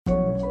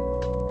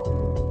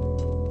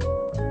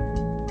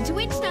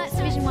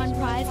Division 1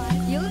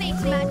 prize, you'll need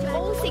to match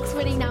all 6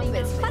 winning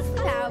numbers, plus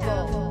the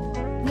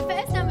Powerball. The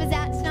first numbers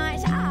out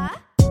tonight are...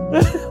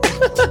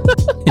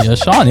 Yeah,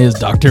 Sean is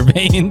Dr.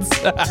 Baines.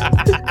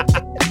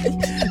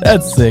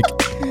 That's sick.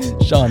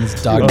 Sean is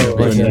Dr.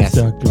 Baines.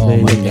 Oh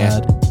my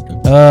god.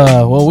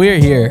 Well, we're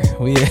here.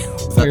 We're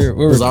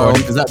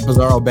recording. Is that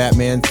Bizarro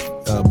Batman's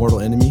mortal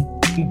enemy?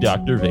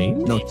 Dr. Vane?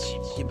 No,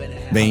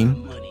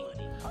 Bane.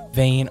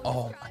 Vane.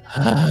 Oh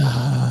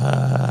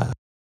my.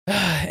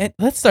 And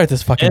let's start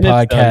this fucking And it's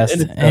podcast.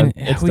 done.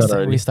 It's done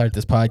already. We start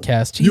this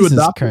podcast. Jesus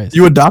Christ.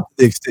 You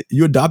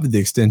adopted the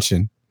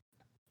extension.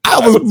 I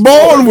was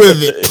born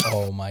with it.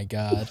 Oh my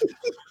god.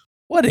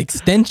 What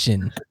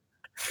extension?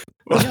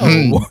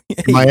 Yo.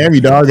 Miami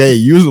dog. Hey,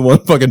 you was the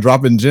one fucking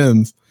dropping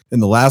gems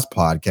in the last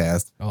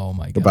podcast Oh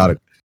my god. about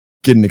it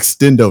getting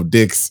extendo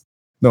dicks.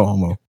 No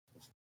homo.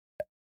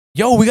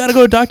 Yo, we gotta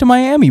go to Dr.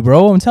 Miami,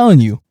 bro. I'm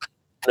telling you.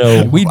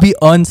 No. We'd be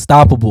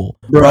unstoppable.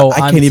 Bro,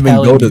 I can't even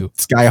go to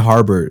Sky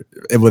Harbor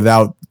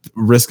without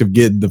risk of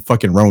getting the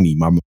fucking Roni,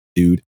 my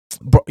dude.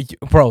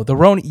 Bro, the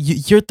Roni.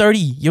 You're 30.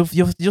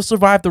 You'll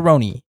survive the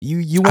Roni.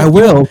 You I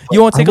will.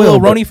 You won't take a little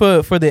Roni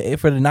for the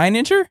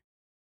 9-incher?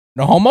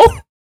 No homo.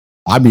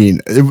 I mean,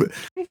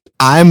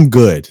 I'm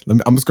good.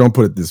 I'm just gonna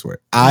put it this way.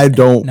 I'm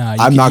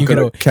not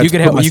gonna catch. You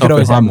could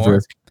always have more.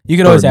 You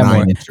could always have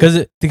more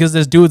because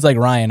there's dudes like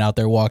Ryan out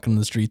there walking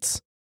the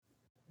streets.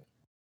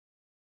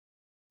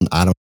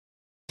 I don't.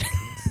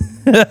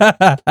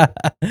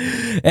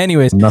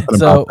 Anyways, Nothing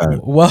so about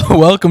that.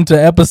 welcome to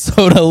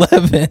episode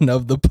 11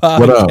 of the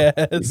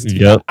podcast.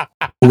 Yep.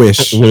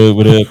 Wish.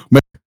 What up?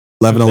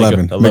 11.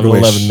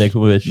 11. Make a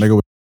wish. Make a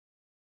wish.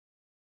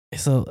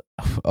 So,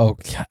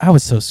 I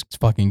was so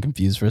fucking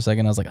confused for a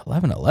second. I was like,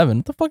 11.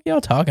 What the fuck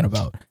y'all talking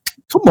about?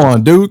 Come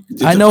on, dude.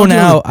 I know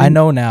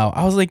now.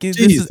 I was like, this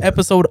is Jesus.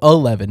 episode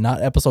 11,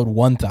 not episode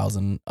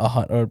 1,000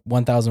 or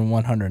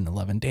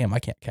 1,111. Damn, I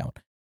can't count.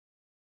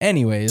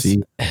 Anyways.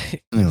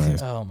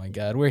 Anyways. Oh my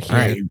God, we're here.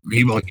 All right,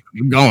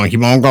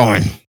 keep on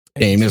going.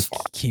 Game is far.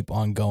 Keep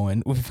on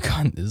going. We've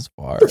gone this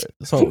far.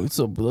 So y'all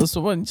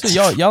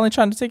ain't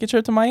trying to take a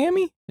trip to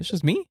Miami? It's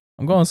just me.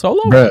 I'm going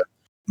solo.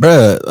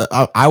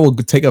 Bruh, I will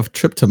take a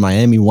trip to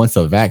Miami once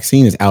a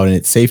vaccine is out and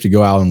it's safe to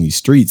go out on these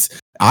streets.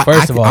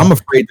 First of all, I'm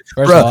afraid.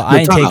 First of all, I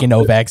ain't taking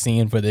no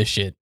vaccine for this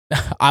shit.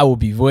 I will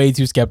be way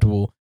too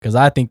skeptical because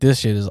I think this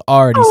shit is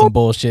already some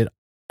bullshit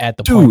at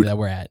the point that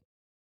we're at.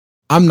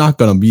 I'm not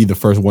gonna be the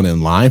first one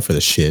in line for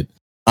the shit.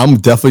 I'm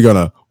definitely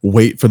gonna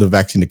wait for the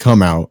vaccine to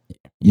come out.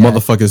 Yeah.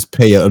 Motherfuckers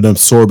pay an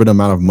absorbent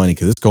amount of money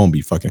because it's gonna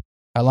be fucking.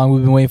 How long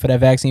we've been waiting for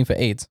that vaccine for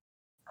AIDS?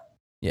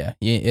 Yeah,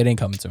 it ain't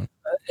coming soon.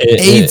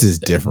 AIDS is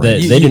different.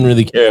 They didn't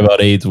really care about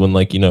AIDS when,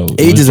 like,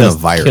 AIDS is a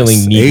virus. Killing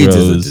AIDS Negroes.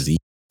 is a disease.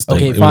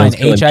 Okay, Like, fine.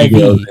 it was HIV,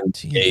 killing Negroes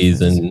and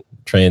gays and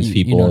trans You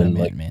people know what I and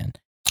meant, like. man.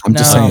 I'm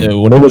just No.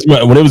 saying.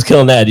 When it was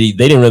killing that, they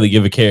didn't really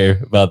give a care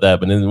about that.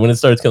 But then when it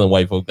starts killing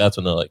white folk, that's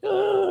when they're like,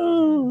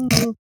 oh,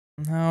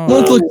 No,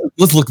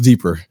 Let's look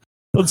deeper.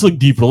 let's look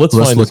deeper. Let's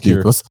find look this cure.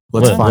 deeper. Let's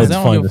Let's find. find-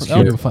 find this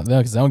cure.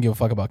 because I don't give a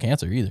fuck about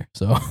cancer either.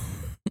 So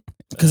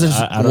Because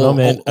I don't know,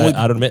 man.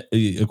 I don't know.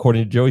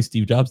 According to Joey,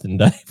 Steve Jobs didn't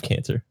die of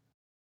cancer.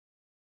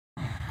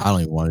 I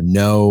don't even want to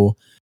know.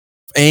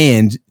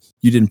 And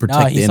you didn't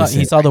protect the innocent.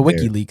 he saw the right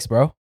there. WikiLeaks,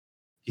 bro.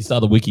 He saw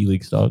the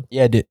WikiLeaks, dog.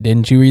 Yeah,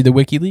 didn't you read the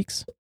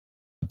WikiLeaks?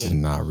 Did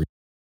not read.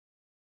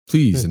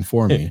 Please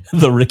inform me.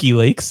 The Ricky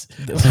Lakes.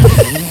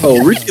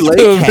 Oh, Ricky Lake.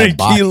 The had Ricky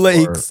body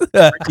Lakes. for-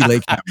 Ricky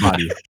Lake had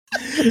body.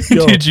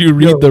 Did you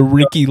read the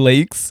Ricky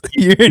Lakes?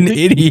 You're an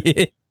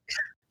idiot.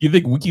 You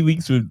think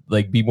WikiLeaks would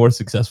like be more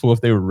successful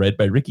if they were read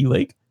by Ricky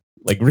Lake?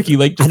 Like Ricky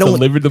Lake just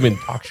delivered them in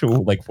talk show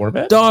like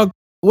format? Dog,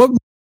 what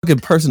fucking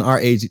person our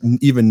age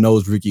even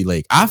knows Ricky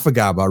Lake? I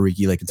forgot about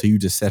Ricky Lake until you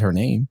just said her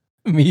name.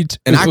 Me too.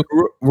 And I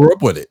grew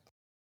up with it.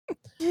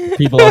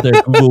 People out there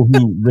Google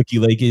who Ricky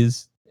Lake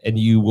is, and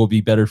you will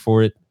be better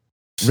for it.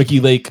 Ricky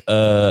Lake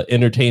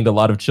entertained a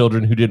lot of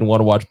children who didn't want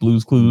to watch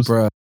Blue's Clues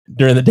Bruh.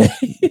 during the day.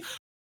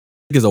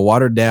 Is a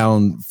watered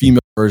down female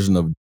version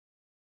of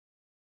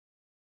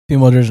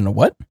Female version of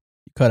what? You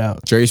cut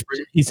out. Jerry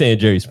Springer. He's saying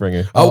Jerry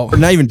Springer. Oh,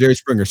 not even Jerry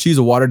Springer. She's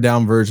a watered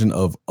down version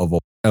of a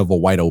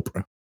white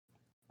Oprah.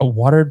 A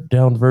watered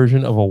down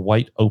version of a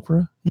white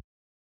Oprah.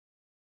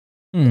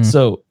 Hmm.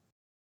 So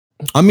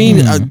I mean,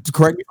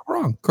 correct me if I'm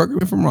wrong. Correct me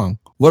if I'm wrong.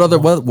 What other?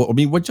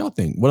 What y'all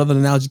think? What other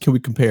analogy can we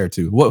compare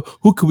to?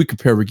 Who could we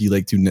compare Ricky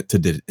Lake to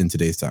in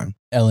today's time?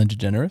 Ellen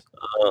DeGeneres?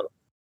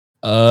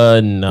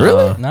 no.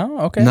 Really? No?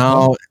 Okay.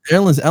 No,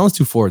 Ellen's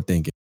too forward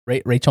thinking.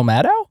 Rachel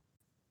Maddow?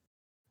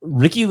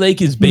 Ricky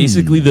Lake is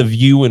basically the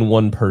View in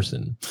one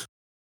person.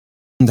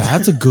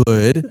 That's a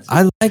good.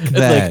 I like It's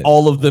that. like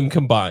all of them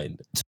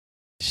combined.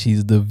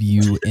 She's the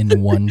View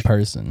in one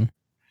person.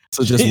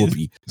 So just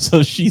Whoopi.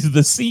 So she's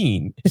the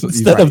scene So-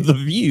 instead right. of the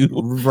view.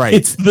 Right.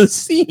 It's the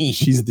scene.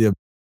 She's the.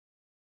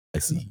 I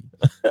see.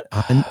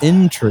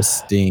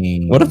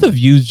 Interesting. What if the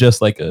view's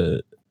just like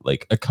a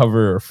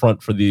cover or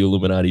front for the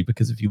Illuminati?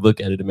 Because if you look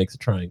at it, it makes a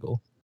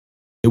triangle.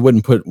 It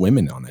wouldn't put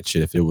women on that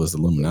shit if it was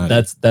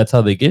Illuminati. That's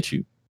how they get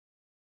you.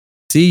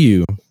 See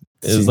you.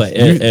 It was like,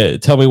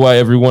 tell me why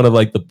every one of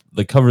like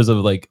the covers of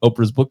like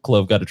Oprah's book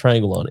club got a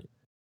triangle on it.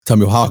 Tell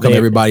me how come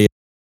everybody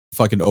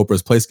fucking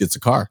Oprah's place gets a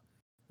car?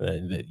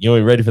 You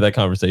ain't ready for that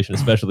conversation,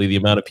 especially the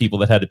amount of people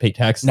that had to pay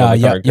taxes. No,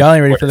 y'all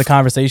ain't ready for the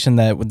conversation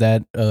that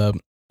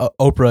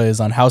Oprah is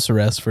on house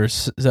arrest for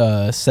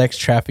sex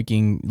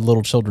trafficking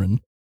little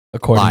children,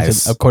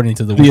 according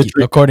to the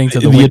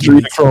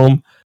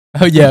adrenochrome.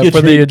 Oh yeah,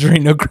 for the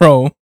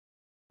adrenochrome.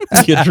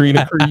 The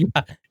adrenochrome,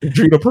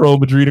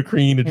 adrenochrome,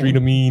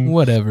 adrenocrene,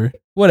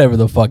 whatever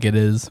the fuck it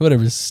is,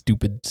 whatever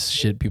stupid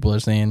shit people are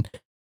saying.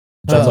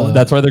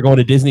 That's why they're going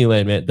to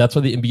Disneyland, man. That's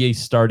why the NBA is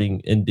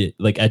starting at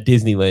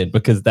Disneyland,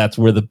 because that's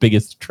where the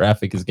biggest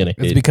traffic is going to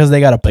hit. It's because they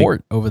got a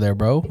port over there,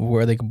 bro,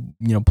 where they can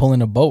pull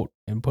in a boat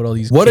and put all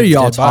these. What are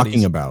y'all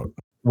talking about?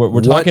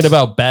 We're talking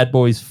about Bad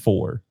Boys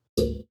 4.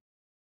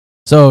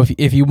 So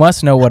if you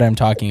must know what I'm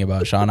talking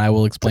about, Sean, I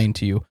will explain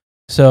to you.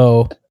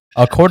 So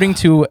according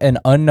to an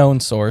unknown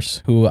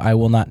source who I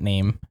will not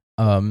name,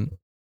 all right,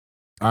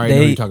 I know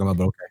what you're talking about,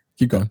 but okay,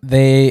 keep going.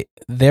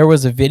 There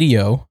was a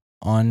video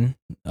on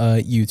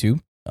YouTube,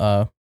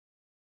 little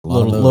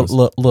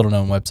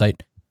known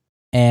website,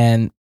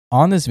 and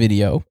on this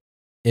video,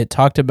 it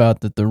talked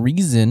about that the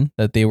reason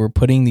that they were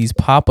putting these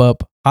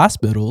pop-up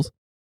hospitals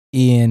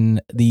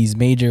in these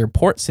major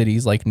port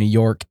cities like New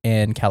York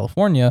and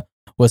California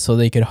was so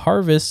they could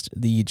harvest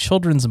the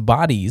children's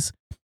bodies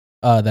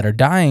that are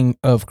dying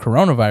of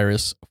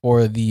coronavirus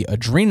for the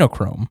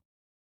adrenochrome,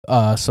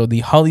 so the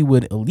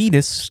Hollywood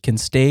elitists can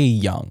stay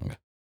young.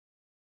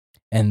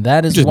 And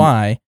that is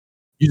why...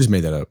 You just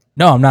made that up.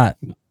 No, I'm not.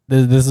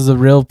 This is a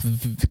real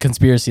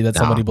conspiracy that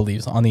somebody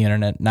believes on the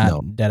internet,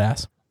 not dead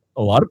ass.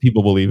 A lot of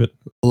people believe it.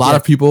 A lot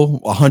of people,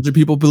 100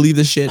 people believe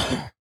this shit.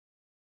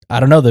 I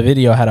don't know. The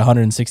video had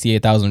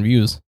 168,000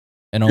 views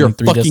and only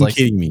 3 dislikes. You're fucking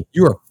kidding me.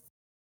 You are...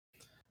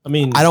 I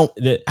mean, I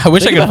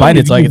wish I could find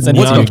it so I could send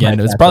it to you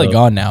again. It's probably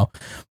gone now.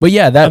 But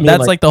yeah,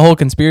 that's like the whole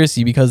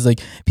conspiracy, because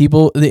like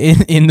people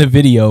in the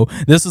video,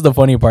 this is the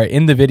funny part.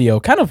 In the video,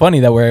 kind of funny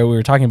that we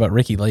were talking about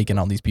Ricky Lake and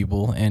all these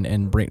people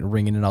and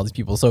bringing in all these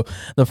people. So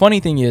the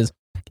funny thing is,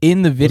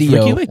 in the video,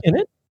 was Ricky Lake in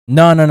it?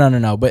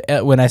 No.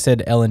 But when I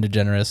said Ellen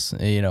DeGeneres,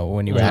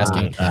 when you were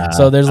asking,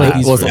 so there's like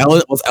these.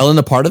 Was Ellen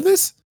a part of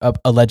this?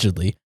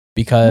 Allegedly.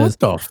 Because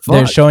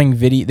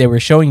they were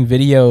showing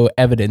video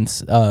evidence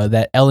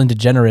that Ellen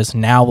DeGeneres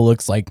now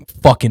looks like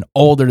fucking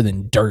older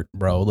than dirt,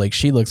 bro. Like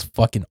she looks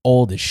fucking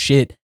old as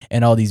shit.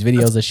 And all these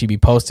videos that she be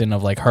posting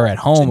of like her at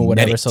home or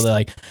whatever. So they're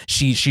like,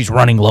 she's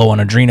running low on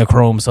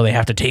adrenochrome, so they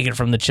have to take it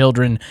from the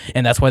children,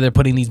 and that's why they're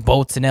putting these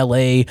boats in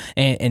LA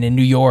and in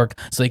New York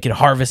so they can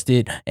harvest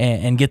it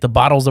and get the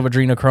bottles of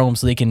adrenochrome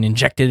so they can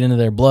inject it into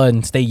their blood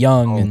and stay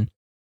young. And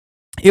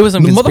it was a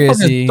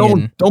conspiracy.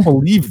 Don't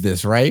believe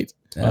this, right?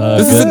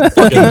 This isn't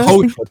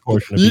fucking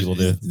portion of people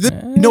do.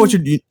 You know what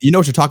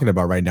you're talking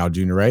about right now,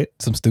 Junior, right?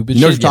 Some stupid shit.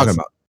 You know what you're talking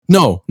about.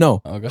 No.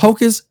 Okay.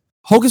 Hocus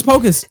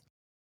Pocus.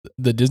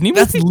 The Disney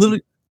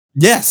movie?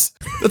 That's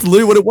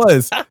literally what it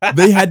was.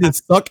 They had to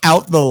suck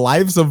out the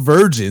lives of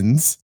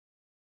virgins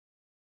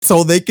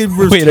so they could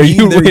Wait, are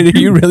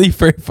you really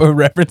for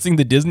referencing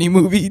the Disney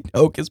movie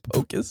Hocus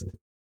Pocus?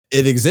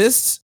 It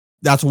exists.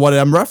 That's what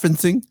I'm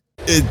referencing.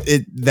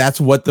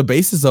 That's what the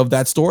basis of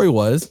that story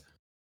was.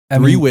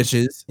 Three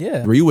witches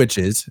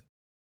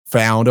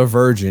found a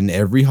virgin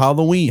every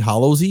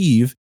Hallows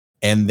Eve,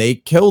 and they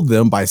killed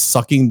them by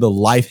sucking the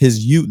life,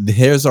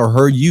 his or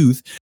her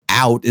youth,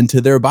 out into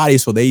their body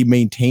so they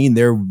maintain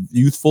their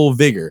youthful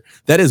vigor.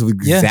 That is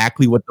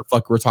exactly what the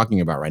fuck we're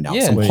talking about right now.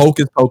 Some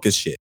hocus pocus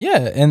shit.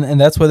 Yeah, and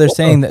that's what they're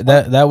saying,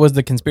 that was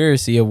the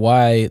conspiracy of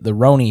why the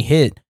Roni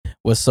hit,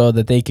 was so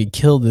that they could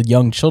kill the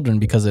young children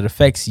because it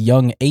affects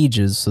young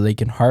ages so they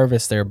can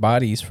harvest their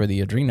bodies for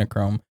the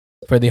adrenochrome.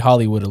 For the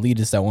Hollywood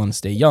elitists that want to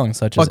stay young,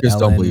 such as Ellen.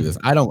 Don't believe this.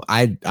 I am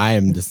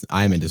in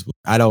disbelief.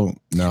 I don't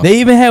know.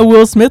 They even had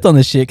Will Smith on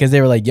this shit because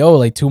they were like, "Yo,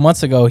 like 2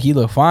 months ago he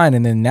looked fine,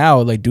 and then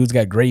now like dude's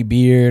got gray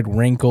beard,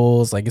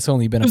 wrinkles. Like it's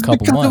only been a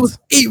couple months. It was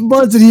 8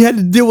 months, and he had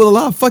to deal with a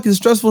lot of fucking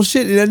stressful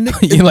shit. And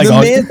the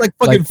man's like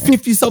fucking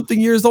 50 something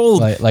years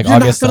old. Like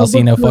August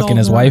Alsina fucking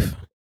his wife.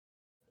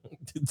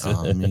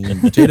 I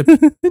mean,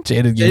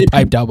 Jada getting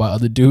piped out by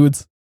other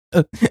dudes,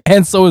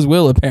 and so is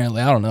Will.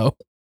 Apparently, I don't know.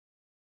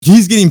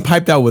 He's getting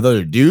piped out with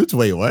other dudes?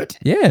 Wait, what?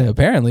 Yeah,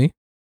 apparently.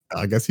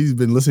 I guess he's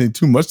been listening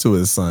too much to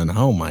his son.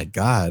 Oh, my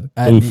God.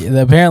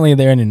 Apparently,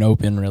 they're in an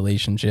open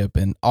relationship,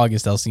 and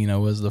August Alsina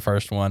was the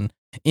first one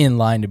in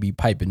line to be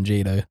piping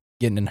Jada,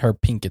 getting in her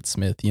Pinkett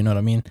Smith. You know what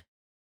I mean?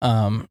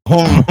 I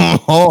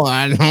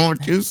know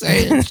what you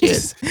saying.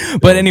 Shit.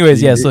 But anyways,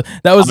 yeah, so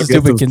that was the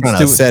stupid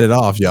set it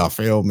off. Y'all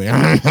feel me?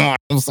 I'm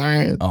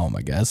saying. Oh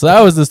my god. So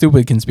that was the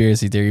stupid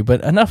conspiracy theory,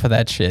 but enough of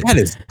that shit. That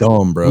is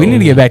dumb, bro. We need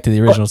to get back to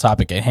the original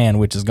topic at hand,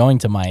 which is going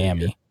to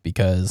Miami,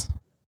 because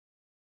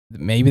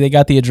maybe they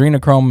got the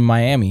adrenochrome in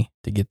Miami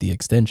to get the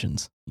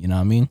extensions. You know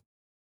what I mean?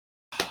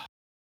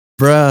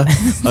 Bruh,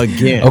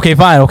 again. Okay,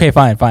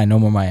 fine. No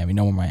more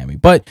Miami.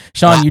 But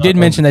Sean, you did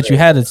mention that you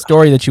had a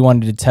story that you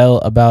wanted to tell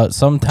about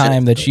some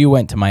time that you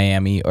went to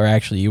Miami, or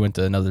actually you went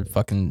to another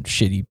fucking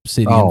shitty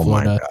city in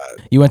Florida.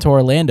 You went to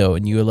Orlando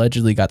and you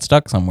allegedly got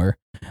stuck somewhere.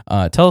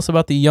 Tell us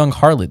about the young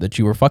harlot that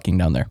you were fucking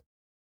down there.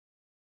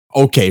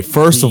 Okay,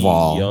 first of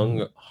all,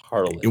 young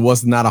harlot. It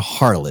was not a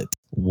harlot.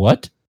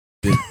 What?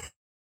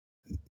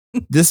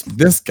 This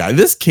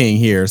king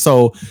here.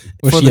 So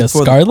was she a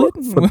Scarlet?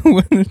 What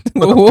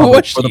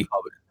was she?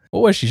 What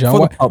was she,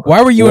 Sean?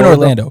 Why were you in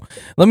Orlando?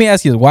 Let me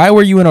ask you, why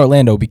were you in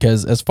Orlando?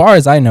 Because as far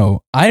as I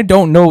know, I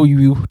don't know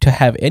you to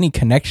have any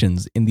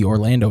connections in the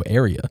Orlando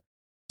area.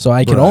 So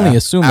I can only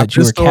assume that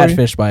you were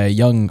catfished by a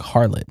young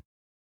harlot.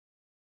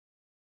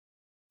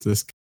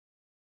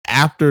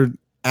 After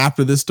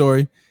this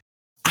story,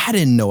 I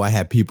didn't know I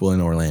had people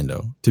in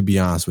Orlando, to be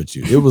honest with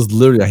you. It was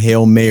literally a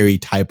Hail Mary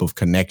type of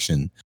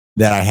connection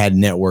that I had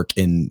network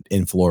in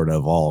Florida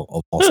of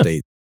all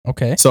states.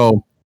 Okay.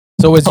 So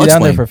was you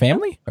down there for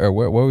family, or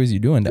what was you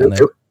doing down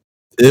there?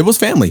 It was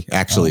family,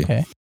 actually.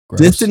 Okay.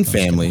 Gross. Distant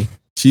family.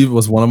 She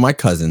was one of my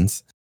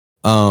cousins.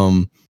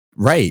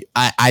 Right.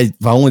 I've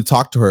only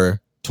talked to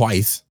her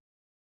twice.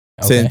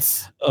 Okay.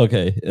 Since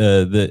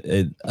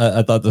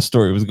I thought the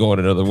story was going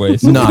another way.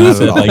 So no,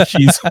 not at all. Like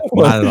she's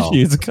not at all.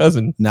 She's a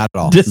cousin. Not at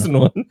all. Distant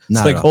one. It's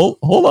not like hold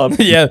on.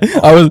 Yeah,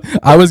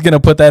 I was gonna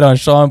put that on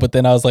Sean, but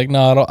then I was like,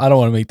 no, I don't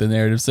want to make the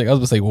narrative sick. I was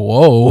gonna say,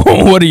 whoa,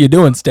 what are you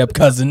doing, step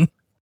cousin?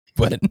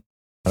 But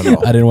I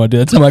didn't want to do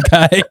that to my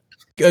guy.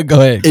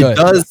 Go ahead.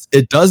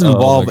 It does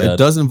involve. It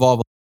does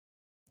involve.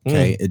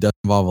 Okay, it does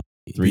involve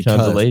 3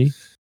 times a lady.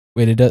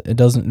 Wait, it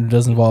doesn't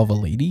involve a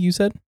lady. You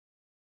said.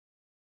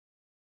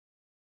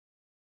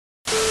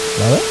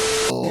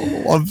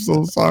 Oh, I'm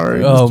so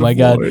sorry. Oh my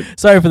God!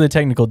 Sorry for the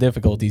technical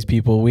difficulties,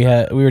 people. We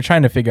were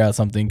trying to figure out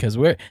something because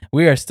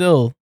we are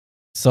still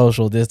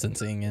social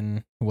distancing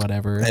and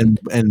whatever. And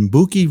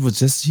Buki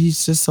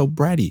he's just so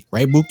bratty,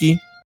 right, Buki?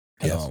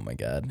 Yes. Oh my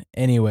God.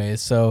 Anyway,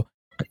 so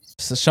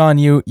Sean,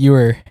 you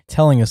were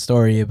telling a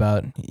story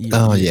about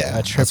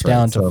a trip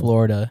down to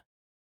Florida,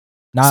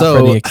 not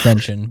for the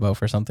extension, but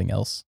for something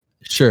else.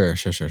 Sure.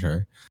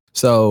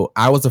 So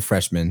I was a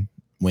freshman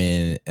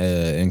when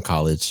in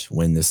college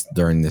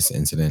during this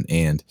incident,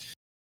 and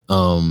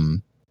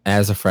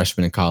as a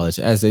freshman in college,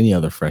 as any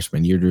other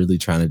freshman, you're really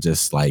trying to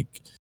just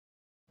like,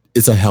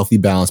 it's a healthy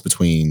balance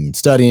between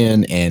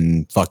studying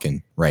and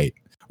fucking, right,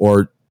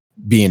 or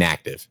being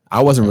active.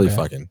 I wasn't really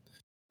fucking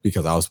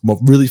because I was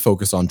really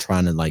focused on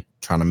trying to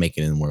make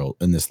it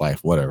in this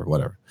life,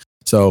 whatever.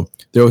 So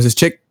there was this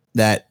chick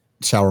that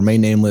shall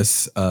remain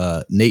nameless.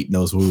 Nate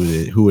knows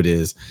who it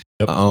is.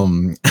 Yep.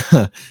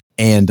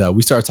 And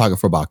we started talking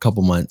for about a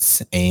couple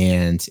months,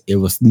 and it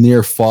was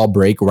near fall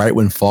break, right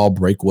when fall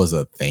break was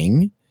a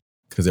thing,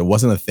 because it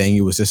wasn't a thing.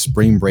 It was just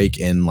spring break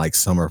and like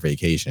summer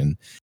vacation.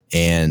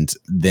 And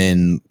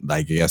then,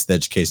 like, I guess the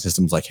education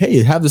system was like,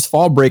 hey, have this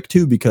fall break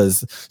too,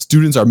 because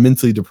students are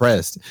mentally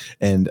depressed.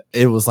 And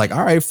it was like,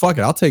 all right, fuck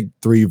it. I'll take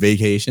 3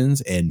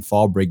 vacations. And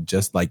fall break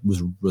just like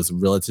was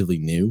relatively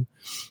new.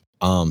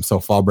 So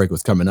fall break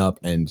was coming up,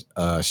 and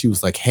she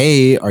was like,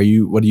 hey, what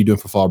are you doing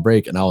for fall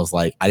break? And I was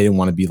like, I didn't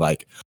want to be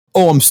like,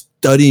 oh, I'm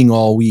studying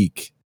all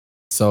week.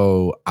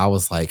 So I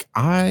was like,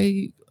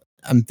 I'm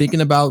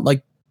thinking about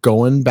like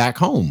going back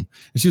home.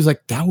 And she was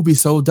like, that would be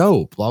so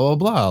dope, blah, blah,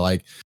 blah.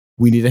 Like,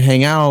 we need to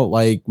hang out.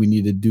 Like, we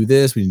need to do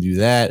this, we need to do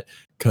that.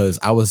 Cause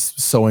I was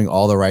sowing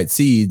all the right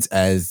seeds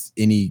as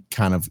any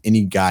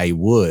guy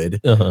would.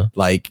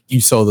 Like,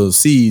 you sow those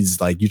seeds,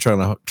 like you're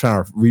trying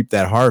to reap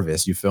that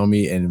harvest. You feel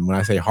me? And when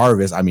I say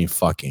harvest, I mean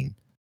fucking.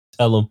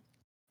 Tell them.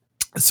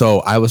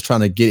 So I was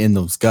trying to get in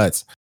those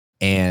guts,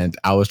 and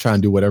I was trying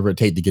to do whatever it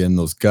takes to get in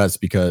those guts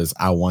because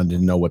I wanted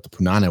to know what the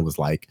punana was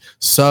like.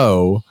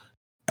 So,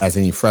 as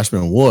any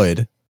freshman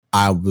would,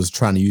 I was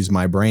trying to use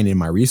my brain and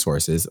my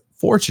resources.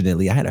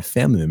 Fortunately, I had a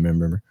family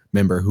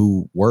member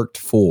who worked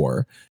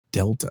for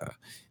Delta,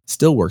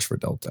 still works for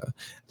Delta.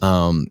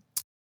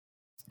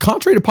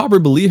 Contrary to popular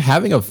belief,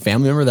 having a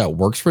family member that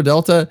works for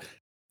Delta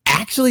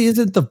actually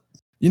isn't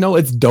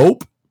it's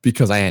dope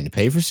because I had to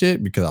pay for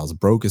shit because I was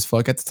broke as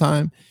fuck at the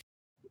time.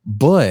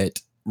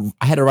 But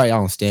I had to write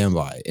on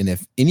standby. And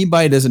if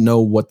anybody doesn't know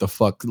what the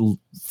fuck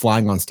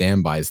flying on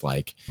standby is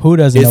like, who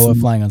doesn't know what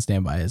flying on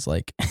standby is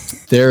like?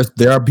 there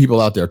are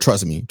people out there.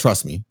 Trust me.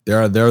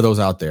 There are those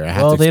out there.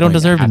 Well, they don't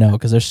deserve to know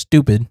because they're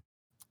stupid.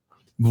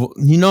 Well,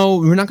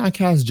 we're not gonna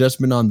cast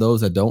judgment on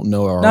those that don't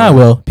know. No, I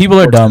will. People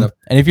are dumb,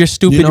 and if you're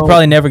stupid, you're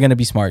probably never gonna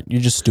be smart.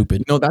 You're just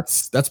stupid.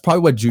 That's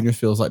probably what Junior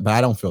feels like, but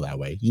I don't feel that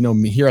way.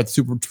 Me here at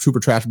the Super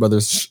Trash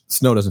Brothers,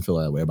 Snow doesn't feel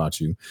that way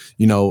about you.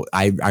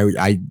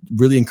 I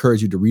really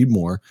encourage you to read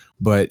more,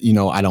 but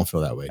I don't feel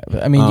that way.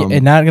 I mean,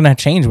 it's not gonna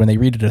change when they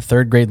read at a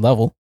 3rd grade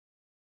level.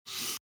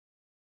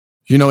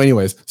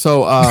 Anyways,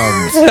 so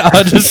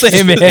I'll just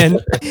say, man,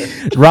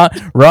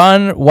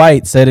 Ron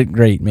White said it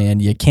great,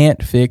 man. You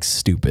can't fix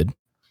stupid.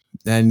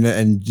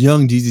 And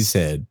Young Jeezy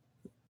said,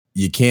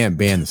 you can't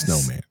ban the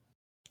snowman.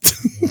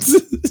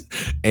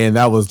 And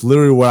that was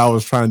literally what I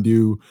was trying to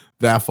do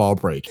that fall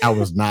break. I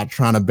was not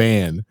trying to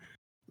ban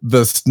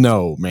the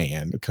snow,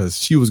 man, because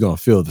she was gonna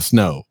feel the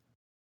snow,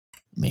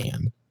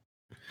 man.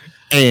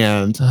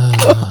 And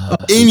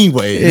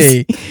anyways,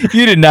 hey,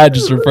 you did not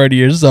just refer to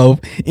yourself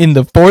in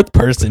the fourth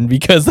person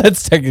because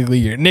that's technically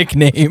your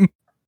nickname.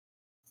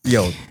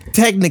 Yo,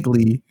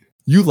 technically,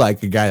 you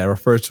like a guy that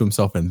refers to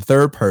himself in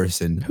third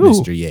person, Who?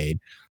 Mr.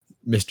 Ye.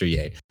 Mr.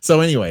 Ye. So,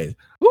 anyways,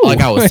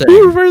 like I was saying,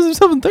 who refers to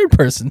himself in third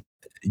person?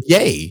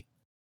 Ye.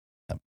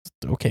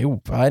 Okay,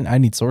 I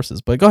need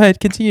sources, but go ahead,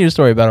 continue your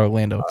story about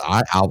Orlando.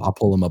 I'll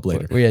pull them up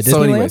later.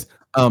 So, anyways,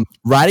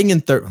 riding in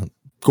third.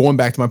 Going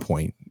back to my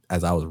point,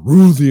 as I was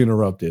rudely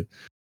interrupted.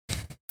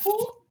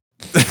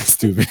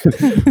 Stupid.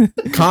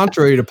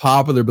 Contrary to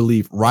popular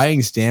belief,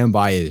 riding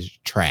standby is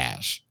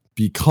trash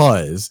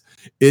because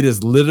it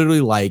is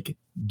literally like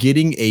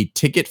getting a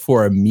ticket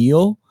for a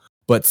meal,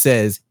 but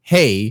says,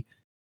 "Hey,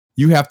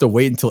 you have to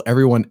wait until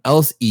everyone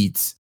else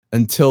eats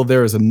until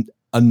there is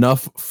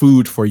enough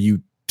food for you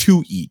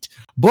to eat.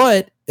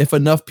 But if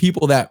enough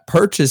people that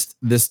purchased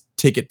this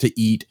ticket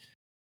to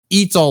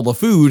eats all the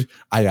food,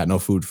 I got no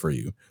food for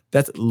you."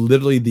 That's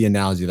literally the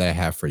analogy that I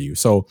have for you.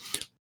 So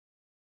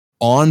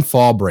on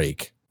fall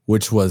break,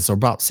 which was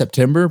about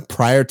September,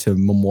 prior to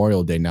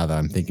Memorial Day, now that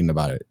I'm thinking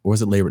about it, or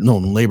was it Labor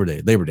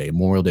Day.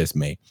 Memorial Day is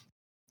May.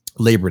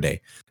 Labor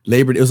Day.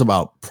 It was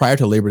about prior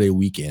to Labor Day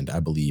weekend,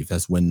 I believe.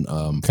 That's when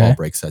fall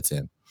break sets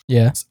in.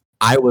 Yeah.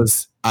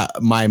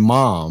 My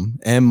mom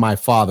and my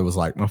father was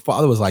like,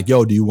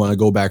 yo, do you want to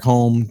go back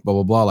home? Blah,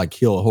 blah, blah. Like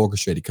he'll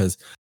orchestrate it because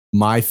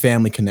my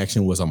family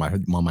connection was on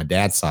my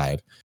dad's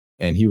side.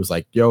 And he was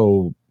like,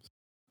 yo,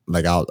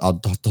 like I'll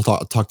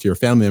talk to your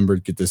family member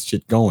to get this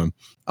shit going.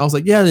 I was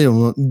like, yeah,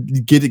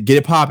 get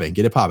it popping.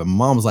 My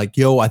mom was like,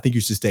 yo, I think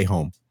you should stay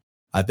home.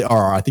 I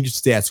think you should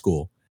stay at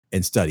school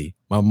and study.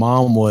 My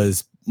mom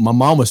was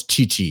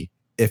Chi-Chi.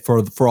 If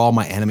for all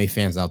my anime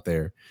fans out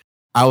there,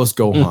 I was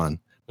Gohan.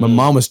 My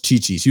mom was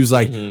Chi-Chi. She was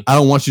like, I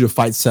don't want you to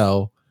fight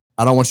Cell.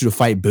 I don't want you to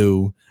fight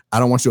Boo. I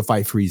don't want you to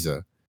fight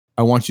Frieza.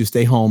 I want you to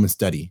stay home and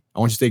study. I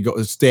want you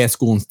to stay at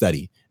school and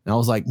study. And I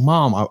was like,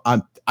 Mom,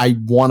 I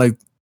want to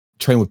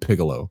train with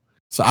Piccolo.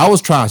 So I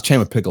was trying to train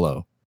with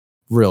Piccolo.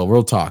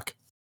 Real talk.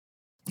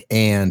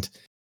 And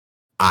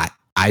I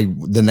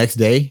the next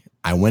day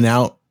I went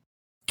out,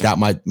 got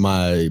my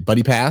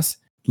buddy pass,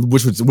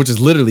 which is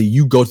literally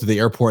you go to the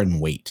airport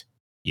and wait.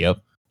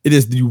 Yep. It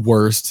is the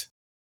worst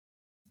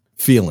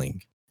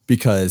feeling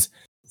because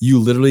you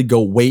literally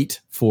go wait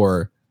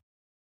for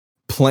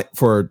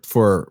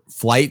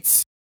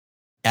flights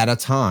at a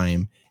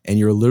time, and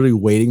you're literally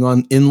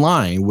waiting in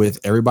line with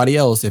everybody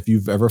else. If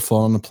you've ever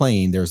flown on a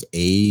plane, there's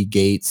A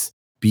gates,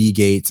 B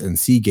gates, and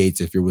C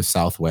gates if you're with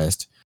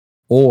Southwest,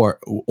 or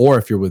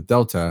if you're with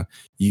Delta,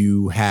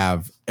 you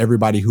have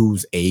everybody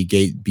who's A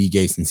gate, B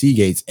gates, and C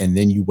gates, and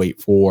then you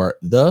wait for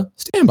the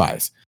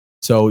standbys.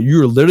 So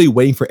you're literally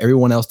waiting for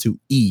everyone else to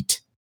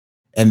eat,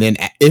 and then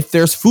if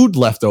there's food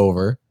left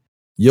over,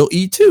 you'll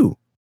eat too.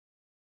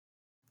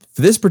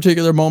 For this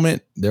particular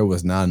moment, there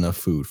was not enough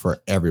food for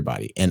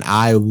everybody. And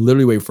I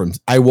literally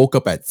I woke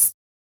up at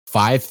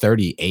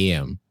 5:30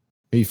 a.m.,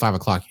 maybe 5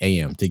 o'clock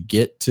a.m. to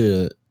get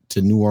to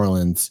New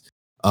Orleans,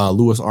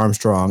 Louis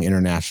Armstrong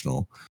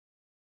International.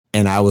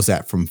 And I was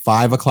from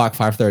 5 o'clock,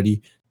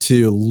 5:30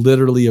 to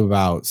literally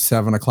about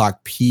 7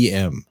 o'clock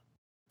p.m.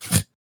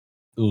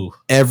 Ooh.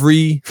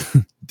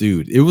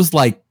 Dude, it was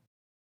like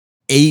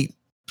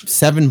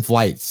 7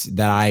 flights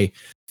that I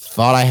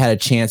thought I had a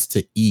chance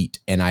to eat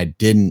and I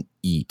didn't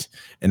eat.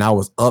 And I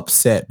was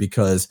upset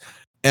because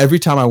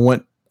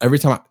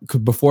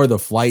before the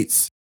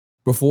flights,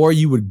 before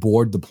you would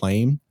board the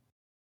plane,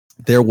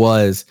 there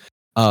was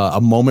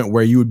a moment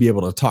where you would be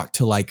able to talk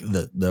to like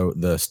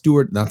the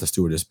steward, not the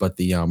stewardess, but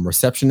the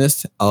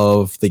receptionist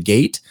of the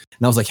gate.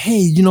 And I was like,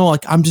 hey,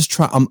 like I'm just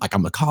trying,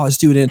 I'm a college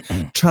student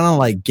trying to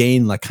like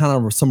gain like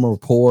kind of some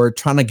rapport,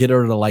 trying to get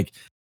her to like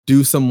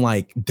do some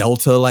like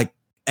Delta like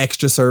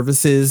extra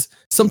services,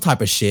 some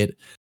type of shit.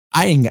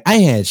 I ain't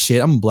had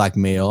shit. I'm a black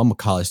male. I'm a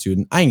college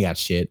student. I ain't got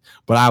shit.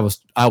 But I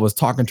was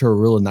talking to her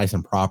real nice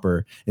and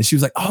proper, and she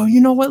was like, "Oh,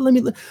 you know what? Let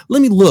me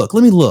look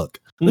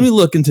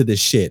into this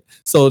shit."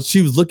 So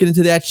she was looking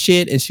into that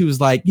shit, and she was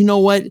like, "You know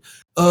what?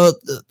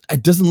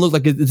 It doesn't look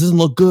like it doesn't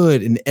look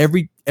good." And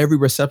every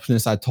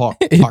receptionist I talk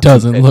it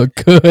doesn't look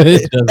good.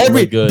 It doesn't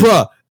look good.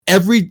 Bruh,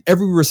 every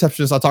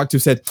receptionist I talked to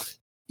said,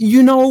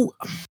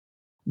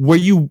 were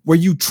you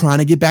trying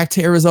to get back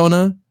to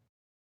Arizona?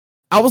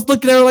 I was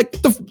looking at her like,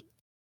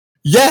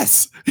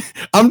 yes,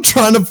 I'm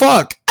trying to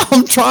fuck.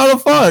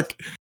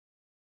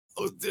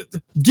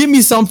 Give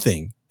me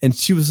something. And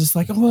she was just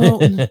like, well,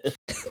 if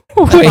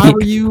I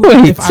were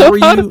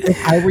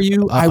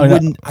you, I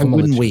wouldn't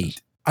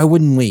wait. I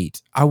wouldn't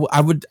wait.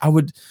 I would,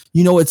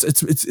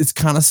 it's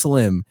kind of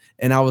slim.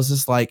 And I was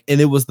just like,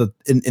 and it was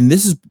and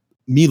this is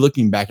me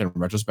looking back in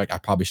retrospect, I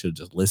probably should have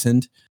just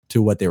listened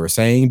to what they were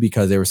saying,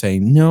 because they were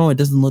saying, no, it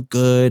doesn't look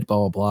good, blah,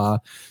 blah, blah.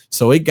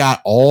 So it got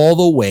all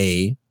the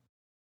way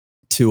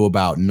to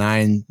about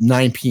 9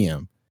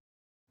 p.m.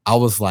 I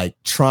was like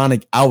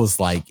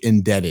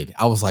indebted.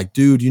 I was like,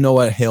 dude, you know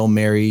what? Hail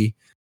Mary,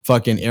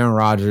 fucking Aaron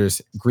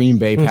Rodgers, Green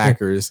Bay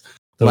Packers.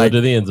 Throw it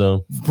to the end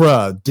zone.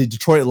 Bruh, the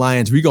Detroit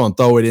Lions, we gonna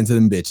throw it into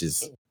them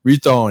bitches. We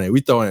throwing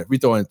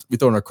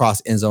it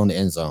across end zone to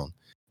end zone.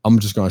 I'm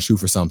just gonna shoot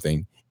for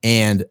something.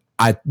 And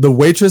the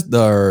waitress,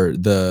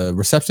 the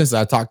receptionist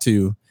that I talked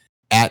to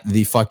at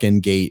the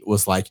fucking gate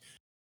was like,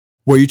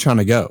 where are you trying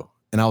to go?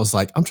 And I was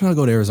like, I'm trying to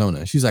go to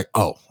Arizona. She's like,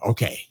 oh,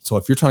 okay. So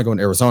if you're trying to go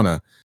to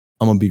Arizona,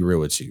 I'm gonna be real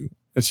with you.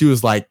 And she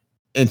was like,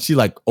 and she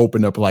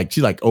opened up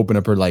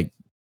her like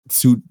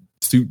suit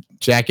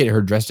jacket,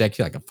 her dress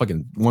jacket, like a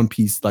fucking one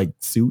piece like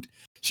suit.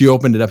 She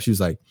opened it up. She was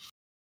like,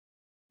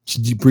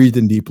 she breathed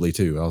in deeply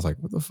too. I was like,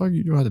 what the fuck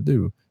you know how to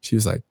do? She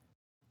was like,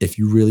 if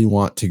you really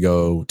want to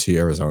go to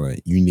Arizona,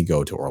 you need to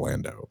go to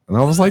Orlando. And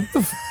I was like,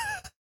 I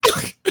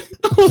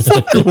was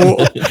like, cool.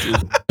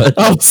 That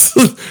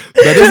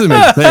doesn't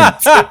make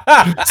sense.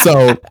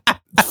 So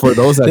for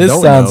those that don't know,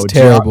 this sounds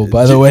terrible.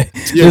 By the way,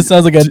 this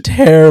sounds like a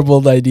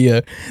terrible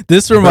idea.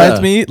 This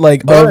reminds me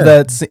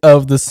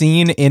of the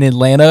scene in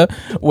Atlanta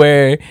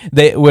where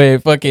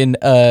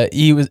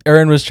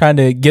Aaron was trying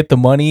to get the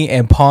money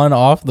and pawn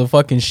off the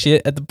fucking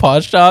shit at the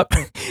pawn shop,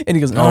 and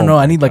he goes, no,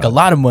 I need like a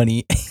lot of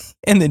money.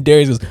 And then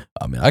Darius goes,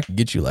 I mean, I could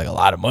get you like a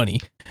lot of money.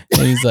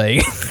 And he's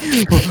like,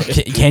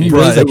 can you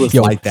really? Like,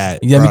 yo, like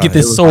that. Let me get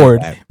this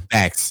sword. Like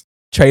facts.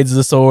 Trades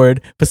the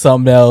sword for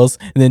something else,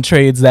 and then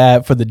trades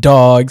that for the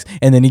dogs,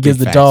 and then he gives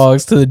the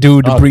dogs to the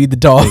dude to breed the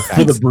dogs.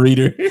 For the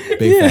breeder.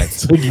 Big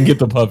facts. So he can get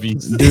the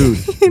puppies. Dude.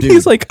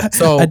 He's like,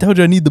 I told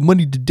you I need the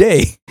money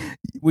today.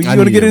 Well, you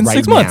going to get it in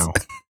 6 months.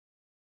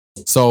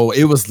 So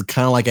it was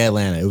kind of like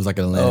Atlanta. It was like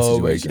an Atlanta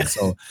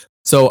situation.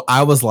 So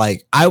I was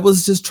like, I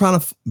was just trying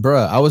to,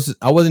 I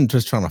wasn't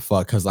just trying to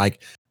fuck because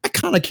like I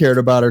kind of cared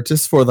about her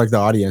just for like the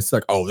audience.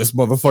 Like, oh, this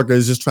motherfucker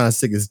is just trying to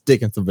stick his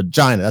dick into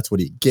vagina. That's what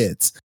he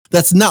gets.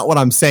 That's not what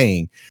I'm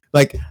saying.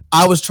 Like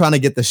I was trying to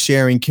get the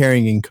sharing,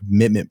 caring, and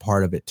commitment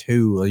part of it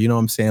too. You know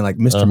what I'm saying? Like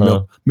Mr.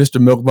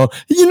 Milkbone.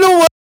 You know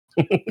what?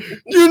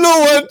 You know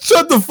what?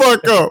 Shut the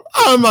fuck up.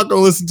 I'm not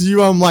gonna listen to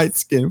you. I'm light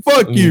skinned.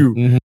 Fuck you.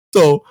 Mm-hmm.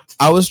 So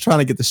I was trying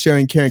to get the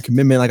sharing, caring,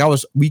 commitment. Like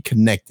we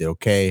connected.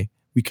 Okay,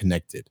 we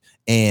connected.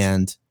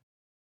 And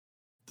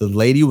the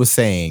lady was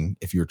saying,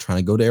 if you're trying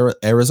to go to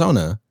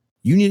Arizona,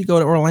 you need to go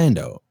to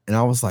Orlando. And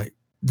I was like,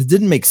 that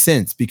didn't make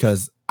sense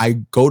because I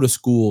go to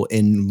school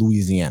in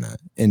Louisiana.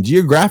 And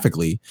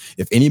geographically,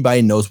 if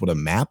anybody knows what a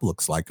map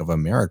looks like of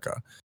America,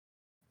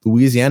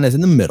 Louisiana is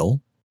in the middle,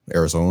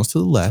 Arizona's to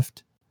the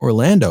left,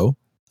 Orlando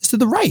is to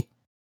the right.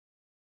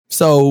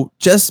 So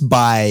just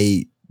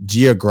by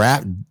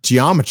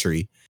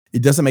geometry,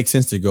 it doesn't make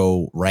sense to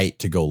go right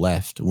to go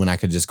left when I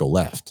could just go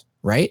left,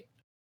 right?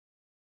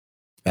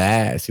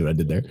 See what I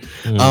did there.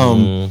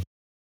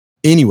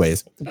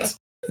 Anyways,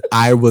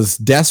 I was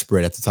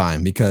desperate at the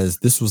time because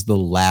this was the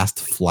last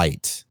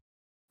flight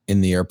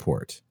in the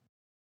airport,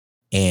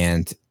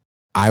 and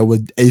it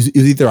was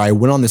either I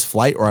went on this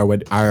flight or I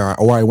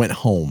went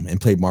home and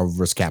played Marvel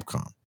vs.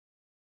 Capcom,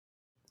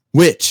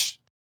 which,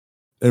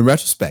 in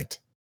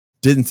retrospect,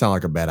 didn't sound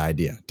like a bad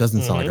idea.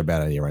 Doesn't sound like a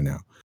bad idea right now,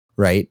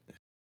 right?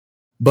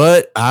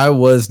 But I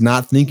was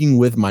not thinking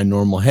with my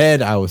normal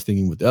head. I was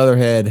thinking with the other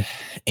head.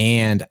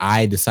 And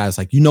I decided,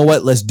 like, you know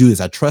what? Let's do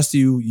this. I trust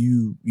you.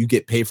 You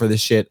get paid for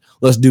this shit.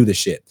 Let's do this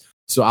shit.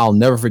 So I'll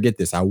never forget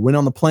this. I went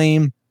on the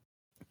plane.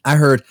 I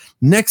heard,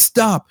 next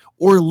stop,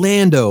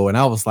 Orlando. And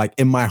I was like,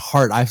 in my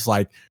heart,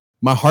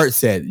 my heart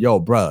said, yo,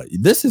 bro,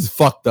 this is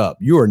fucked up.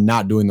 You are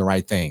not doing the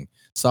right thing.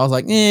 So I was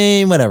like,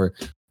 whatever.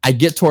 I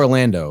get to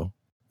Orlando,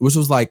 which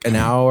was like an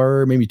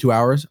hour, maybe 2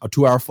 hours, a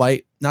 2 hour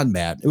flight. Not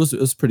bad. It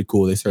was pretty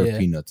cool. They serve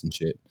peanuts and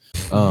shit.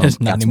 Not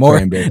anymore.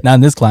 Not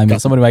in this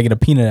climate. Somebody might get a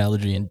peanut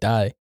allergy and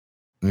die.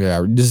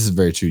 Yeah, this is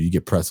very true. You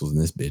get pretzels in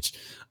this bitch.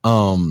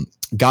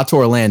 Got to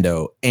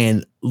Orlando,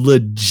 and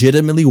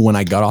legitimately when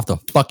I got off the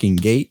fucking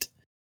gate,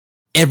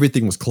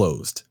 everything was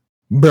closed.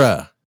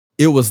 Bruh.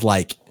 It was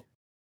like,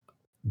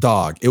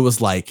 dog, it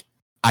was like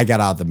I got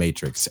out of the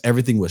Matrix.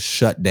 Everything was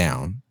shut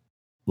down.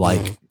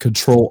 Like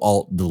Control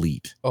Alt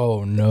Delete.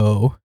 Oh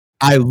no.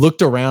 I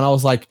looked around, I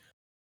was like,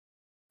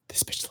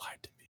 this bitch lied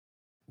to me.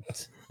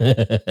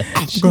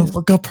 I'm gonna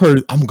look up her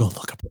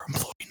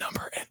employee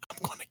number and I'm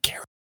gonna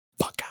carry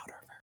the fuck out of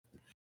her.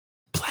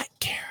 Black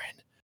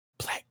Karen,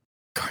 Black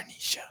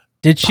Carnisha.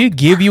 Did she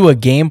give you a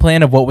game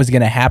plan of what was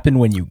gonna happen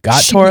when you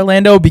got to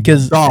Orlando?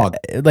 Because okay.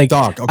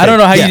 I don't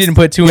know how you didn't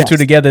put two and two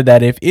together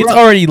that if it's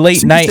already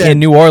late night in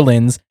New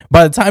Orleans,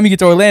 by the time you get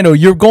to Orlando,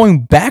 you're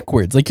going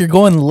backwards. Like you're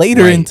going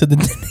later into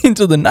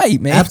the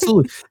night, man.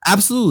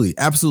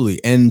 Absolutely.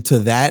 And to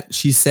that,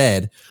 she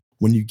said,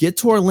 when you get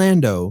to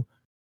Orlando,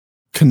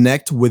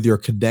 connect with your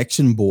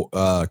connection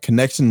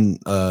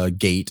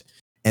gate,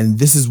 and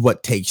this is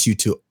what takes you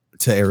to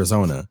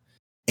Arizona.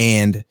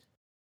 And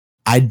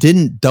I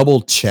didn't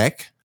double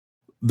check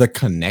the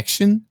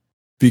connection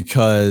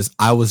because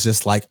I was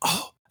just like,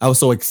 I was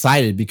so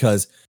excited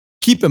because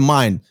keep in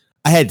mind,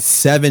 I had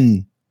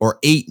 7 or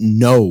 8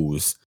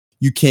 no's.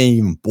 You can't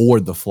even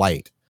board the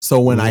flight. So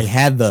when I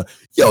had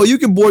you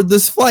can board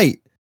this flight,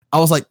 I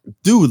was like,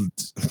 dude,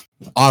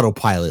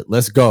 autopilot,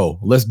 let's go.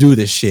 Let's do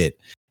this shit.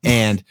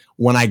 And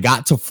when I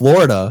got to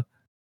Florida,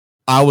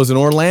 I was in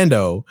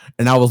Orlando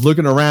and I was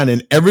looking around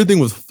and everything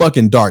was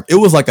fucking dark. It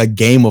was like a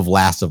game of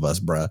Last of Us,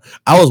 bro.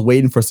 I was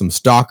waiting for some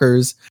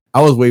stalkers.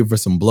 I was waiting for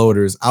some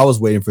bloaters. I was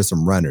waiting for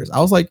some runners.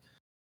 I was like,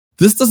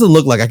 this doesn't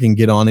look like I can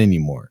get on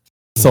anymore.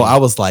 So I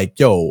was like,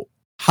 yo,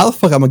 how the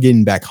fuck am I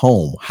getting back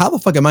home? How the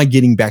fuck am I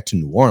getting back to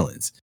New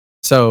Orleans?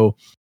 So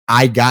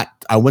I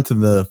went to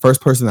the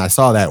first person I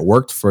saw that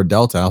worked for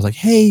Delta. I was like,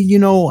 hey,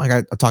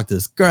 I talked to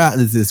this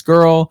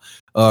girl,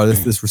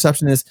 this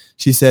receptionist.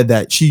 She said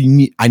that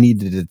I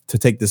needed to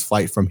take this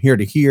flight from here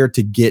to here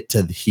to get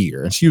to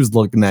here. And she was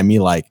looking at me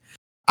like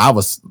I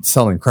was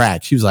selling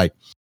crack. She was like,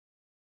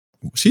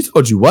 she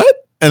told you what?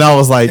 And I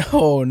was like,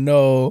 oh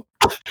no.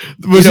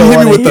 She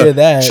hit me with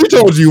that. She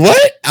told you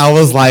what? I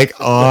was like,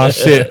 oh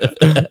shit.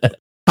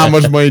 How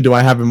much money do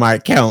I have in my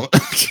account?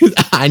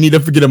 I need to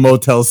get a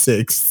Motel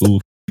 6.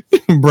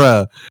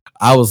 Bruh,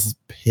 I was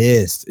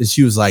pissed. And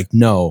she was like,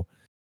 no,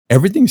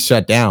 everything's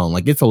shut down.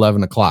 Like, it's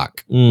 11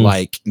 o'clock.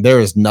 Like, there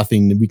is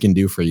nothing that we can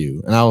do for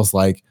you. And I was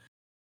like,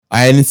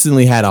 I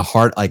instantly had not a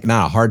heart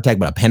attack,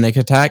 but a panic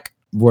attack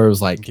where it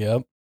was like,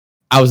 yep.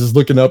 I was just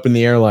looking up in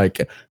the air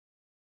like,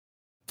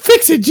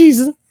 fix it,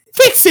 Jesus.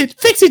 Fix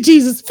it,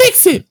 Jesus,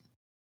 fix it.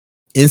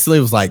 Instantly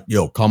was like,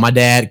 yo, call my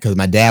dad, because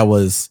my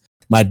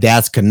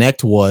dad's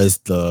connect was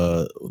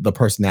the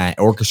person that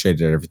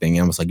orchestrated everything.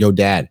 And I was like, yo,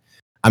 Dad,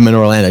 I'm in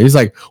Orlando. He's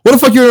like, what the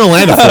fuck you in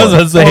Orlando for?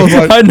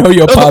 I know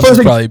your pops is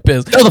probably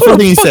pissed. That was the first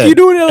thing he said. You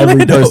doing in Orlando?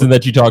 Every person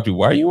that you talk to,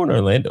 why are you in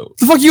Orlando? What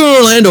the fuck you in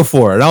Orlando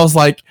for? And I was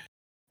like,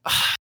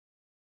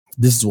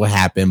 this is what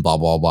happened, blah,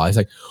 blah, blah. He's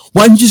like,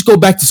 why don't you just go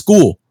back to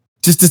school?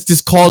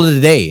 Just call it a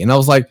day. And I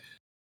was like,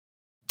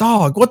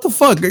 dog, what the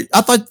fuck?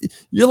 I thought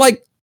you're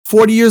like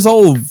 40 years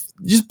old.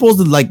 You're supposed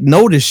to like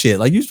know this shit.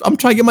 Like, I'm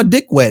trying to get my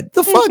dick wet.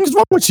 The fuck is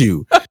wrong with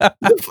you? What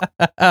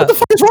the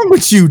fuck is wrong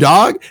with you,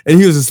 dog? And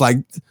he was just like,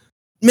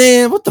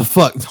 man, what the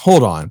fuck?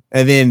 Hold on.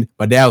 And then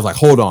my dad was like,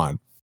 hold on.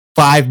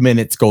 5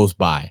 minutes goes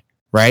by,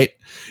 right?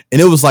 And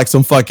it was like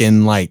some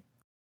fucking like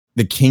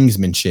the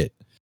Kingsman shit.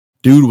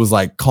 Dude was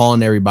like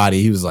calling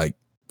everybody. He was like,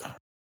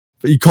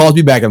 he calls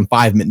me back in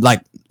 5 minutes,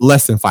 like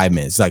less than 5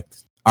 minutes. He's like,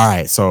 all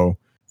right, so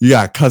you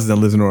got a cousin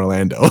that lives in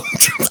Orlando.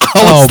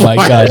 Oh my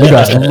God, you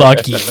got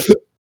lucky.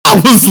 I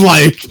was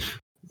like,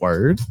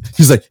 word?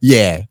 He's like,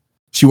 yeah,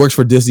 she works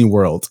for Disney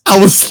World. I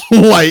was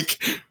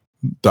like,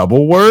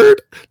 double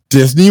word?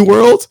 Disney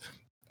World?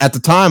 At the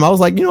time, I was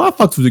like, I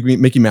fucked with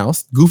Mickey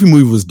Mouse. Goofy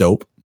movie was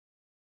dope.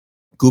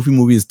 Goofy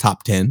movie is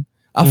top 10.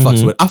 I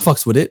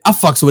fucks with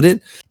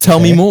it. Tell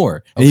me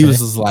more. And he was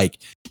just like,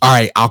 all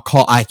right,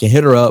 I can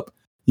hit her up.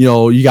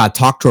 You got to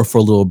talk to her for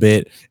a little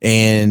bit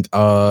and,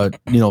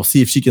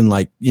 see if she can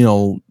like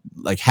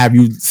have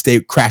you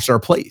crash our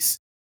place.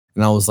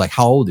 And I was like,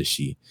 how old is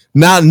she?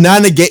 Not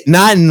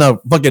in a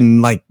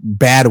fucking like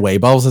bad way,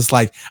 but I was just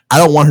like, I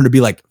don't want her to be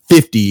like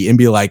 50 and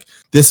be like,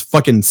 this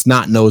fucking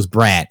snot-nosed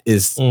brat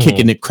is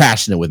kicking it,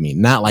 crashing it with me.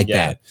 Not like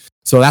that.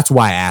 So that's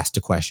why I asked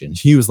the question.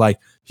 He was like,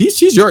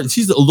 she's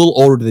a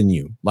little older than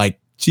you. Like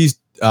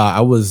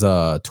I was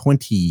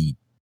 20.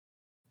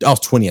 I was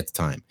 20 at the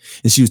time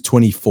and she was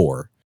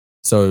 24.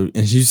 So,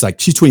 and she's like,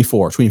 she's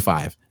 24,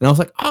 25. And I was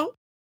like, oh,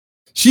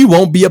 she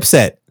won't be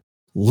upset.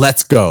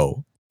 Let's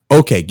go.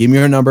 Okay, give me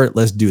her number.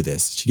 Let's do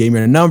this. She gave me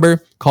her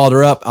number, called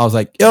her up. I was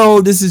like, yo,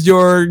 this is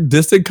your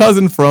distant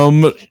cousin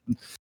from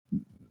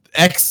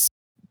X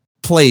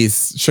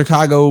place,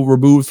 Chicago,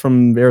 removed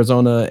from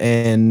Arizona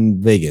and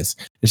Vegas.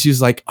 And she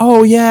was like,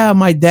 oh, yeah,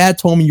 my dad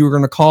told me you were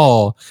going to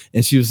call.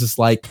 And she was just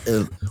like,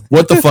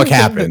 what the fuck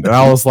happened? And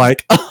I was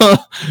like,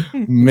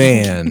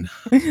 man.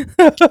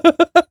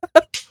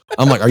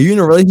 I'm like, are you in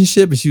a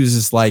relationship? And she was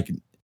just like,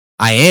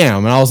 I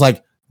am. And I was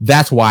like,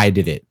 that's why I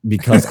did it,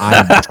 because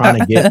I'm trying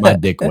to get my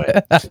dick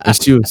wet. And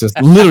she was just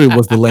literally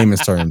was the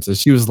lamest terms. And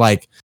she was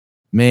like,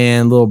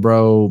 man, little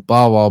bro,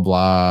 blah, blah,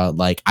 blah.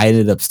 Like, I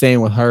ended up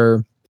staying with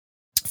her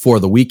for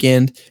the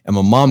weekend and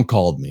my mom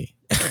called me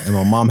and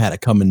my mom had to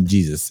come in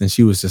Jesus. And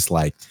she was just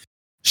like,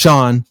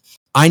 Sean,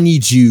 I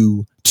need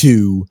you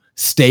to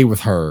stay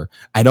with her.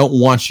 I don't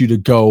want you to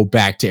go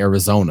back to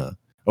Arizona.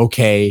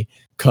 Okay.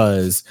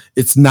 Cause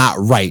it's not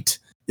right.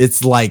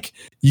 It's like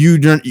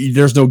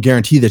there's no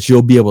guarantee that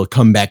you'll be able to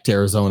come back to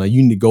Arizona.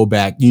 You need to go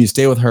back. You need to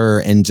stay with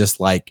her and just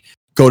like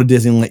go to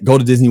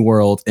Disney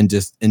World and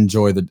just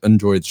enjoy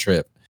the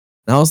trip.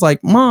 And I was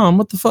like, Mom,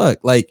 what the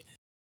fuck? Like,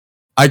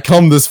 I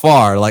come this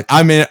far. Like,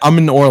 I'm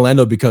in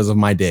Orlando because of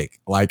my dick.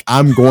 Like,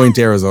 I'm going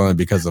to Arizona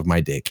because of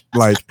my dick.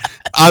 Like,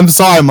 I'm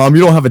sorry, Mom,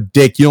 you don't have a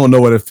dick. You don't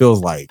know what it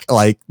feels like.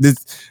 Like,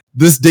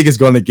 this dick is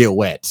going to get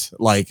wet.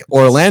 Like,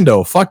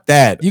 Orlando, fuck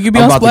that. You could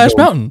be on Splash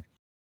Mountain.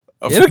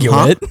 It'll get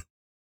wet.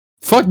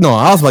 Fuck no.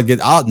 I was about to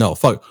get out. No,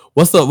 fuck.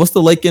 What's the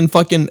lake in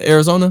fucking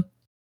Arizona?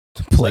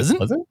 Pleasant?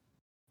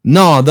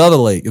 No, the other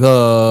lake.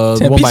 The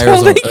Tempe one by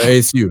Arizona. Lake?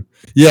 ASU.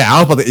 Yeah,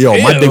 I was about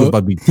to, my dick was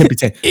about to be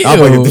Tempe.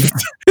 Gross.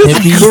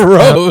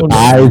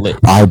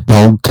 I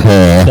don't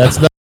care.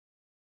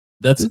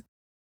 That's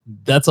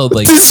That's a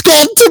lake. It's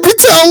called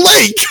Tippytown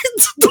Lake.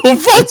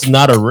 It's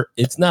not a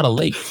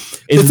lake.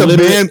 It's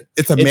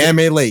a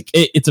man-made lake.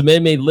 It's a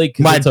man-made lake.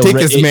 My dick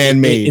is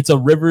man-made. It's a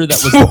river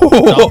that was.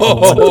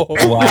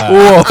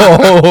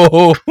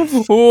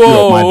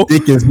 Whoa! My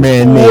dick is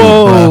man-made.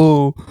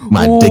 Whoa! Bro.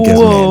 My dick is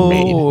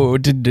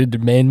man-made. Did the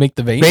man make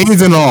the veins?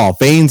 Veins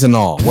and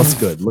all. What's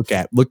good?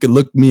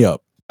 Look me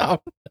up.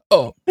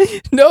 Oh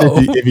no!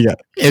 If you got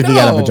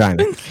a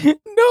vagina.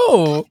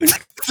 No.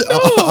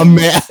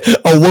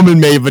 A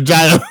woman-made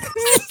vagina.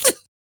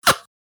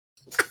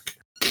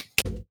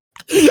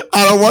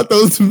 I don't want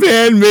those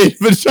man-made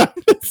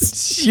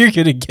vaginas. You're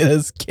gonna get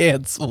us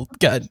canceled.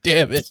 God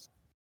damn it!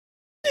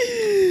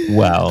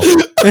 Wow.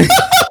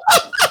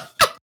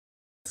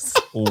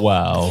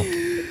 Wow.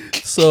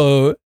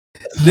 So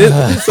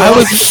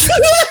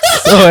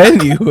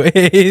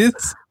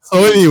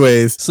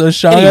anyways. So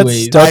Sean got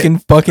stuck in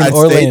fucking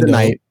Orlando.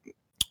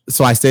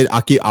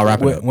 I'll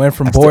wrap it up. Went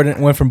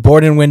from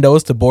boarding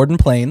windows to boarding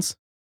planes.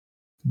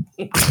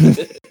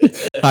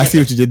 I see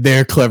what you did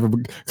there, clever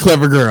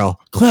girl.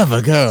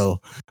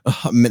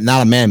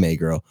 Not a man-made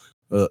girl.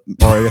 Or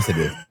I guess I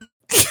did.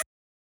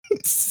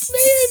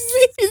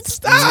 Man-made,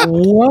 stop!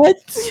 What?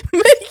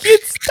 Make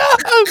it stop!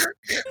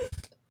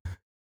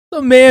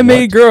 A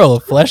man-made girl,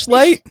 a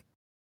fleshlight.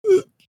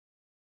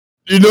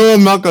 You know,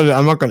 I'm not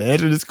gonna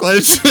answer this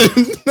question.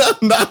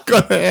 I'm not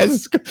gonna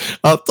answer.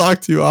 I'll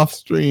talk to you off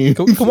stream.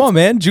 Come on,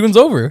 man. June's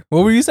over.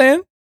 What were you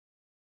saying?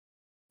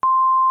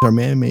 Are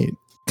man-made.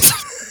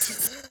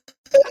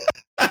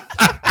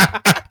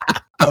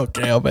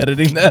 Okay, I'm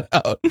editing that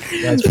out.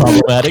 That's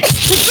problematic.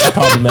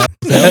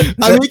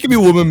 I mean, it could be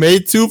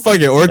woman-made too. Fuck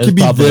it, or it could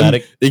be them.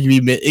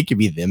 It could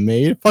be them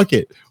made. Fuck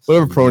it.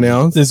 Whatever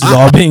pronouns. This is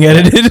all being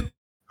edited.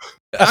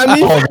 I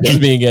mean, all is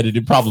being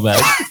edited.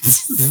 Problematic.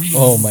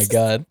 Oh my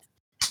god.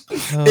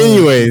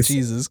 Anyways,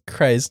 Jesus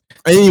Christ.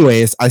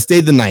 Anyways, I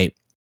stayed the night,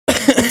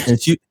 and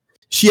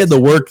she had to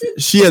work.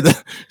 She had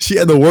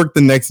to work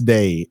the next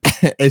day,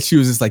 and she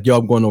was just like, "Yo,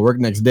 I'm going to work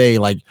next day.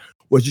 Like,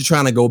 was you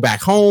trying to go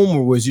back home,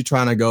 or was you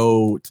trying to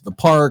go to the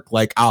park?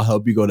 Like, I'll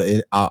help you go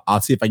to. I'll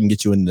see if I can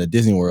get you into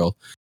Disney World.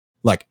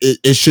 Like,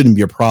 it shouldn't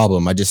be a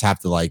problem. I just have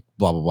to like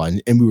blah blah blah."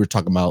 And we were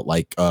talking about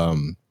like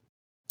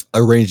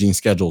arranging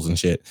schedules and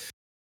shit.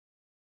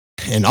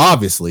 And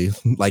obviously,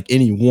 like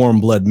any warm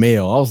blood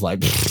male, I was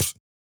like,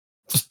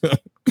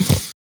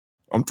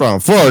 I'm trying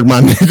to fuck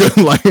my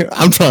nigga. Like,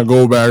 I'm trying to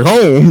go back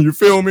home. You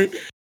feel me?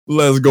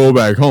 Let's go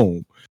back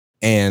home.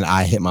 And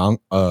I hit my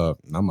not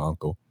my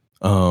uncle.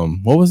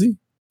 What was he?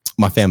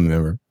 My family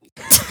member.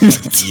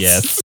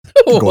 Yes.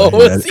 What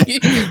was he?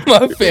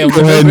 My family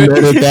go ahead member.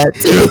 And edit that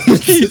too.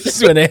 He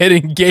just went ahead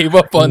and gave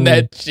up on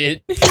that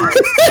shit.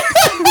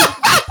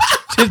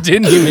 Just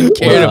didn't even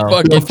care to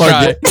fucking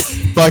try.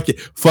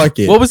 Fuck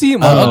it. What was he?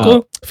 My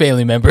uncle?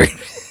 Family member.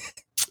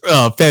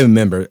 Family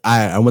member.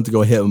 I went to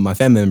go hit with my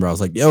family member. I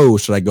was like, yo,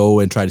 should I go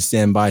and try to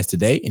standbys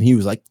today? And he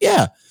was like,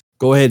 yeah,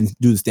 go ahead and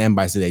do the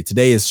standbys today.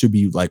 Today should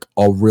be like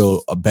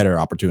a better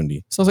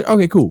opportunity. So I was like,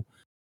 okay, cool.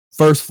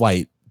 First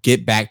flight,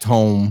 get back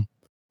home.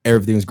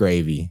 Everything's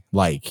gravy.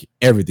 Like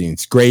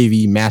everything's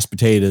gravy, mashed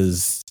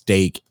potatoes,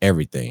 steak,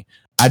 everything.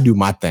 I do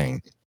my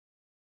thing.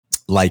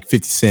 Like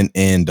 50 Cent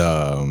and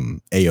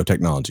AO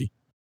Technology.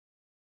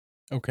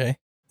 Okay.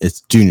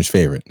 It's Junior's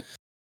favorite.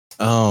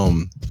 Oh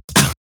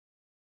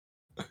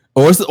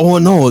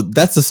no,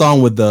 that's the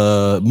song with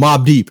the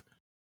Mobb Deep.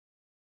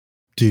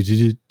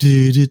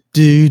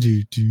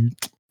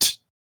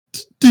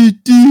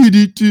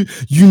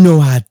 You know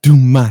I do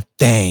my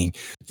thing.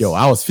 Yo,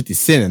 I was 50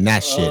 Cent in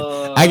that shit.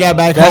 I got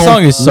back home. That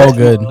song is so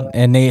good,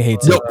 and Nate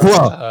hates it.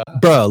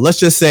 Bro, let's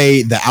just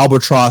say the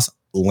albatross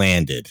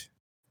landed.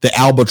 The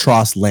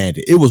albatross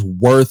landed. It was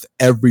worth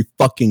every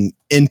fucking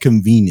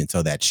inconvenience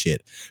of that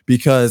shit.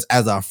 Because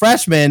as a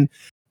freshman,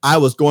 I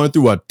was going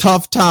through a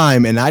tough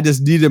time and I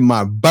just needed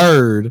my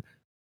bird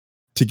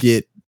to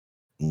get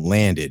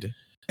landed.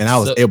 And I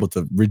was able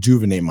to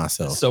rejuvenate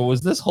myself. So was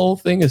this whole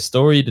thing a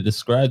story to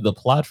describe the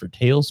plot for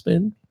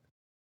Tailspin?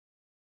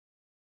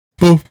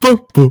 Let's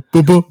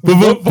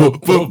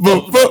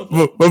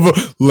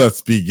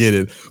begin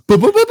it.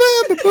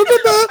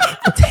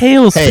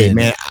 Tailspin. Hey,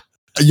 man.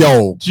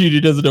 Yo, Judy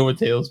doesn't know what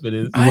Tailspin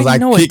is. I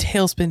know what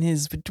Tailspin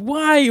is, but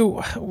why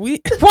are we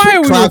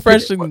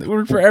refreshing?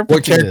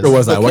 What character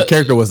was I? What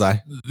character was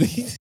I?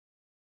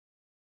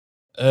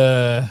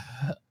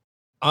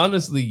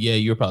 Honestly, yeah,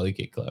 you're probably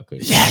Kid Cloud.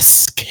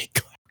 Yes, Kid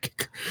Cloud,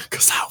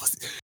 because I was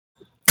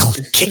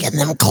kicking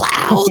them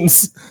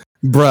clouds,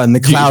 bruh. And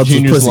the clouds.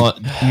 Junior's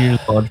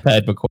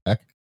Launchpad McQuack.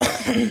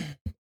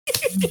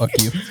 Fuck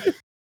you.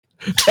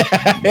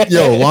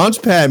 Yo,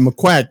 Launchpad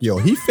McQuack, yo,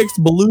 he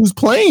fixed Baloo's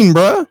plane,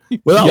 bruh.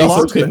 Without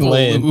Launchpad couldn't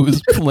land.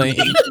 Baloo's plane.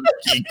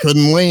 He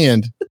couldn't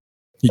land.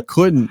 He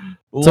couldn't.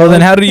 So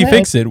then how did he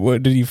fix it?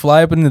 What, did he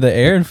fly up into the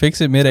air and fix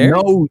it midair?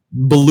 No,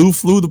 Baloo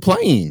flew the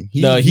plane.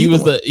 He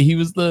was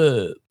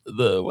the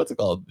what's it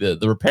called, the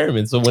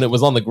repairman. So when it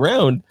was on the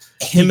ground,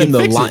 him and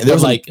the lion.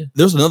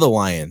 There's another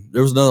lion.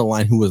 There was another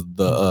lion who was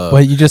the.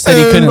 But you just said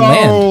he couldn't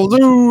land.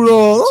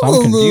 So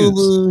I'm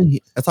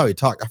confused. That's how he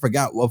talked. I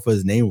forgot what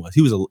his name was.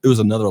 It was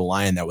another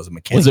lion that was a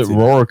mechanic. Was it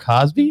Roar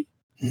Cosby?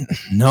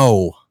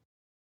 No.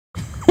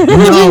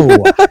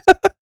 No.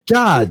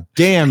 God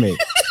damn it.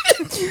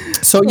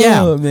 So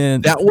yeah,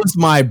 man, that was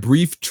my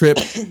brief trip.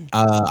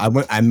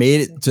 I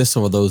made it, just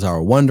for those that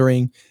are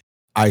wondering.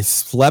 I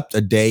slept a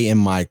day in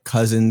my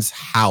cousin's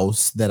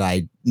house that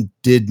I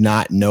did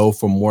not know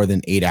for more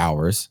than 8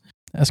 hours.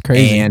 That's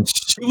crazy. And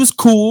she was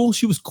cool.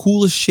 She was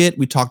cool as shit.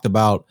 We talked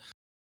about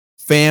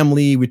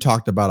family. We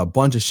talked about a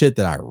bunch of shit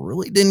that I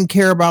really didn't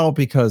care about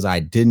because I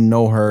didn't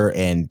know her.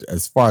 And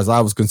as far as I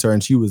was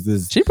concerned, she was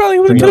this. She probably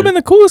could have been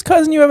the coolest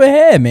cousin you ever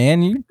had,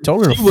 man. You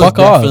told her to fuck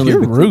off.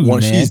 You're rude,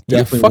 man. She's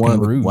definitely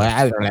rude.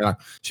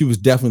 She was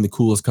definitely the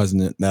coolest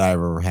cousin that I've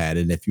ever had.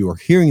 And if you are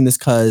hearing this,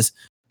 cuz,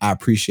 I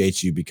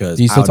appreciate you, because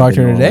do you still talk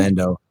to her today?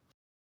 Do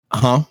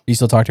you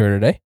still talk to her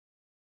today?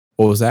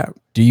 What was that?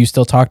 Do you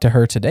still talk to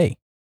her today?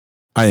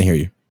 I didn't hear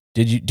you.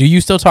 Do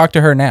you still talk to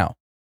her now?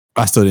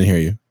 I still didn't hear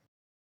you.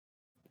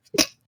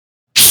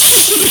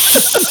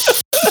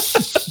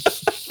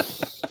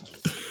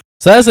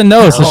 So that's a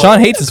no. So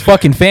Sean hates his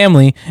fucking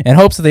family and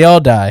hopes that they all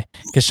die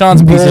because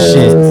Sean's a piece of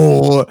shit.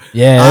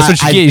 Yeah, that's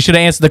what you get. You should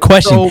have answered the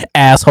question,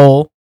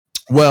 asshole.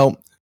 Well,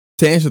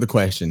 to answer the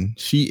question,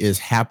 she is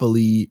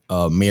happily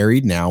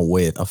married now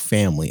with a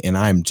family, and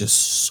I'm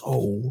just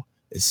so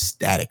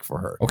ecstatic for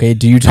her. Okay,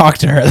 do you talk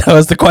to her? That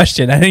was the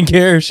question. I didn't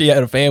care if she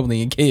had a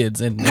family and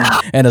kids and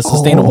a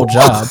sustainable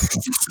job.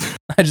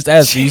 I just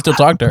asked, do you still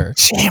talk to her?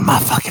 She ain't my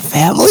fucking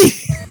family.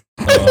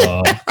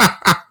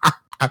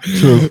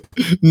 True.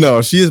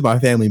 No, she is my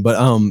family, but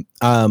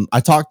I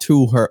talked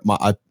to her. No,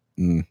 I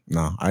didn't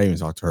even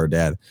talk to her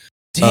dad.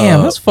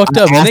 Damn, that's fucked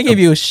up, man. They gave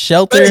you a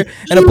shelter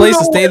and a place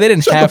to stay. They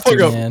didn't have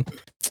to, man.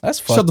 That's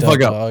fucked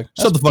up.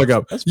 Shut the fuck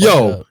up.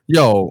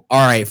 Yo.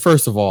 All right.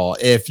 First of all,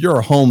 if you're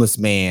a homeless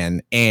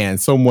man and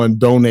someone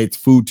donates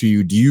food to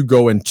you, do you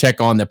go and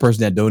check on the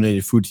person that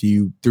donated food to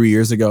you 3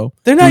 years ago?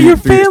 They're not your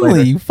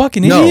family, you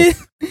fucking idiot.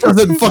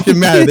 Doesn't fucking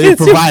matter. They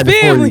provided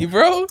for you,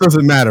 bro.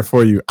 Doesn't matter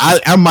for you.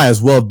 I might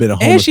as well have been a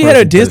homeless. And she had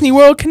a Disney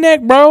World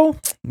Connect, bro.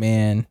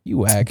 Man, you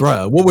whack,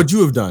 bro. What would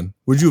you have done?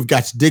 Would you have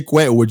got your dick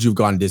wet, or would you have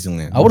gone to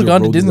Disneyland? I would have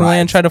gone to Disneyland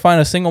and tried to find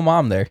a single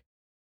mom there.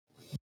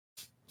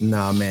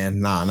 Nah,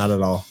 man. Nah, not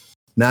at all.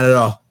 Not at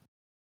all.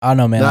 I don't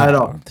know, man. Not at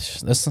all.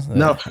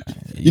 No.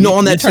 You know,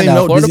 on that same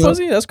note, Florida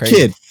pussy? That's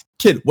crazy.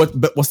 Kid,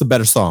 what's the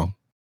better song?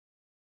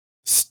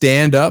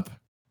 Stand Up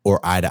or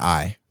Eye to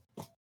Eye?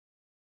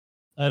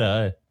 Eye to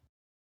Eye.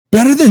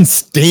 Better than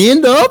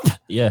Stand Up?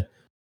 Yeah.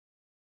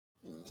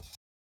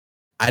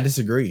 I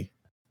disagree.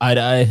 Eye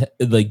to Eye,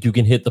 like, you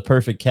can hit the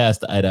perfect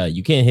cast Eye to Eye.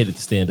 You can't hit it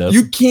to Stand Up.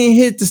 You can't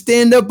hit the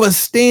Stand Up, but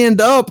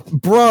Stand Up,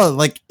 bruh,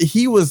 like,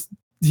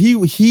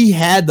 he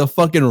had the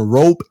fucking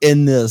rope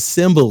in the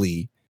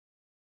assembly.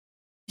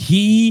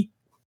 He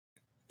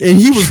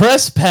was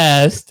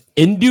trespassed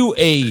into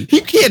a.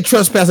 You can't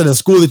trespass at a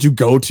school that you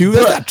go to.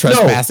 That's not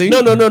trespassing.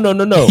 No.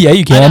 Yeah,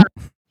 you can.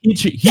 You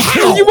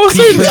won't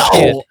say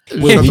no.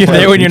 If you're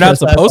there when you're not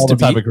supposed to be.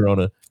 Time of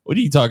Corona. What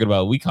are you talking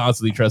about? We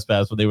constantly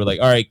trespass when they were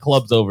like, all right,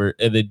 club's over,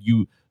 and then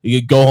you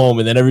go home,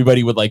 and then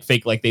everybody would like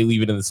fake like they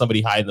leave it, and then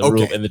somebody hide in the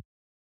room, and then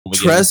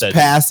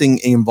trespassing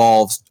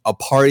involves a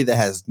party that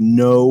has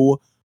no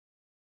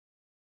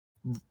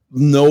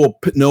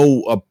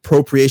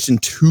appropriation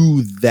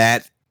to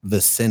that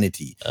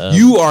vicinity.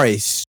 You are a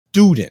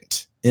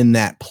student in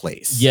that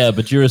place. Yeah,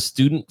 but you're a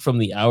student from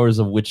the hours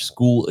of which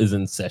school is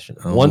in session.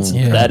 Once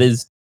that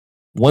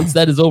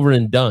is over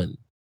and done,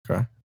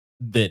 okay,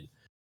 then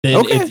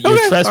you're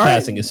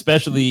trespassing, right.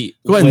 Especially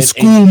go ahead and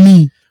school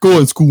me. Go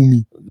and school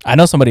me. I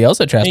know somebody else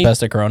that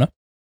trespassed at Corona.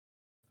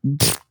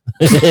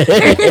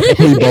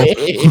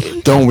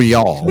 Don't we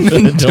all? Do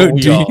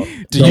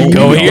you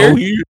go here?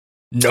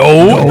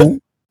 No.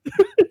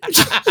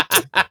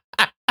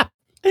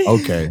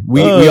 Okay.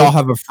 We all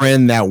have a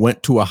friend that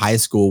went to a high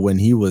school when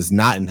he was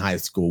not in high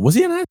school. Was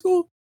he in high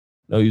school?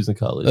 No, he was in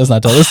college. Let's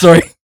not tell the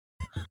story.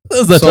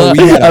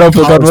 I don't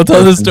feel comfortable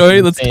telling the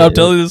story. Let's stop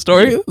telling the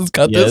story. Let's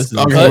cut this.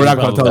 Okay, we're not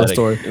gonna tell the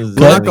story. We're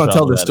not gonna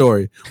tell the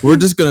story. We're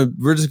just gonna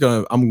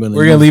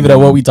leave it at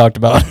what we talked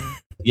about.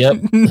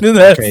 Yep.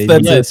 That's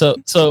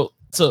it.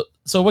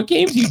 So what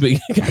games you been?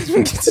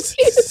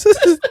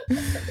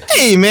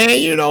 Hey man,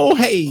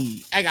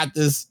 I got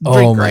this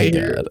drink right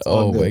here.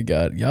 Oh my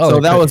god.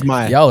 That was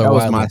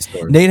my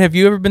story. Nate, have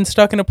you ever been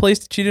stuck in a place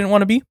that you didn't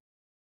want to be?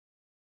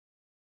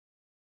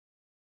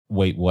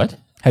 Wait, what?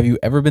 Have you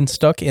ever been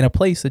stuck in a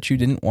place that you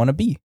didn't want to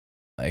be?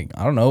 Like,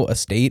 I don't know, a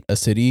state, a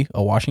city,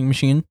 a washing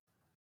machine?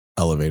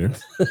 Elevator.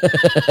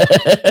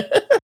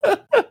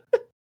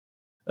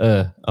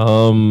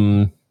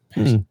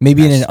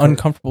 Maybe in an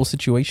uncomfortable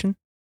situation?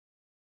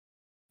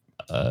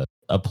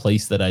 A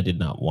place that I did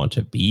not want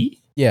to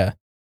be? Yeah.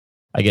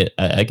 I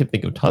can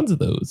think of tons of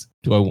those.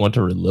 Do I want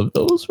to relive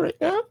those right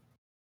now?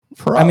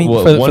 I mean,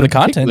 for the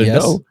content,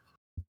 yes.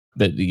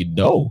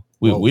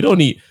 We don't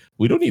need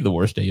We don't need the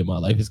worst day of my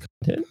life as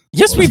content.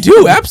 Yes, we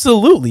do.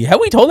 Absolutely.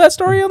 Have we told that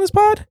story on this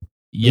pod?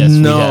 Yes.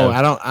 No, we have.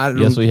 I don't.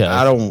 Yes, we have.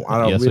 I don't.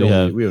 Yes,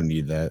 we don't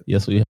need that.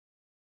 Yes, we have.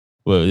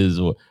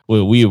 Well,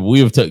 we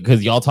have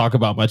because y'all talk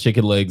about my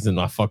chicken legs and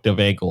my fucked up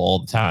ankle all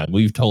the time.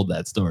 We've told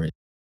that story.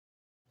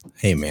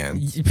 Hey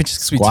man, we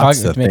talk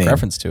to make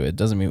reference to it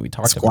doesn't mean we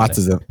talk about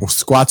it.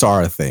 Squats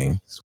are a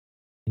thing.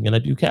 And I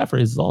do calf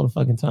raises all the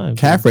fucking time.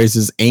 Calf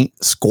raises ain't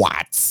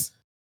squats.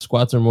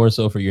 Squats are more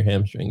so for your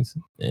hamstrings.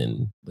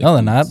 And no,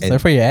 they're not. They're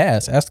for your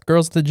ass. Ask the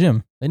girls at the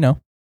gym. They know.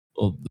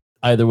 Well,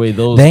 either way,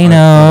 those they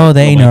know.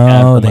 They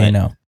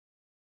know.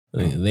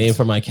 They ain't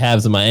for my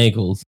calves and my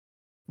ankles.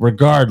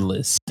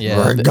 Regardless.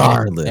 Yeah.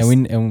 Regardless.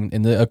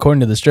 According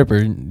to the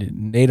stripper,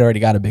 Nate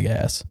already got a big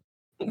ass.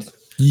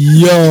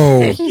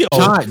 Yo.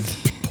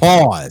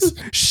 Pause.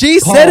 She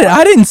said it.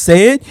 I didn't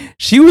say it.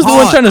 She was the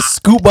one trying to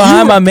scoop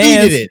behind my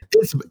man.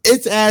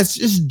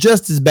 It's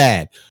just as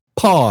bad.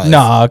 Pause.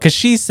 Nah, because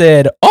she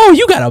said, "Oh,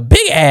 you got a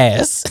big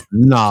ass."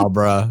 Nah,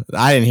 bro.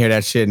 I didn't hear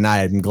that shit, and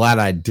I'm glad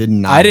I did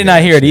not. I did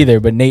not hear it either,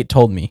 but Nate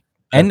told me,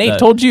 and Nate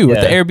told you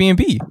at the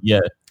Airbnb.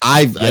 Yeah,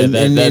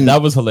 that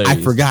was hilarious. I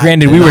forgot.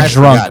 Granted, we were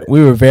drunk.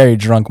 We were very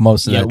drunk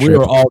most of that trip. We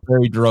were all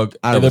very drunk.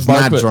 I was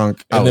not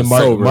drunk. And then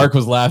Mark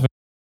was laughing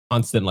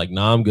constant, like,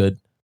 "Nah, I'm good.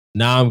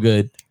 Nah, I'm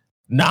good.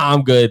 Nah,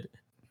 I'm good.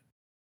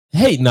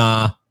 Hey,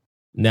 nah."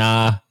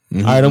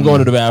 Mm-hmm. All right, I'm going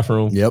to the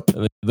bathroom. Yep.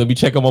 Let me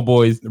check on my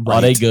boys. Right.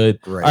 Are they good?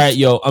 Right. All right,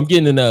 yo, I'm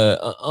getting in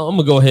I'm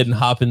gonna go ahead and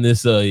hop in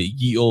this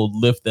ye old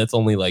lift that's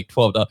only like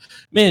 $12.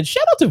 Man,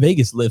 shout out to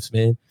Vegas lifts,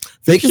 man.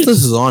 Vegas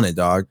lifts is on it,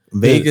 dog.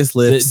 Vegas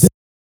lifts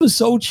was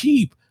so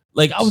cheap.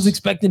 Like I was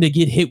expecting to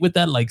get hit with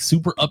that like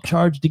super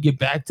upcharge to get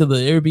back to the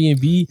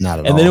Airbnb. Not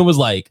at all. And then it was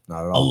like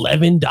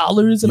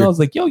 $11. And I was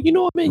like, yo, you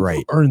know what, man? Right.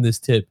 You earn this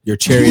tip. Your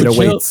chariot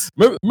awaits.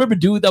 Remember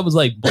dude that was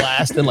like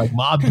blasting like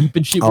Mob Deep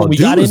and shit when we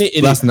got in it?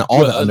 And blasting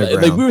all the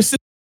underground. Like we were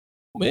sitting,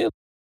 man,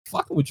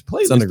 fucking would you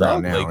play it's this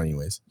underground dog? now, like,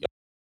 anyways.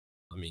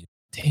 I mean,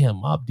 damn,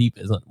 Mob Deep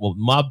is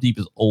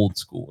old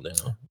school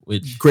now.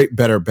 Which great,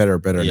 better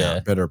yeah.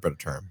 now. Better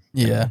term.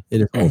 Yeah. It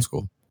is old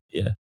school.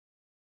 Yeah.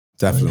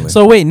 Definitely.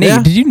 So wait,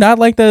 Nate, did you not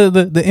like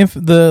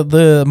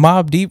the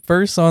Mob Deep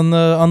verse on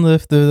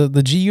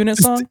the G Unit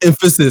song? It's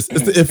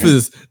the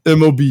emphasis.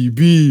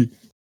 MOBB.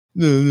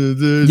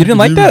 You didn't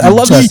like that? I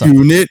love that song.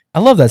 Unit. I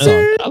love that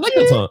song. I like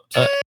that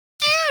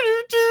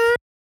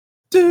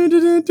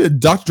song.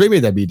 Dr. Dre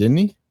made that beat, didn't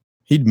he?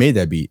 He made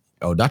that beat.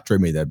 Oh, Dr. Dre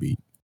made that beat.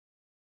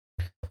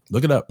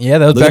 Look it up. Yeah,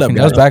 that was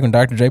back when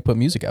Dr. Dre put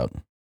music out.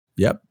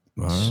 Yep.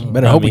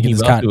 Better hope we get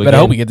this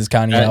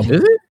Kanye album.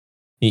 Is it?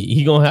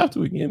 He gonna have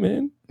to again,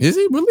 man. Is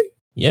he really?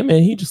 Yeah,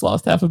 man. He just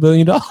lost $500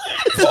 million. Oh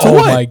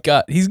my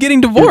god, he's getting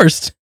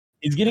divorced.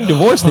 He's getting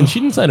divorced, and she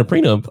didn't sign a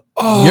prenup.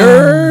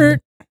 Oh,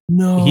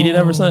 no, he didn't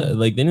ever sign.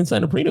 Like they didn't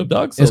sign a prenup,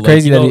 dog. So, it's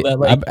crazy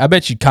I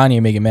bet you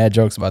Kanye making mad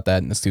jokes about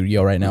that in the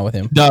studio right now with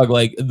him, dog.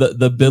 Like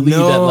the Billy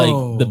that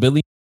like the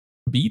Billy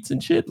beats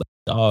and shit. Like,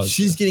 dog,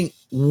 she's getting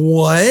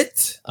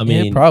what? I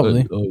mean,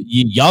 probably.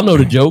 Y'all know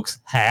the jokes.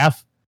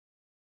 Half.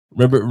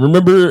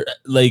 Remember,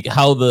 like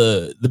how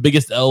the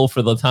biggest L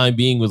for the time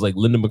being was like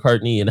Linda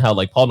McCartney, and how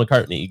like Paul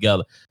McCartney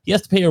he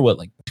has to pay her what,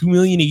 like $2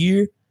 million a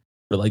year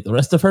for like the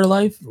rest of her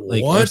life,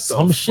 like or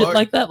some shit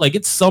like that. Like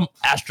it's some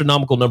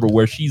astronomical number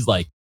where she is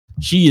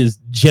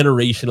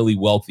generationally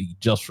wealthy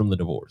just from the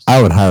divorce.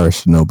 I would hire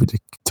Shinobi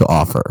to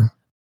offer.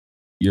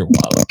 You're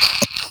wild.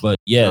 But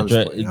yeah,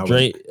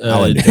 Dre.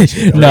 No,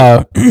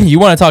 you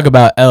want to talk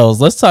about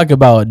L's? Let's talk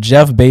about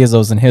Jeff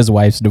Bezos and his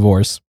wife's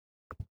divorce.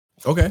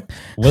 Okay.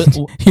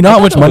 You know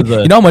how much money?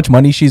 You know how much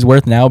money she's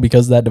worth now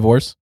because of that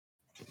divorce?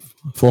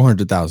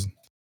 $400,000.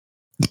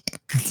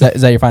 Is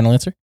that your final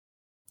answer?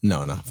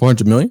 No.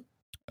 400 million.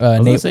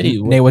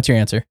 Nate, what's your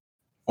answer?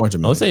 400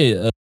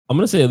 million. I'm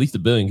gonna say at least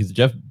 $1 billion because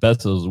Jeff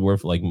Bezos is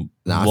worth like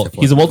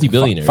he's a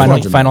multi-billionaire.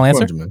 Final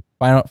answer.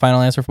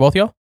 Final answer for both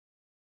y'all.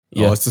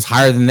 Yeah, it's just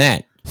higher than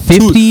that.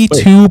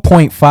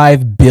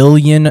 $52.5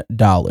 billion.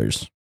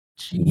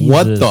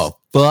 What the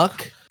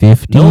fuck?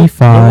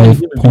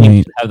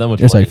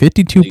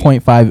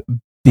 52.5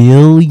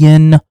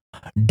 billion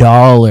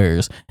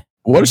dollars.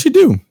 What does she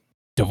do?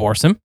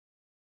 Divorce him.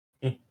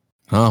 Oh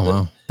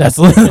wow. That's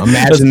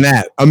imagine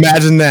that.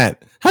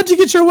 How'd you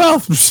get your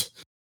wealth?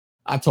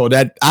 I told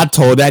that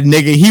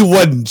nigga he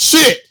wasn't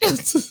shit.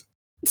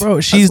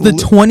 Bro, she's the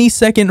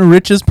 22nd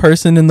richest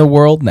person in the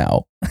world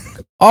now.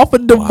 Off a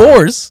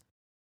divorce.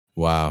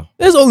 Wow.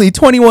 There's only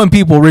 21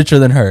 people richer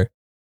than her.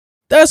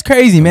 That's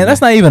crazy, man. That's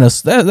not even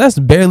that's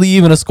barely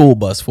even a school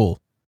bus full.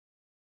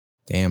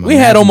 Damn. We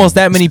had almost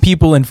that many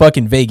people in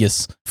fucking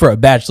Vegas for a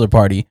bachelor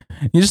party.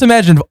 You just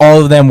imagine if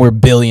all of them were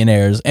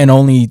billionaires and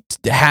only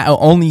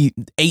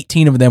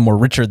 18 of them were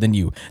richer than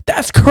you.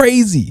 That's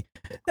crazy.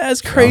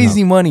 That's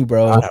crazy money,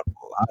 bro. I'd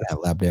have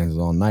lap dances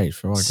all night.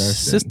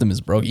 System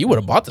is broke. You would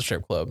have bought the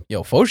strip club.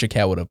 Yo, Foja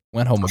Cat would have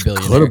went home a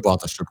billionaire. Could have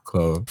bought the strip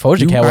club.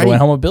 Foja Cat would have went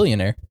home a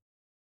billionaire.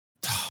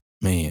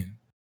 Man,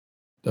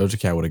 Doja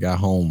Cat would have got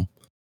home.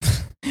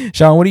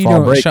 Sean, what are you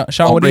doing?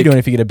 Sean, what are you doing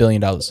if you get $1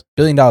 billion? $1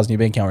 billion in your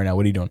bank account right now.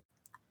 What are you doing?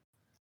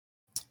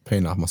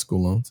 Paying off my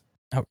school loans.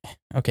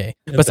 Okay.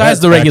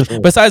 Besides the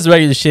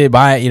regular shit,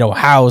 buy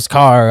house,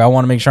 car. I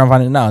want to make sure I'm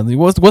finding. No,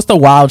 what's the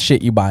wild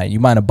shit you buying? You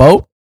buying a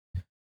boat?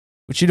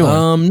 What you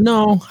doing?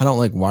 No, I don't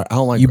like water. I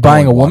don't like. You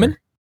buying a woman?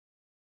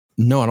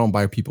 No, I don't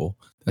buy people.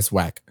 That's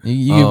whack.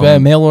 You buy a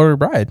mail order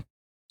bride,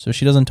 so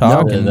she doesn't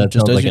talk and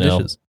just does your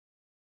dishes.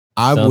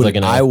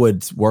 I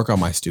would work on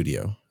my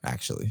studio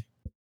actually.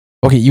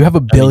 Okay, you have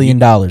 $1 billion.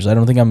 I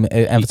don't think I'm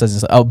emphasizing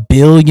this. $1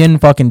 billion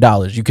fucking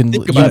dollars. You can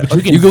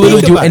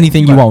literally do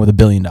anything you want with $1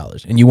 billion,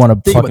 and you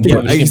want to fucking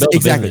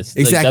exactly.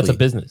 Like, that's a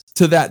business.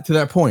 To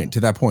that point.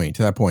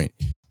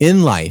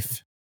 In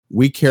life,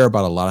 we care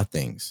about a lot of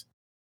things.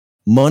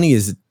 Money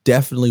is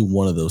definitely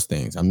one of those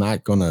things. I'm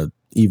not gonna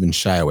even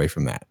shy away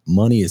from that.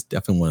 Money is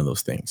definitely one of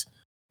those things.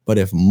 But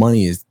if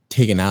money is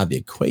taken out of the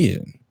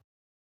equation,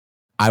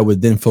 I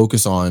would then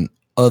focus on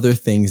other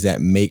things that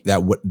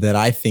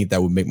I think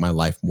that would make my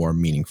life more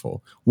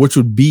meaningful, which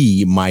would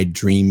be my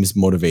dreams,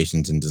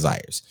 motivations, and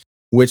desires,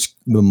 which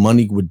the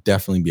money would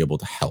definitely be able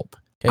to help.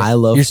 Okay. I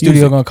love your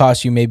studio going to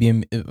cost you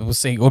maybe,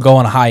 we'll go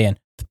on a high end,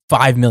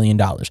 $5 million.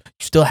 You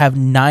still have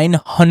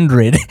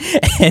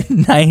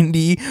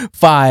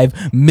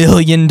 $995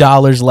 million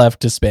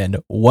left to spend.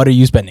 What are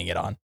you spending it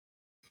on?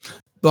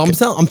 But I'm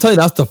telling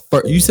you, that's the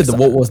first. You said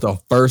what was the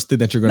first thing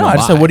that you're going to buy? No, I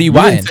just said, what are you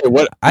buying?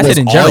 I said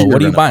in general,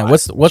 what are you buying?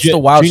 What's the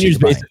wild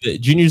shit?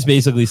 Junior's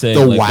basically saying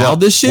the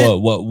wildest shit.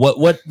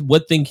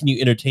 What thing can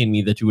you entertain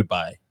me that you would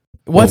buy?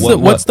 What's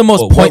the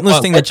most pointless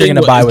thing that you're going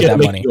to buy with that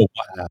money?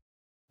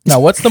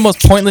 No, what's the most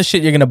pointless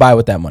shit you're going to buy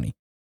with that money?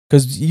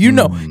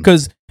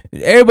 Because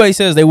everybody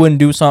says they wouldn't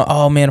do something.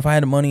 Oh man, if I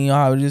had the money,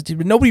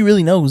 nobody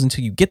really knows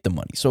until you get the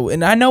money. So,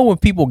 and I know when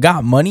people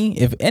got money,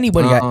 if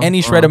anybody got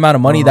any shred amount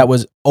of money that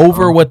was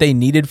over what they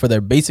needed for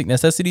their basic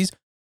necessities,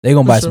 they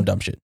gonna buy some dumb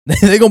shit.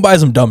 They gonna buy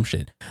some dumb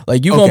shit.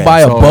 Like you gonna buy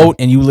a boat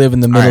and you live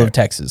in the middle of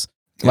Texas.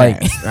 Like,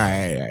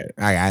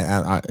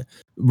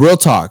 real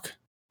talk.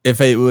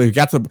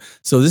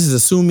 So this is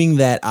assuming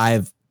that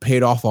I've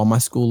paid off all my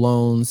school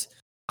loans.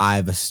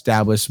 I've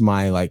established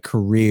my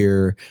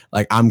career.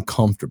 I'm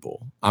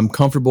comfortable. I'm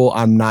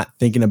not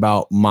thinking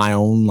about my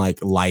own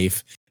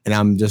life, and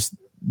I'm just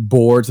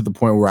bored to the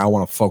point where I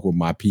want to fuck with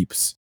my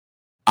peeps.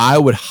 I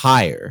would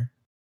hire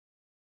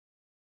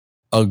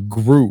a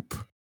group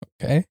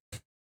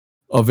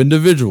of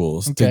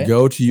individuals to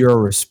go to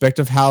your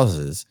respective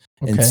houses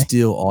and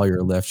steal all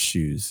your left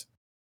shoes.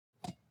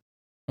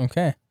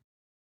 Okay.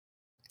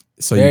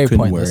 So very you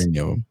couldn't wear any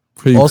of them.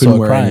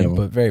 Also a crime,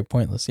 but very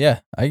pointless. Yeah.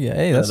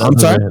 That's a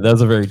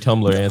very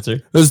Tumblr answer.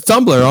 It was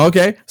Tumblr,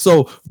 okay?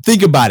 So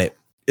think about it.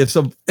 If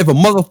a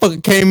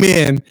motherfucker came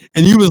in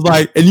and you was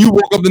like, and you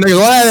woke up the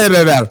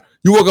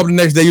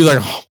next day, you was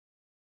like,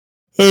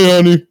 hey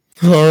honey,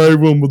 all right,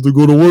 well, I'm about to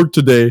go to work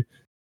today.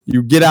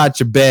 You get out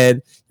your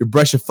bed, you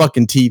brush your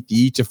fucking teeth,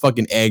 you eat your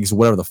fucking eggs,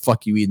 whatever the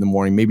fuck you eat in the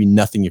morning. Maybe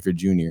nothing if you're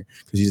junior,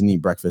 because you didn't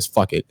eat breakfast.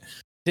 Fuck it.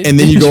 And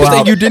then you go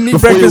out. You didn't eat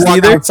breakfast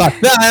either?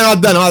 No,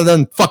 I'm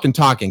done fucking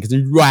talking because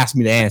you asked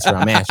me to answer.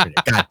 I'm answering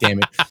it. God damn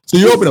it. So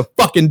you open a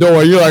fucking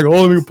door. You're like,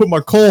 oh, let me put my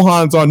Cole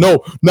Haans on.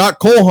 No, not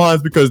Cole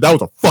Haans because that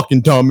was a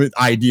fucking dumb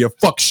idea.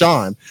 Fuck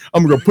Sean.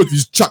 I'm going to put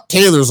these Chuck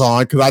Taylors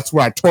on because that's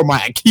where I tore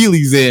my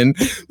Achilles in.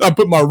 I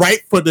put my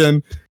right foot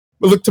in.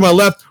 I look to my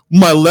left.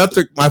 My left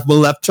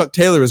Chuck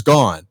Taylor is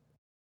gone.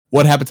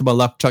 What happened to my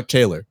left Chuck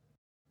Taylor?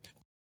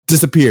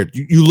 Disappeared.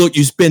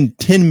 You spend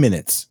 10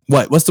 minutes.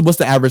 What's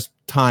the average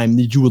time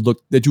that you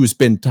would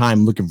spend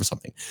time looking for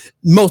something?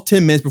 Most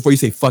 10 minutes before you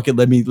say fuck it,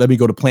 let me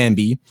go to plan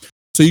B.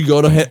 So you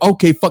go to head,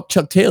 okay, fuck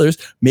Chuck Taylor's.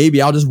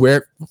 Maybe I'll just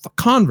wear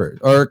Converse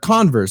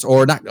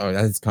or not. Oh,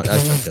 that's Chuck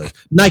Taylor's.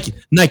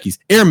 Nikes,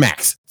 Air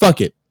Max. Fuck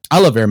it. I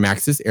love Air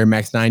Maxes, Air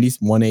Max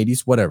 90s,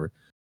 180s, whatever.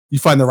 You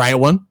find the right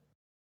one.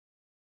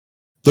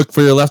 Look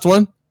for your left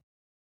one.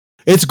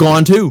 It's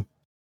gone too.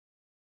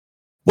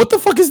 What the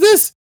fuck is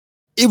this?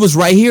 It was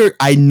right here.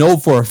 I know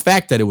for a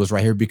fact that it was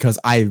right here because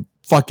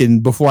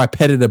before I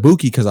petted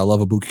Ibuki, because I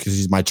love Ibuki because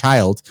she's my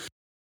child,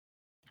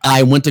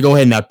 I went to go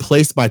ahead and I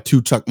placed my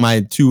two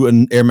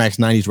Air Max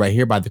 90s right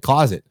here by the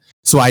closet.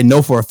 So I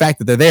know for a fact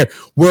that they're there.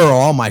 Where are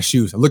all my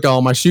shoes? I look at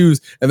all my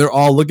shoes and they're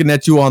all looking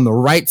at you on the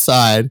right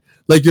side,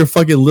 like you're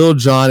fucking Lil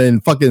Jon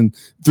and fucking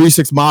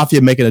 3-6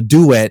 Mafia making a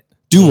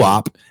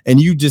doo-wop, and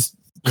you just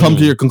come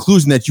to your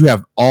conclusion that you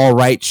have all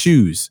right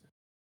shoes.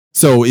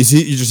 So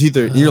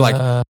you're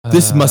like,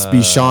 this must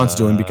be Sean's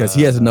doing because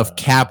he has enough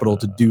capital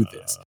to do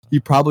this. He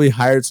probably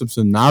hired some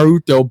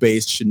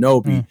Naruto-based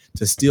shinobi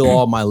to steal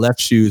all my left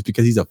shoes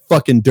because he's a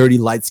fucking dirty,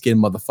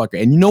 light-skinned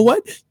motherfucker. And you know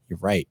what? You're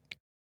right.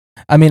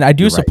 I mean, I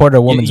do support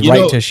a woman's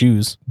right to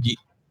shoes.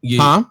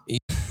 Huh?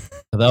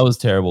 That was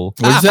terrible.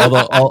 Although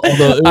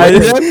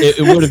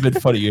it would have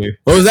been funnier.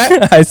 What was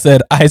that? I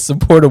said, I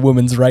support a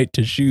woman's right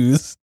to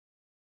shoes.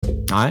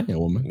 I ain't a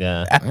woman.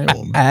 Yeah. I ain't a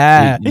woman.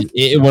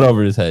 It went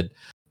over his head.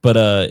 But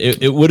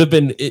it would have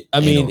been.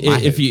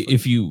 If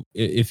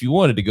you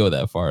wanted to go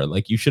that far,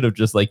 you should have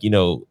just had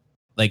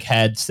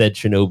said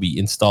Shinobi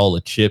install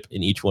a chip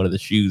in each one of the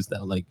shoes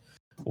that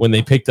when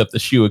they picked up the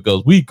shoe, it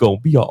goes, "We gonna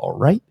be all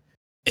right."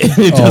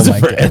 It does it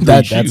for every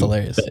that's shoe.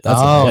 hilarious.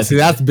 See,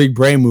 that's a big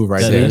brain move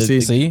right there.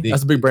 See,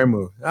 that's a big brain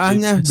move.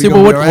 See,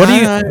 but what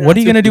are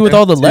you gonna do with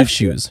all the left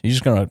shoes? You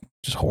just gonna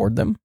hoard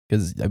them?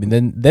 Because I mean,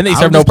 then they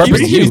serve no purpose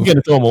to you. He's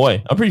gonna throw them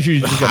away. I'm pretty sure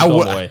he's just gonna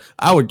throw them away.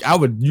 I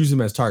would use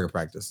them as target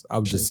practice. I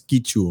would just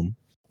skeet shoot them.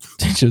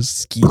 Just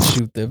skeet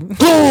shoot them.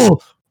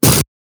 It's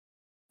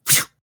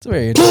a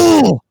very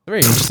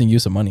interesting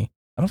use of money.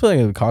 I don't feel like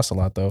it would cost a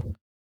lot though.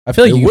 I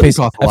feel like you can pay. I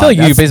feel like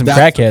you can pay some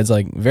crackheads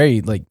like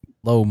very like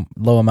low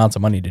amounts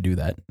of money to do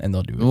that, and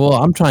they'll do it. Well,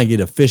 I'm trying to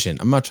get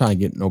efficient. I'm not trying to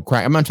get no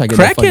crack. I'm not trying to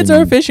get crackheads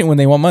are efficient when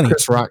they want money.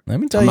 Chris Rock. Let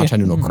me tell you. I'm not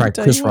trying to do no crack.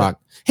 Chris Rock.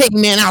 Hey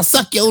man, I'll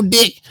suck your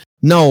dick.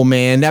 No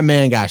man, that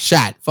man got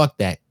shot. Fuck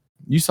that.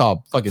 You saw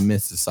fucking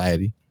Miss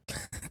Society.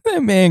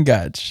 That man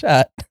got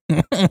shot.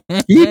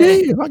 He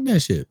did. Fuck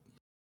that shit.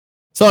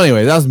 So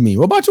anyway, that's me.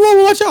 What about you?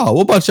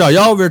 What about y'all?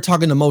 Y'all over here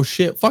talking the most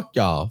shit. Fuck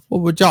y'all.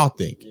 What would y'all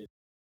think?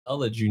 I'll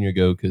let Junior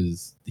go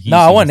because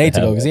I want Nate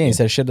to go because he ain't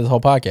said shit this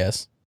whole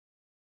podcast.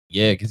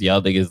 Yeah, because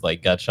y'all think it's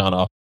like got Sean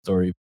off the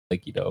story,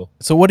 like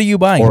So what are you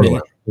buying?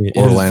 Orlando.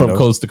 From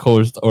coast to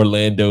coast,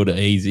 Orlando to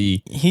AZ.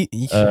 He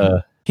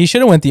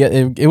should have went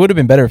it would have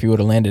been better if he would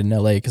have landed in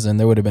LA because then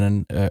there would have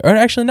been or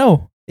actually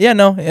no. Yeah,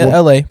 no,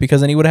 LA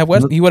because then he would have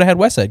had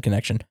West Side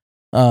connection.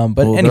 But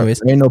anyways,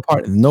 there ain't no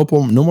party, no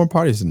more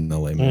parties in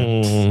LA,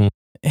 man.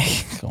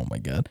 Oh my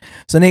god.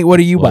 So Nate, what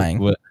are you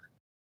buying?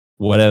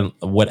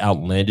 What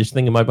outlandish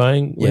thing am I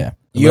buying? Yeah,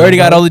 you already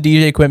got all the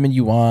DJ equipment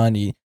you want.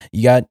 You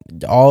got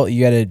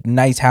a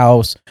nice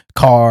house,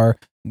 car,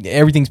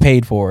 everything's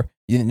paid for.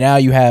 Now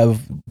you have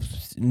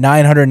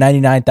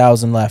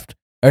 $999,000 left,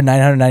 or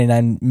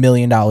 $999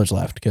 million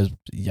left, because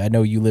I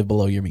know you live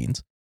below your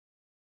means.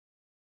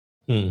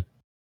 I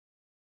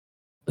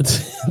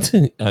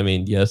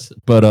mean, yes,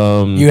 but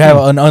you have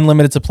an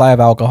unlimited supply of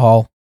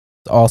alcohol.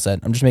 It's all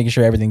set. I'm just making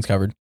sure everything's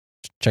covered.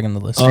 Checking the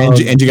list.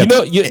 And you got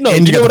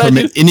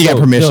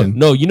permission.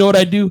 No, you know what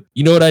I do?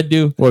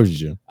 What would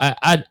you do?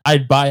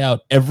 I'd buy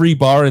out every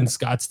bar in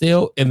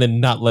Scottsdale and then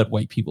not let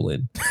white people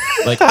in.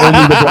 Like only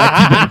the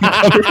black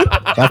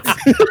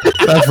people.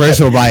 That's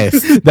racial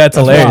bias. That's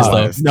hilarious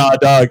though. Nah,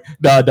 dog.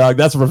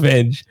 That's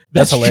revenge.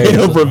 That's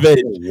hilarious.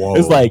 Revenge. Whoa.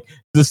 It's like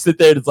just sit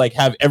there and it's like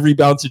have every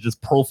bouncer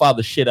just profile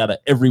the shit out of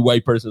every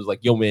white person. It's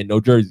like, yo man, no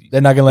jersey. They're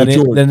not gonna let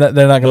in.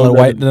 They're not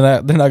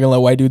gonna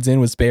let white dudes in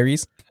with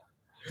Sperry's.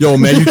 Yo,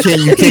 man, you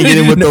can't get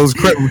in with those.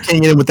 You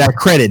can't get in with that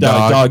credit,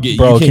 dog. You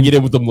can't get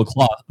in with them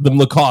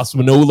Lacoste.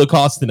 No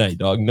Lacoste tonight,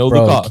 dog. No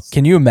Lacoste.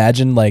 Can you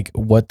imagine like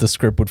what the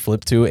script would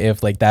flip to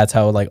if like that's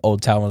how like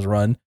Old Town was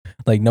run?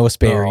 Like no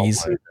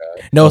Sperry's,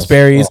 no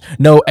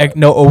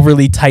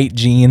overly tight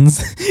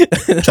jeans,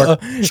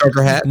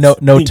 trucker hats, no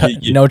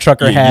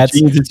trucker hats.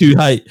 Jeans are too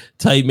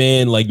tight,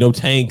 man. Like no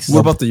tanks. What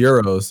about the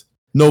Euros?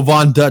 No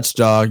Von Dutch,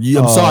 dog.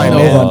 I'm sorry, no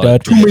man. Von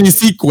Dutch. Too many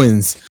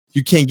sequins.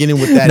 You can't get in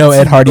with that. No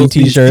Ed Hardy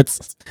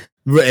t-shirts.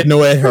 No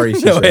Ed Hardy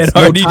t-shirts. No Ed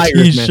Hardy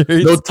t-shirts.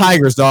 No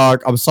tigers,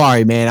 dog. I'm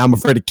sorry, man. I'm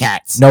afraid of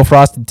cats. No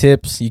frosted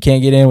tips. You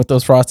can't get in with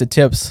those frosted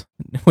tips.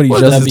 What are you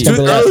just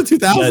early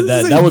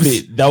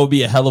 2000s? That would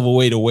be a hell of a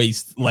way to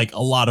waste like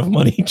a lot of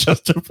money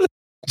just to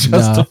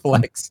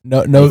flex.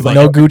 No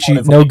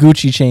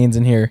Gucci chains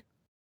in here.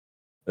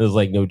 There's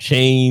like no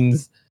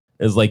chains.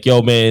 It's like,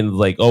 yo, man,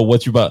 like, oh,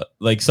 what's your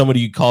like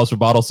somebody calls for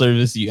bottle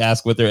service, you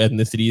ask what their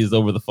ethnicity is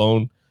over the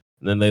phone.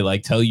 And then they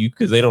like tell you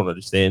because they don't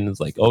understand. It's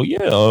like, oh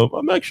yeah,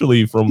 I'm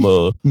actually from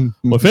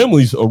my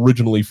family's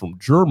originally from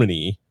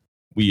Germany.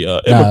 We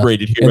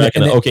immigrated here.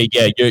 Okay,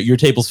 yeah, your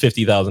table's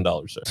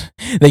 $50,000, sir.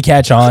 They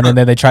catch on and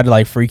then they try to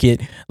like freak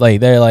it.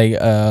 Like they're like,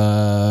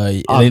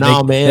 man,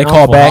 they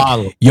call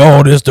back.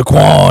 Yo, this the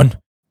Quan.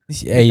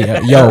 Hey,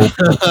 yo,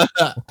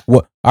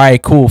 what? All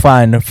right, cool,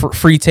 fine.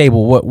 Free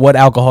table. What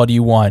alcohol do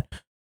you want?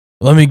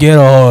 Let me get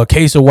a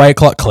case of White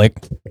Claw. Click.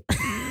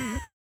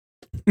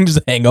 You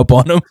just hang up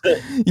on them.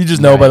 You just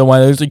know by the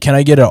one. Like, can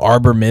I get an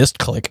Arbor Mist?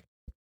 Click.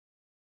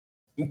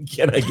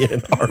 Can I get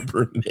an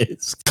Arbor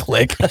Mist?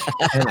 Click.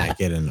 Can I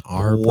get an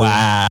Arbor?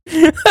 Wow.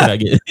 Can I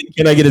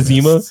get a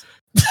Zima?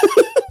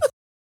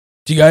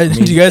 Do you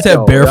guys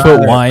have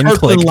barefoot wine?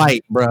 Kirkland Click.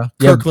 Light, bro.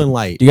 Kirkland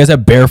Light. Do you guys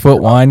have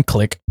barefoot wine?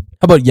 Click.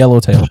 How about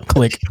Yellowtail?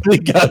 Click. They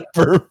got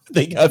Bill,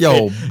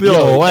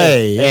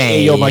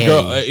 hey,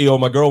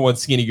 my girl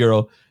wants skinny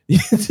girl.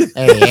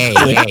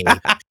 hey,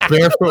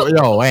 barefoot, you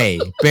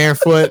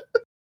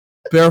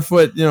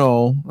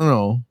know, I don't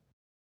know.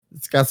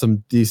 It's got some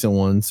decent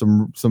ones,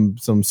 some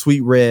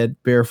sweet red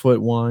barefoot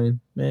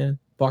wine, man.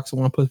 Box of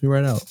wine puts me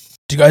right out.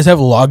 Do you guys have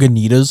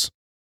Lagunitas?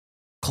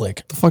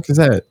 Click. The fuck is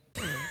that?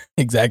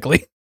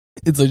 Exactly.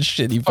 It's a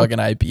shitty fucking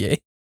IPA.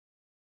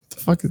 The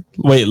fuck is...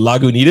 Wait,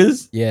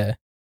 Lagunitas? Yeah.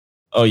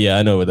 Oh yeah,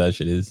 I know what that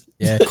shit is.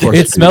 Yeah,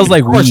 it smells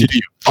like weed.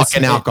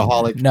 Fucking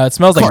alcoholic. No, it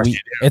smells like weed.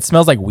 It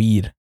smells like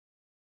weed.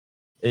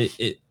 A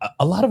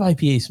lot of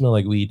IPAs smell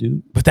like weed,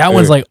 dude. But that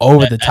one's like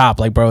over the top,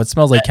 like bro. It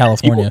smells like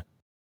California.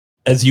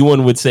 As you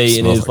would say,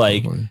 it is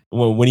like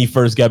when he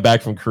first got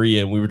back from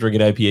Korea and we were drinking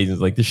IPAs, and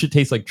it's like this shit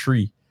tastes like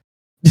tree.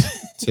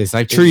 Tastes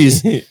like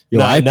trees. Yo,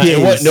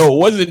 it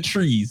wasn't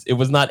trees. It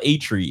was not a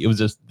tree. It was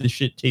just this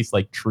shit tastes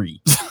like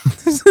tree.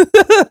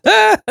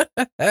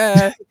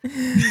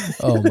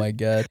 Oh my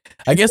god!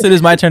 I guess it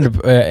is my turn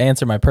to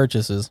answer my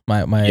purchases,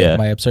 my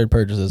absurd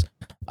purchases.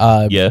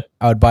 I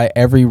would buy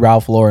every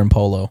Ralph Lauren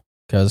polo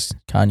because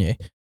Kanye.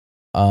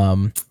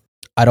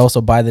 I'd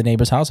also buy the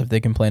neighbor's house if they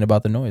complain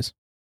about the noise.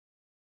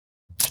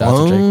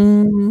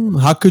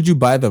 How could you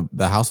buy the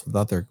house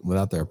without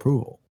their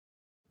approval?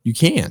 You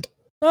can't.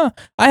 I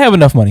have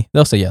enough money.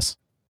 They'll say yes.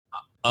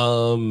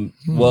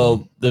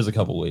 Well, there's a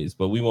couple ways,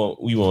 but we won't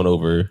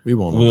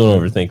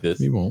overthink this.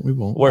 We won't.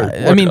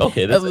 I mean,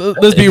 okay.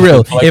 Let's be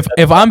real.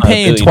 If I'm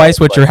paying twice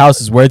what your house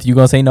is worth, you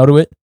gonna say no to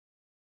it?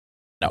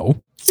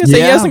 No. You say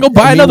yes and go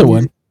buy another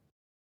one.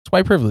 It's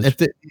white privilege.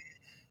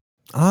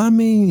 I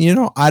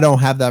don't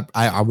have that.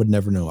 I would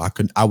never know.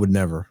 I would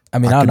never. I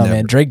don't know,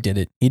 man. Drake did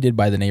it. He did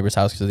buy the neighbor's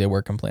house because they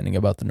were complaining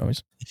about the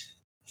noise.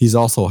 He's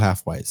also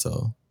half white,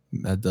 so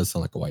that does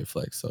sound like a white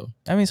flex. So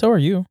so are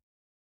you.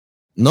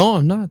 No,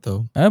 I'm not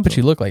though. But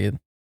you look like it.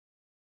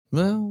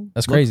 Well,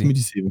 that's crazy.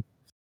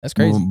 That's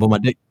crazy. But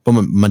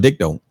my dick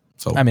don't.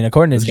 So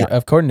according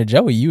to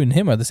Joey, you and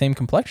him are the same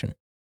complexion.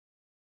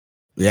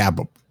 Yeah,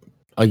 but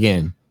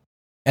again.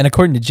 And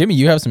according to Jimmy,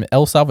 you have some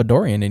El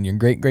Salvadorian in your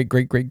great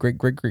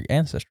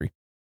ancestry.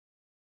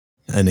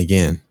 And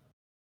again,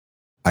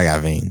 I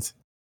got veins.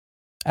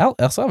 El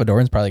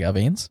Salvadorians probably got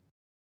veins.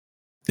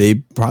 They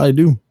probably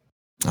do.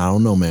 I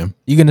don't know, man.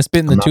 You gonna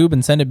spit in the tube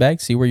and send it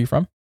back? See where you're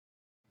from?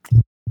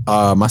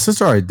 My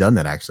sister already done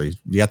that. Actually,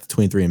 you got the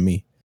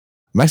 23andMe.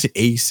 I'm actually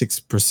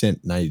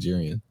 86%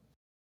 Nigerian,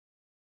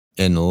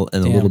 and a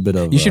little bit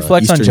of. You should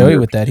flex Eastern on Joey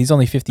Europe. With that. He's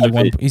only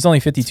 51. He's only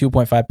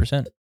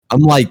 52.5%. I'm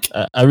like,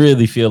 I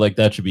really feel like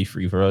that should be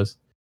free for us,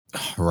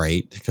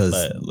 right? Because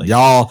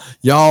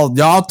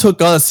y'all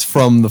took us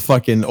from the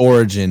fucking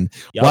origin.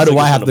 Why do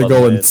I have to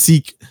go and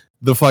seek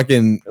the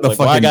fucking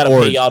I gotta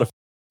origin? pay y'all to.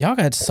 Y'all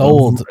got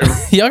sold.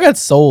 Y'all got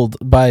sold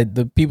by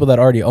the people that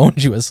already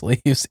owned you as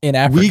slaves in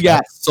Africa. We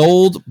got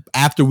sold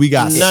after we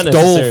got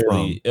stole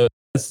from.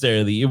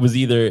 Necessarily, it was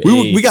either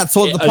we got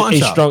sold at the pawn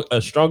shop.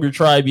 A stronger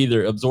tribe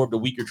either absorbed a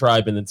weaker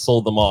tribe and then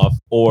sold them off,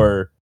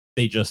 or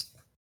they just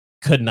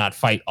could not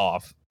fight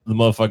off the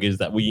motherfuckers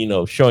that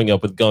were showing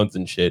up with guns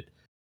and shit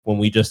when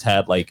we just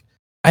had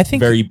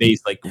very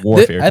base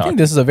warfare. I think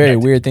this is a very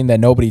weird thing that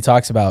nobody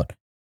talks about.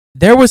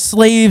 There were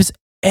slaves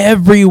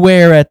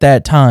everywhere at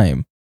that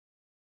time.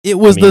 It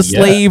was the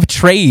slave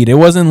trade. It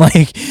wasn't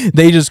like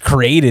they just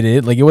created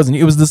it. Like it was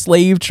the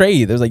slave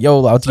trade. There's like,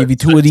 yo, I'll give you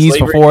 2 of these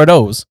for 4 of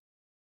those.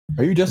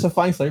 Are you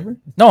justifying slavery?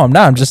 No, I'm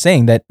not. I'm just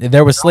saying that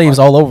there was slaves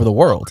all over the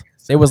world.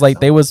 It was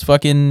Jermaine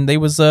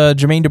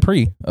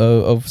Dupri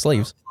of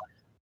slaves.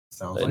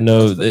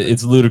 No,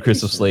 it's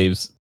ludicrous of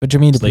slaves. But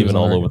Jermaine Dupri slaving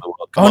all over the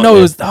world.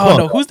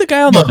 No, who's the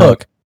guy on the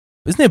hook?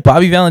 Isn't it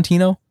Bobby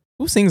Valentino?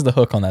 Who sings the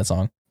hook on that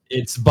song?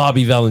 It's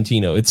Bobby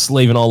Valentino. It's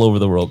slaving all over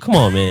the world. Come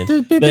on, man.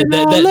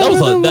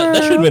 That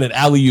should have been an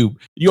alley-oop.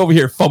 You over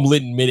here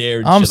fumbling in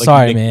midair. I'm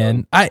sorry,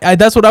 man. I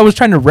that's what I was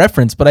trying to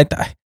reference, but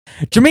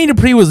Jermaine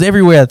Dupri was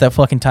everywhere at that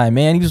fucking time,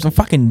 man. He was on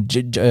fucking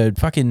Janet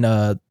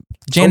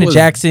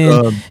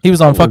Jackson. He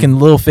was on fucking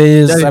Lil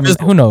Fizz.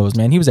 Who knows,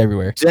 man? He was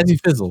everywhere.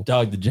 Jazzy Fizzle.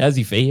 Dog, the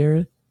Jazzy Faye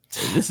era?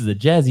 This is a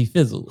Jazzy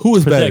Fizzle. Who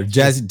was better,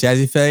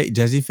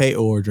 Jazzy Faye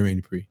or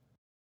Jermaine Dupri?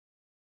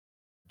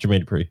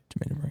 Jermaine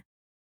Dupri.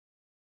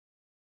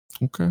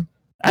 Okay.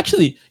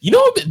 Actually,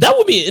 that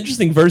would be an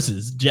interesting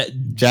versus.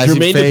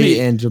 Jazzy Faye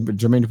and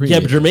Jermaine Dupri.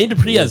 Yeah, but Jermaine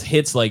Dupri has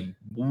hits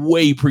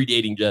way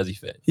predating Jazzy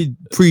Faye. He's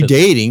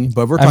predating,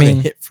 but we're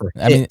talking hit for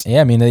hit.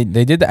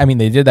 They did that.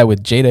 They did that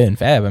with Jada and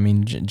Fab.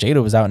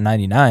 Jada was out in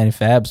 99.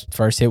 Fab's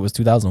first hit was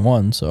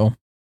 2001. So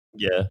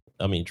yeah,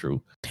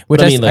 true.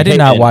 Which I did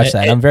not watch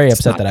that. I'm very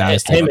upset that I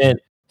missed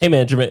it. Hey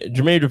man,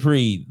 Jermaine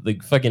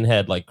Dupri fucking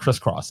had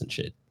crisscross and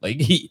shit.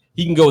 He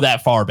can go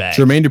that far back.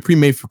 Jermaine Dupri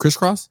made for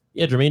crisscross?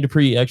 Yeah, Jermaine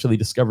Dupri actually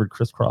discovered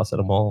crisscross at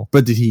a mall.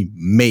 But did he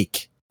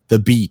make the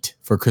beat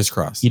for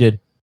crisscross? He did.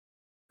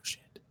 Oh, shit.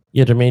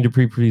 Yeah, Jermaine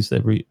Dupri produced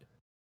that beat.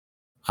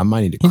 I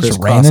might need to crisscross. He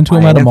just ran into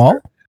him at a mall?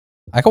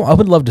 I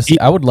would love to see.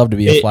 I would love to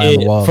be a fly on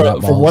the wall.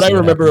 From what I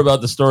remember about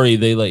the story,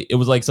 they it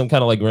was some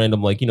kind of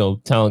random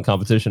talent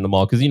competition in the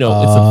mall because it's the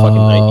fucking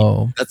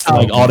 90s. That's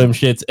all them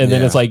shits, and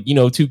then it's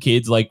 2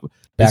 kids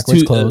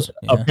backwards clothes,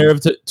 a pair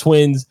of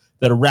twins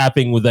that are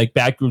rapping with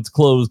backwards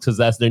clothes because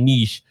that's their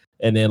niche,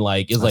 and then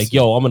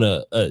yo, I'm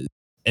gonna,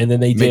 and then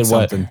they did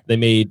something. They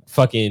made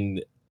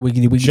fucking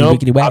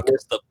wiggity whack. I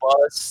missed the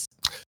bus.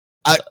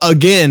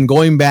 Again,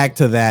 going back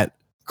to that,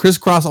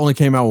 crisscross only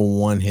came out with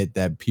 1 hit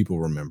that people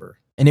remember.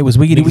 And it was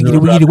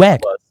wiggity whack.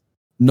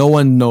 No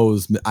one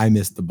knows I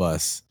missed the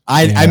bus.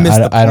 I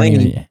missed the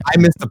plane. I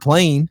missed the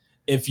plane.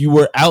 If you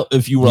were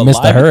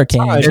missed the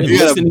hurricane. If you're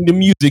listening to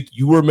music,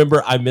 you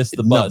remember I missed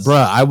the bus.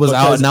 Bruh, I was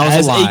out and I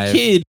was alive. As a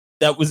kid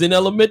that was in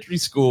elementary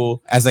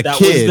school, that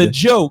was the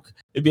joke.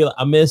 It'd be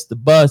I missed the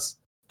bus.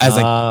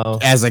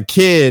 As a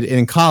kid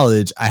in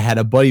college, I had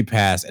a buddy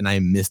pass and I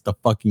missed the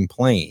fucking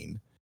plane.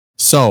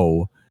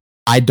 So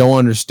I don't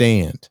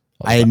understand.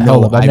 I've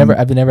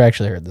never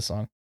actually heard this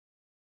song.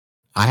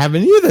 I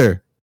haven't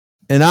either.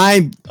 And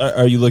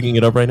are you looking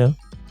it up right now?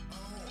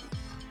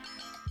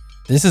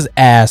 This is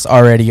ass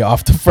already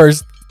off the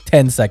first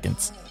 10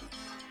 seconds.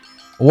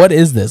 What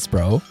is this,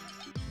 bro?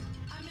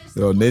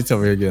 Yo, Nate's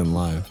over here getting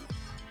live.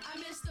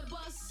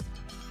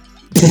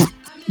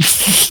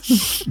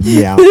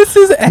 Yeah. This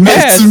is ass.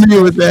 Messing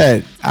me with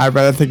that. I'd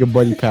rather take a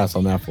buddy pass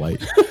on that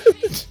flight.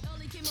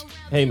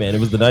 Hey man, it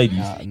was the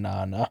 90s.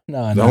 No.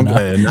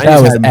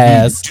 That was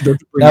ass.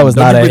 That was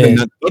not a hit.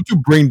 Don't you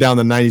bring down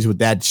the 90s with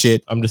that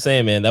shit. I'm just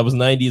saying, man, that was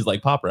 90s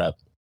like pop rap.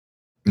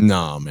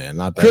 No, man,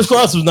 not that. Criss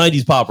Cross was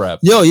 90s pop rap.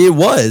 Yo, it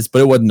was, but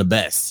it wasn't the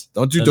best.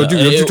 Don't you try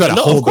to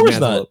hold of course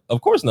not.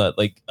 Of course not.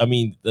 Like, I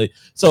mean,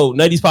 so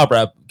 90s pop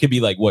rap could be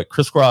like what?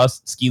 Criss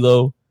Cross,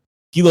 Skee-Lo.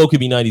 Skee-Lo could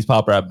be 90s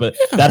pop rap, but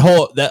that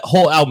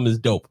whole album is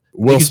dope.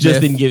 Will Smith just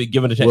didn't give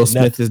it a chance. Will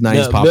Smith is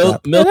 90s pop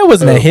rap. That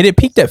wasn't a hit. It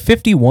peaked at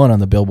 51 on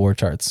the Billboard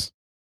charts.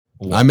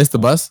 I missed the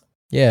bus.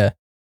 Yeah.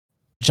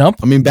 Jump.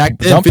 I mean, back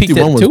then,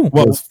 51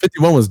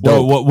 was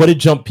dope. What did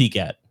Jump peak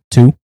at?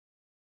 2.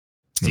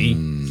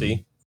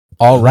 See.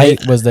 All Right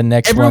was the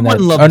next Everyone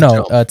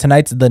one.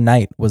 Tonight's the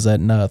Night was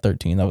at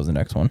 13. That was the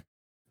next one.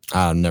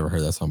 I've never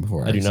heard that song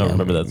before. I do not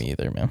remember that me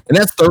either, man. And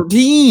that's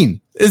 13.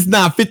 It's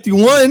not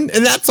 51,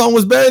 and that song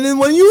was better than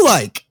one you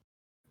like.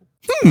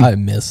 I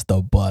missed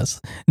the bus.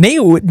 Nate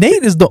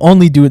is the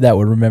only dude that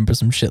would remember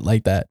some shit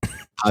like that.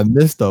 I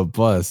missed the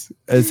bus.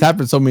 It's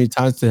happened so many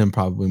times to him.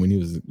 Probably when he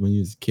was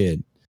a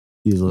kid,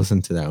 he was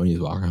listening to that when he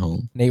was walking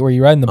home. Nate, were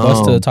you riding the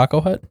bus to the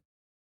Taco Hut?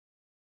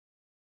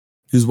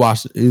 He's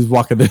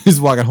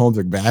walking home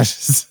to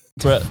bashes.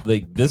 Bro,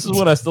 like this is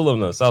when I still live on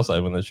the south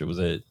side when that shit was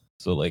it.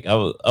 So like I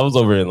was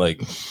over in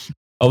like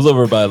I was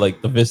over by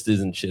like the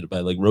Vistas and shit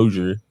by like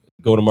Rozier,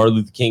 going to Martin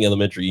Luther King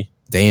Elementary.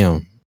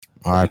 Damn.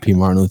 R.I.P.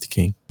 Martin Luther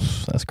King.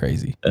 That's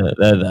crazy.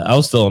 I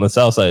was still on the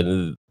south side.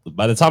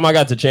 By the time I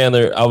got to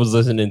Chandler, I was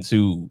listening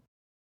to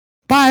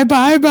Bye.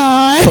 Well,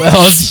 I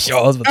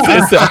was about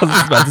to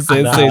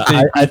say the same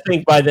thing. I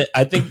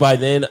think by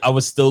then I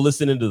was still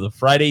listening to the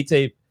Friday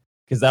tape.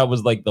 Because that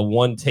was like the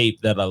one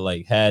tape that I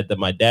like had that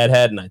my dad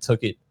had, and I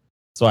took it.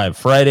 So I have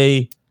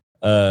Friday,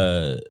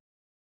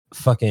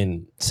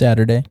 fucking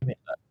Saturday,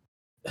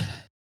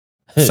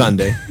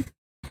 Sunday,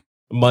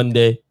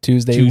 Monday,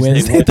 Tuesday,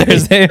 Wednesday,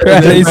 Thursday,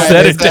 Friday,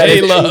 Saturday.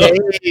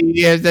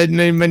 Yes,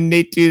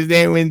 Monday,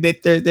 Tuesday, Wednesday,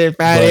 Thursday,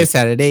 Friday,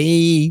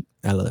 Saturday.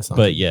 I love that song.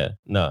 But yeah,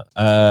 no,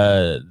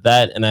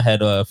 that and I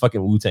had a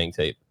fucking Wu-Tang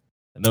tape.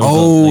 I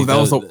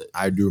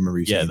do remember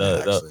you saying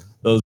that.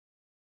 Those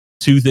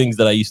two things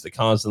that I used to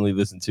constantly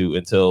listen to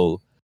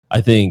until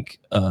I think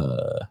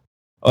I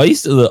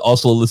used to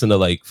also listen to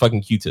like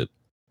fucking Q-Tip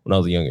when I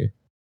was younger.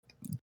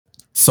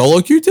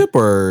 Solo Q-Tip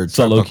or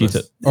Solo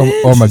Q-Tip or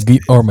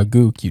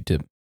Magoo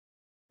Q-Tip.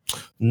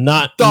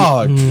 Not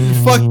dog.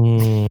 Fuck,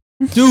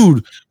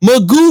 dude.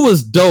 Magoo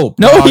was dope.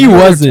 No, dog. he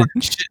wasn't.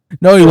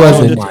 No, he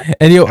wasn't.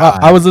 And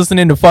I was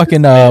listening to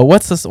fucking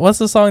what's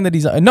the song that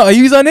he's on? No,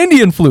 he was on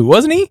Indian Flute,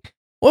 wasn't he?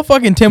 What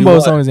fucking Timbo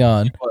song is he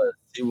on?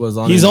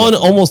 He's on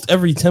almost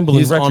every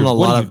Timbaland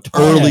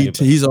record.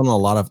 He's on a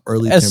lot of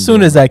early. As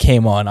soon as that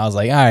came on, I was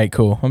like, all right,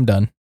 cool. I'm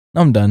done.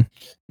 No,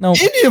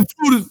 Indian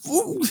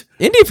Flute.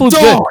 Indian Flute's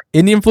good.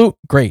 Indian Flute,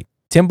 great.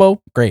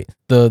 Timbo, great.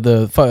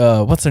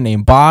 The what's her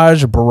name?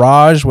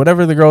 Barrage,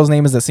 whatever the girl's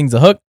name is that sings the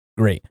hook,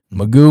 great.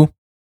 Magoo,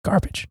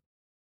 garbage.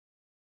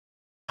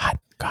 Hot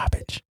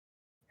garbage.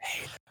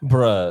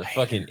 Bruh,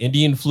 fucking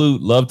Indian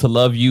Flute, Love to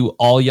Love You,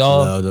 All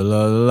Y'all.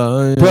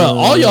 Love, bruh,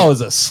 All Y'all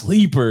is a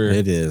sleeper.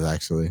 It is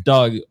actually.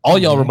 Dog, All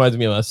Y'all reminds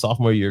me of my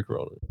sophomore year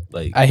Corona.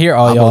 Like I hear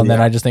All Y'all and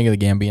then I just think of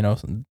the Gambino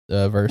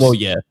verse. Well,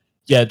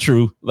 yeah,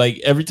 true. Like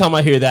every time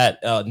I hear that,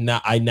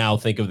 I now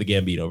think of the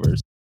Gambino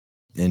verse.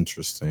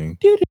 Interesting.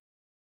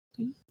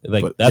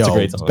 Like that's a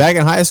great song. Back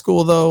in high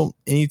school, though,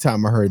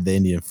 anytime I heard the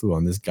Indian Flute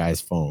on this guy's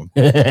phone,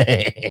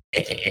 I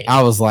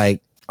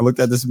looked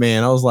at this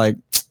man. I was like,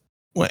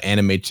 "What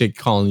anime chick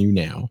calling you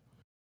now?"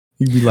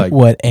 He'd be like,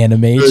 "What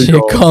anime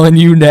chick calling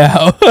you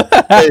now?"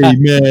 Hey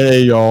man,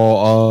 hey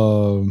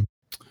y'all.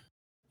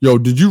 Yo,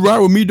 did you ride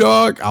with me,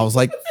 dog? I was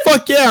like,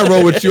 "Fuck yeah, I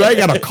rode with you. I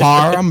got a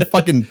car. I'm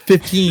fucking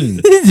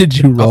 15." Did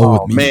you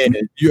roll with me? Man,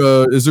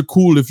 is it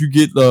cool if you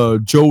get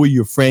Joey,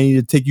 your friend,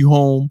 to take you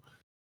home?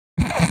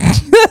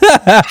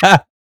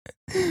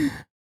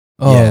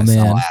 Oh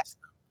man!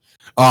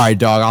 All right,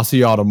 dog. I'll see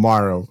y'all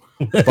tomorrow.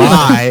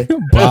 Bye.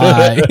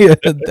 Bye.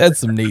 That's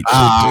some neat shit, too.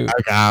 I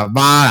got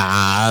my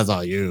eyes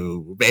on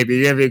you,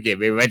 baby. If you give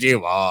me what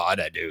you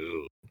wanna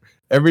do.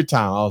 Every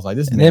time I was like,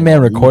 "This." And that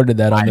man recorded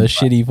that on the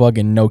shitty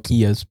fucking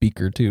Nokia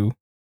speaker too.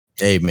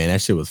 Hey man,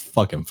 that shit was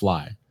fucking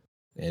fly,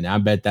 and I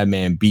bet that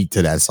man beat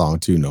to that song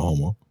too. No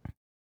homo.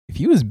 If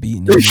he was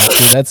beating,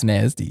 that's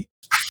nasty.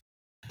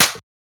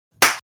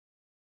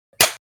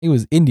 It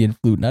was Indian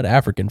flute, not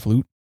African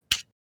flute.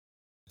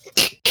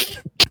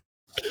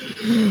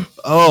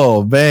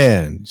 Oh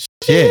man,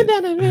 shit.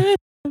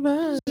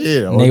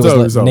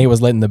 Nate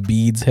was letting the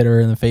beads hit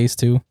her in the face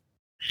too.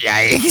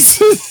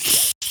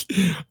 Yikes.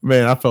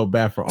 Man, I felt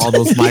bad for all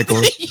those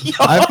Michaels.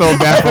 I felt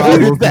bad for all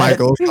those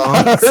Michaels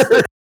songs.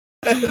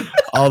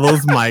 All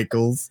those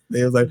Michaels.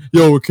 They was like,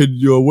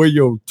 "Yo, where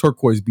your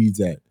turquoise beads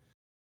at?"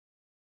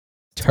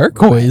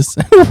 Turquoise.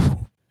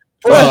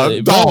 Dog.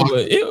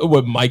 It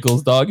was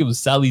Michael's dog. It was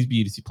Sally's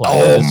beauty supply.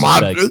 Oh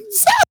my God.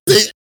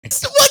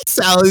 What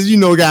Sally's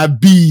got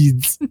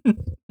beads?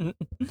 What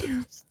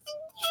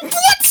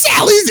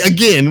Sally's,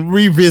 again,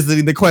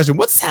 revisiting the question,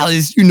 what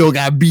Sally's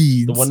got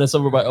beads? The one that's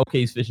over by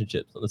OK's Fish and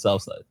Chips on the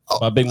south side.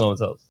 My big mama's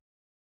house.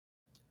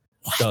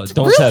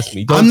 Don't test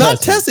me. I'm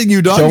not testing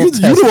you, dog. You're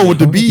the one with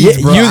the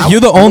beads,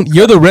 bro.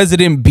 You're the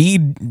resident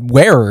bead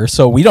wearer,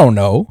 so we don't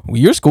know.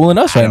 You're schooling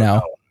us right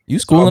now. You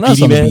schooling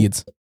us on the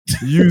beads.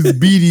 You's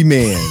Beady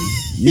Man.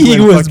 He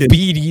was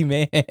Beady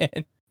Man.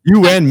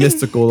 You and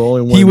Mystical, the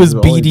only one. He was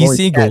Beady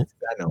Siegel.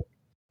 I know.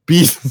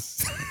 Beady.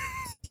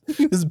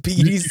 He was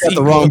Beady Siegel. Got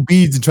the wrong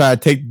beads and try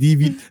to take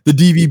the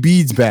DV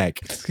beads back.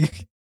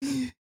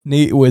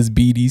 Nate was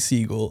Beady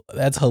Siegel.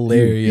 That's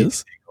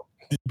hilarious.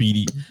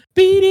 Beady.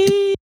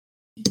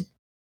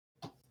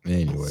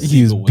 Anyway,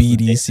 he was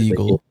Beady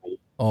Siegel.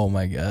 Oh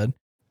my God.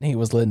 Nate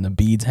was letting the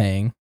beads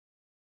hang.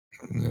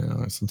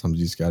 Yeah, sometimes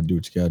you just gotta do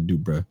what you gotta do,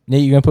 bro.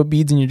 Nate, you gonna put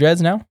beads in your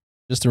dreads now,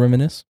 just to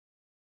reminisce?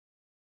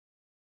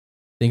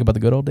 Think about the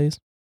good old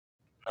days.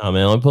 Oh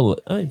man,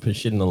 I ain't put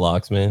shit in the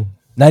locks, man.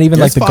 Not even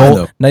like the gold.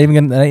 Though. Not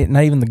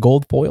even the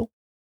gold foil.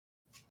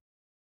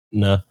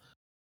 Nah,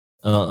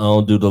 I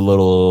don't do the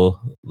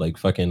little like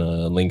fucking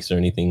links or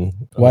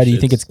anything. Why do you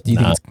think it's? Do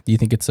you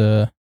think it's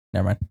never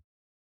mind.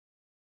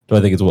 Do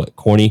I think it's what,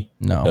 corny?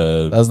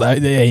 No,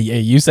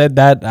 you said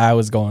that. I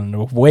was going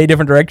a way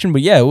different direction,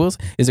 but yeah, it was.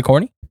 Is it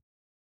corny?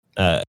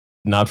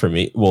 Not for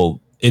me.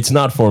 Well, it's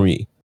not for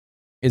me.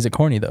 Is it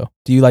corny though?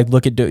 Do you like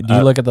look at you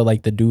look at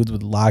the dudes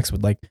with locks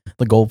with like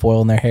the gold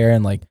foil in their hair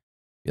and like,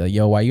 be like,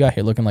 yo, why you out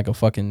here looking like a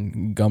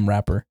fucking gum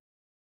wrapper?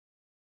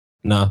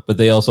 Nah, but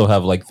they also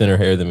have like thinner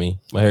hair than me.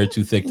 My hair is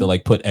too thick to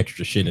like put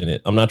extra shit in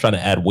it. I'm not trying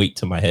to add weight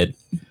to my head.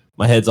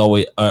 My head's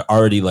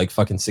already like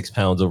fucking 6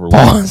 pounds overweight.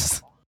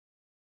 Pause.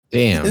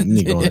 Damn,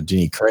 you going to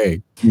Jenny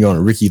Craig. You're on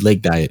a Ricky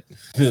Lake diet.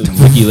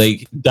 Ricky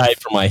Lake diet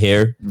for my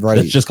hair. Right.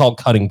 It's just called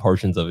cutting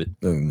portions of it.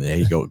 There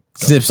you go.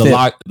 Snip,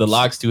 snip. The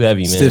lock's too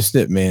heavy, man. Snip,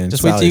 snip, man.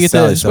 Just wait till you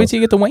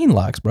get the Wayne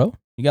locks, bro.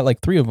 You got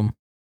like 3 of them.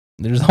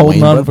 They're just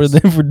holding on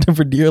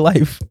for dear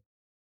life.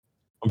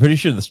 I'm pretty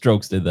sure the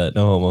Strokes did that.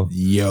 No homo.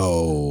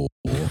 Yo.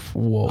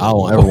 Whoa. I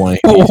don't ever want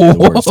to hear the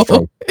word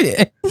stroke.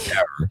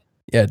 Ever.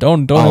 Yeah,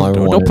 don't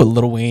put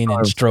Lil Wayne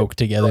and stroke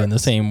together in the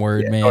same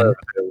word, man.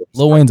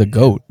 Lil Wayne's a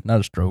goat,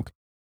 not a stroke.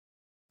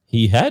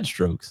 He had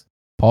strokes.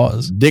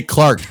 Pause. Dick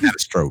Clark had a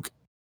stroke.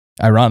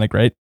 Ironic,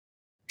 right?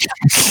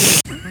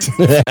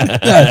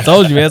 I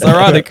told you, man. It's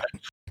ironic.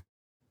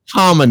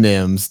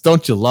 Homonyms.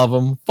 Don't you love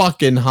them?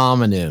 Fucking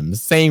homonyms.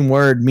 Same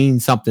word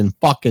means something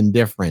fucking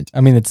different.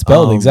 I mean, it's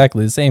spelled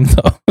exactly the same,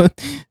 though.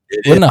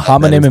 Wouldn't a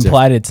homonym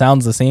imply it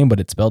sounds the same, but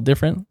it's spelled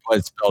different? But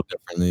it's spelled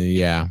differently.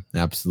 Yeah,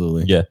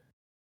 absolutely. Yeah.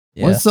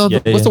 What's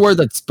the word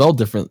that's spelled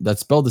different?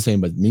 That's spelled the same,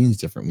 but means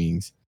different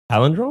means?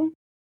 Palindrome?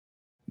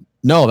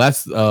 No,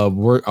 that's a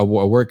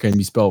word can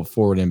be spelled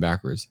forward and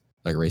backwards,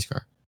 like a race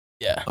car.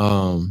 Yeah.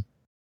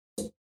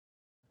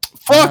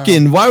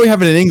 Fucking, why are we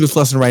having an English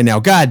lesson right now?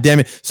 God damn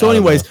it. So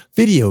anyways,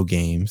 video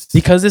games.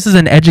 Because this is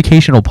an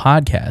educational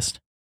podcast.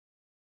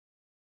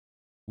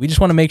 We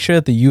just want to make sure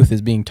that the youth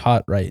is being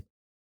taught right.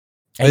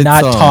 And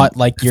not taught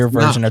like your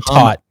version of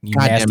taught, you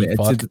nasty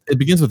fuck. It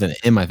begins with an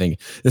M, I think.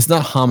 It's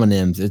not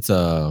homonyms, it's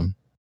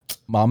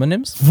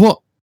Momonyms?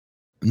 What?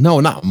 No,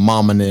 not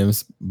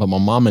momonyms, but my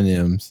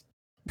momonyms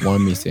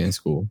wanted me to stay in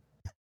school.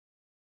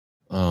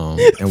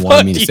 And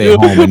wanted me to stay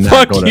home and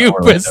not go to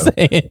Orlando.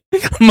 Saying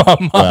my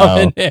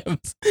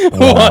momonyms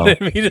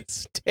wanted me to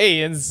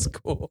stay in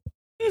school.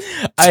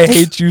 I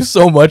hate you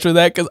so much for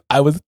that because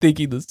I was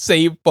thinking the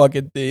same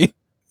fucking thing.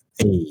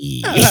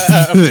 Hey.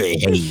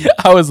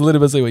 I was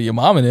literally saying, well, your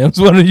mom and them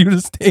wanted you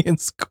to stay in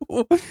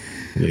school.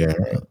 Yeah.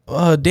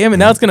 Oh, damn it.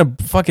 Now it's going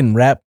to fucking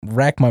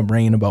rack my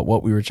brain about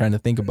what we were trying to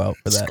think about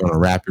for that. It's going to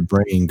wrap your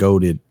brain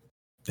goated.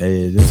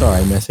 It's all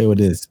right, man. Say what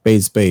it is.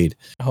 Spade.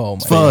 Oh,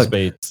 my God.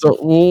 Spade. So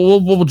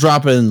we'll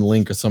drop it in the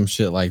link or some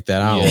shit like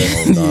that. I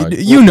don't know, dog.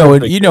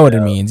 You know what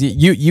it means.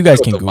 You guys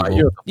can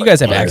Google. You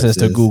guys have access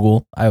to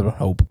Google, I would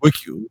hope.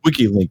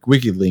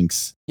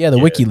 WikiLinks. Yeah, the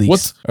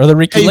WikiLeaks. Or the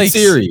Ricky Lakes.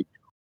 Siri.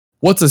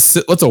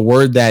 What's a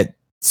word that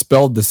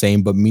spelled the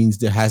same but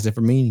has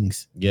different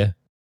meanings? Yeah.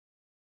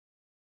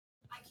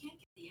 I can't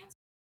get the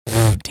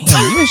answer.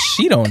 Damn, even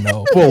she don't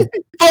know. Well,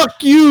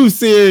 fuck you,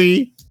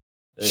 Siri.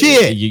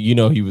 Shit. You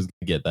know he was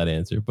gonna get that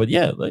answer, but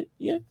yeah,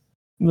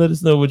 let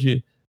us know what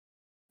you.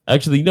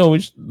 Actually, no, we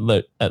should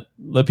let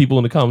people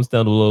in the comments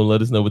down below.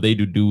 Let us know what they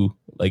do.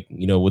 Like,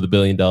 with $1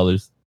 billion.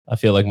 I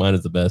feel like mine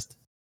is the best,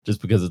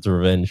 just because it's a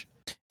revenge.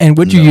 And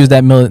would you use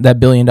that $1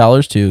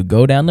 billion to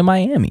go down to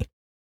Miami?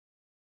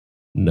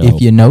 No.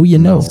 If you know, you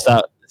know.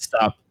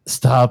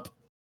 Stop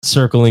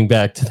circling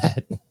back to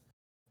that.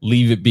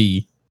 Leave it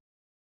be.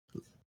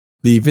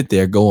 Leave it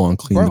there. Go on.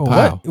 Clean the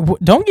pile.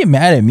 Don't get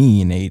mad at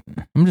me, Nate.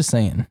 I'm just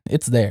saying.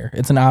 It's there.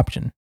 It's an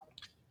option.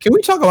 Can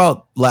we talk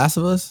about Last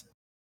of Us?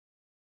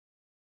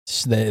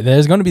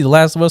 There's going to be The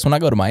Last of Us when I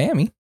go to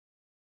Miami.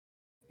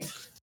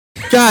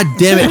 God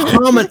damn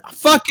it.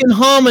 Fucking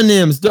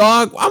homonyms,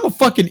 dog. I'm a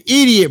fucking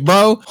idiot,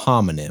 bro.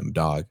 Homonym,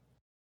 dog.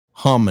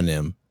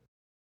 homonym.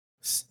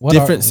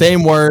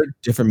 Same word,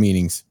 different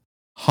meanings.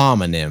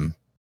 Homonym.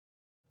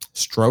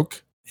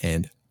 Stroke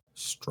and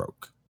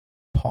stroke.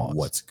 Pause.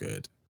 What's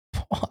good?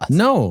 Pause.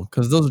 No,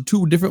 because those are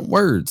two different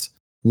words.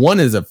 One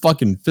is a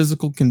fucking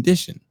physical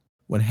condition.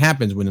 What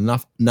happens when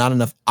not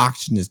enough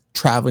oxygen is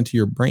traveling to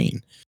your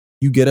brain?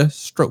 You get a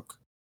stroke.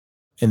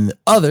 And the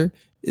other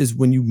is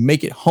when you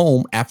make it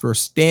home after a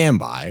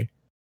standby,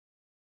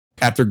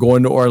 after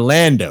going to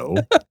Orlando,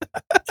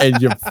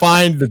 and you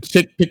find the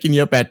chick picking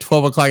you up at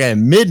 12 o'clock at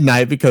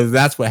midnight, because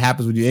that's what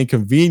happens when you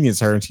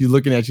inconvenience her. And she's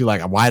looking at you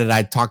like, why did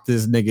I talk to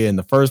this nigga in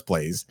the first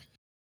place?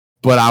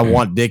 But I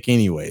want dick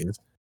anyways.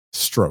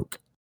 Stroke.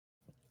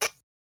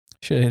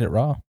 Should have hit it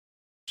raw.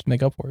 Just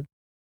make up for it.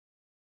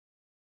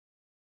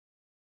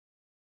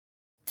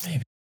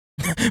 Maybe.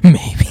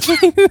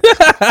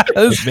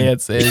 This man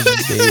says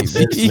maybe.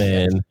 This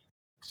man.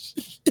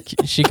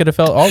 She could have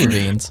felt all the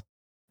veins.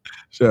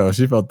 So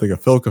she felt like a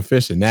filca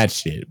fish in that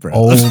shit, bro.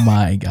 Oh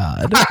my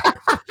God.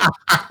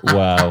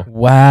 Wow.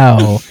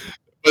 Wow.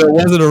 But it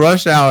wasn't a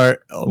rush hour.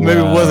 Maybe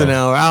it was an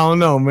hour. I don't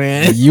know,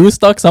 man. You was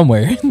stuck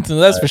somewhere.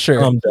 That's for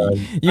sure. I'm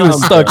done. You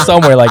was stuck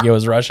somewhere like it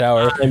was rush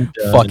hour.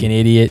 Fucking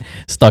idiot.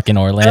 Stuck in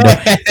Orlando.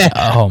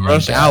 Oh my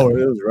rush God. Hour.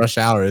 It was rush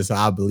hour, so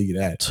I believe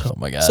that. Oh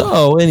my God.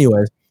 So,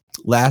 anyways,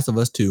 Last of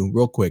Us 2,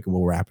 real quick, and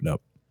we'll wrap it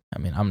up. I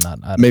mean, I'm not.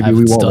 Maybe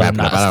we won't wrap it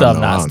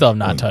up. Still have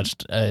not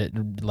touched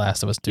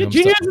Last of Us 2. Yeah,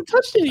 Junior hasn't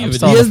touched any of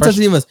it. He hasn't touched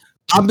any of us.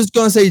 I'm just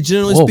going to say,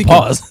 generally speaking.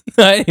 Pause.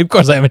 Of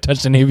course, I haven't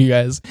touched any of you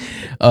guys.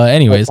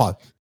 Anyways.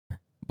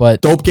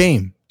 But dope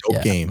game.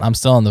 Dope game. I'm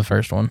still on the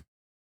first one.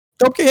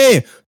 Dope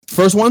game.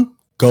 First one,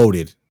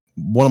 goated.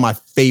 One of my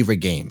favorite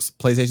games.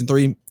 PlayStation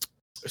 3,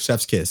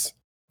 Chef's Kiss.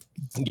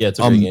 Yeah, it's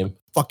a great game.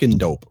 Fucking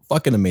dope.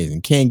 Fucking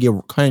amazing. Can't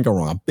go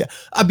wrong.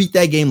 I beat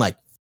that game like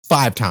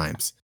 5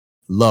 times.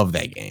 Love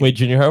that game. Wait,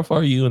 Junior, how far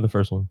are you in the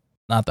first one?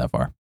 Not that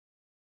far.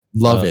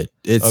 Love it.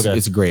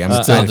 It's great. I'm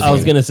excited. I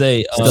was gonna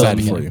say,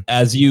 for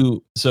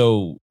you.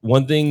 So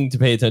one thing to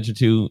pay attention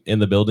to in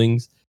the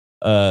buildings,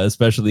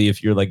 especially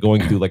if you're like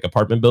going through like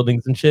apartment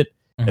buildings and shit.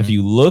 Mm-hmm. If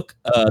you look,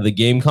 the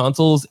game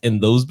consoles in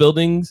those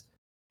buildings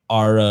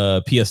are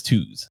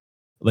PS2s.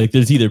 Like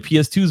there's either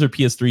PS2s or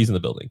PS3s in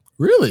the building.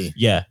 Really?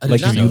 Yeah.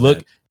 Like if you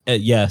look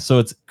at, so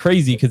it's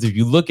crazy because if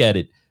you look at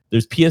it,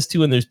 there's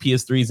PS2 and there's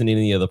PS3s in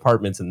any of the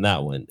apartments in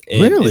that one.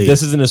 And really?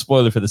 This isn't a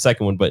spoiler for the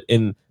second one, but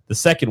in the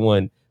second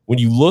one, when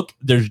you look,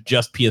 there's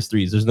just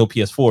PS3s. There's no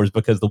PS4s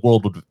because the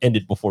world would have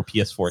ended before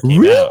PS4 came out.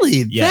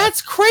 Really? Yeah.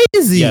 That's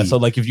crazy. Yeah. So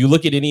like if you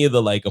look at any of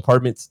the like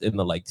apartments in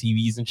the like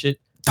TVs and shit,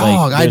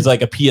 there's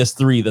like a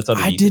PS3 that's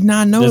underneath. I did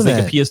not know there's that.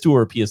 There's like a PS2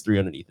 or a PS3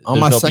 underneath it. On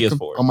my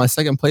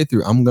second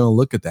playthrough, I'm gonna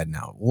look at that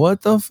now.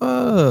 What the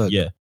fuck?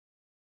 Yeah.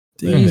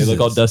 They look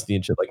all dusty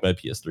and shit like my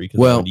PS3.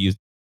 Well,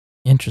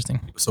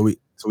 interesting. So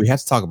we have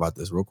to talk about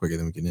this real quick and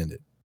then we can end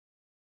it.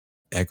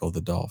 Echo the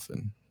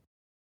Dolphin.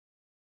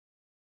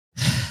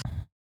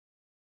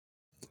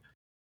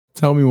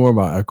 Tell me more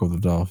about Echo the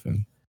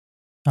Dolphin.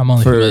 I'm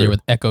only familiar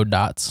with Echo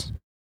Dots.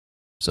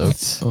 So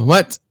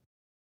what?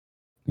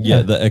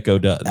 Yeah, the Echo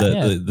Dot,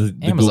 the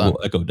Google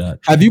Echo Dot.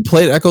 Have you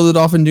played Echo the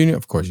Dolphin, Junior?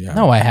 Of course you have.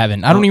 No, I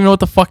haven't. I don't even know what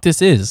the fuck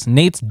this is.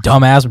 Nate's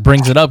dumbass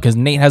brings it up because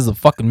Nate has the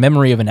fucking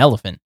memory of an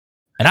elephant,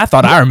 and I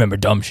thought I remember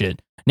dumb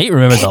shit. Nate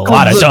remembers a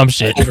lot of dumb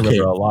shit.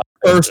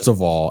 First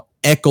of all,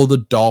 Echo the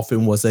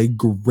Dolphin was a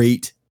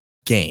great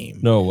game.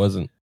 No, it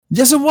wasn't.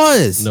 Yes, it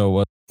was. No, it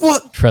wasn't.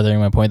 What? Furthering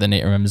my point that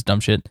Nate remembers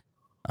dumb shit.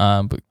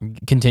 But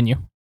continue.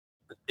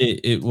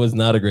 It was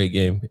not a great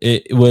game.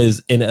 It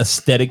was an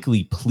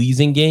aesthetically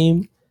pleasing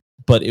game,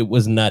 but it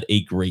was not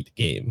a great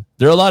game.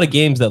 There are a lot of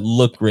games that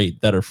look great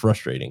that are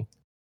frustrating.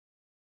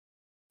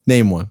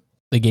 Name one.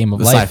 The Game of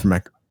Aside Life. From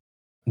Echo.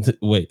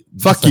 Wait.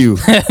 Fuck you.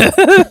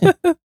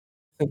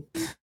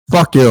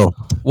 Fuck you.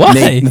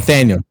 Why?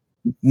 Nathaniel.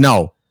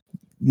 No.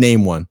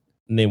 Name one.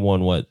 Name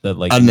one what? That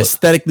like an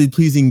aesthetically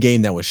pleasing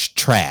game that was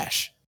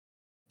trash.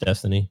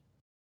 Destiny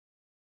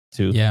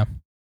 2. Yeah.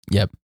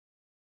 Yep.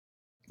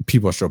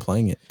 People are still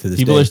playing it to this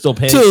People day. are still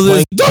paying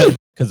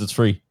because it's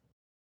free.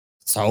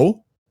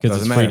 So?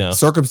 Because it's free now.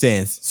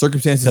 Circumstances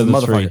is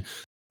motherfucker.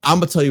 I'm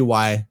going to tell you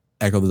why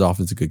Echo the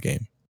Dolphin is a good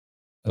game.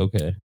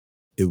 Okay.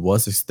 It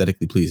was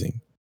aesthetically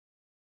pleasing.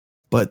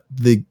 But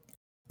the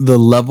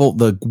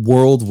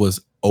world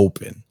was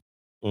open.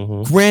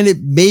 Mm-hmm.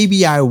 Granted,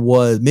 maybe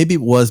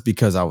it was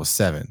because I was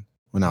 7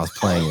 when I was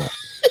playing it.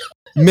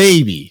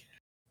 Maybe.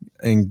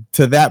 And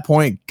to that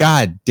point,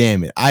 god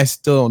damn it, I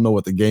still don't know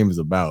what the game is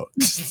about.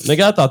 Like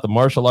I thought the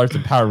martial arts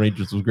and Power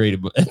Rangers was great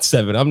at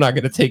 7. I'm not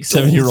going to take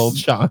 7-year-old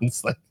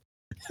Sean's. Like,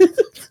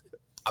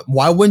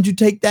 why wouldn't you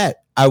take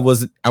that? I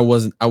was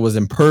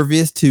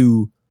impervious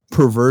to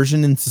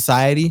perversion in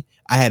society.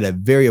 I had a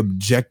very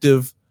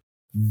objective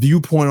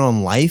viewpoint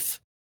on life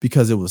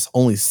because it was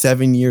only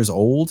 7 years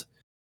old.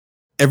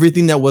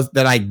 Everything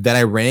that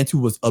I ran into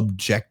was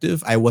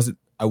objective. I wasn't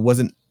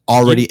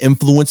already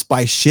influenced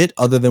by shit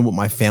other than what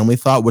my family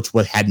thought, which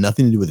had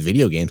nothing to do with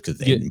video games because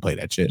they didn't play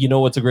that shit. You know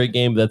what's a great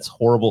game that's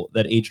horrible,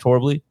 that aged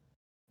horribly?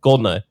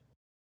 GoldenEye.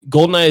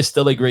 GoldenEye is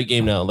still a great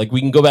game now. Like, we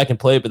can go back and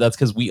play it, but that's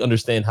because we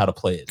understand how to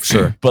play it.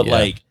 Sure. But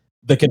like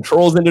the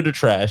controls into the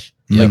trash,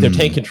 like they're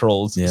tank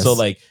controls. Yes. So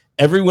like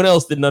everyone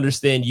else didn't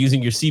understand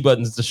using your C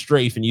buttons to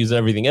strafe and using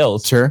everything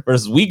else. Sure.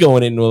 Versus we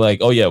going in and we're like,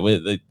 oh yeah,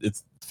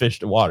 it's fish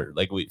to water.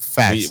 Like we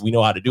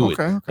know how to do it.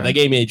 Okay. But that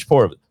game aged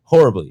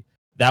horribly.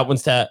 That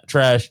one's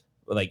trash.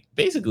 Like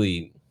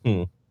basically.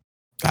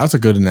 That's a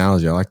good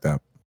analogy. I like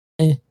that.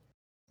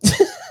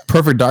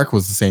 Perfect Dark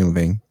was the same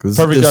thing.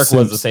 Perfect Dark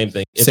was the same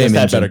thing. It just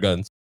had better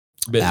guns.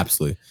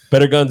 Absolutely.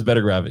 Better guns,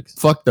 better graphics.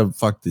 Fuck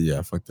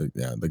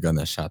the gun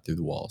that shot through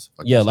the walls.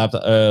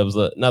 Laptop. It was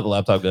not the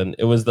laptop gun.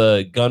 It was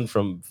the gun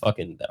from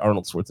fucking the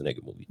Arnold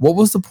Schwarzenegger movie. What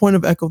was the point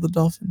of Echo the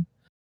Dolphin?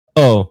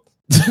 Oh,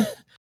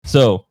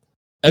 so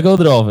Echo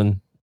the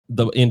Dolphin.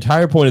 The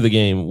entire point of the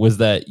game was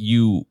that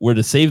you were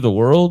to save the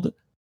world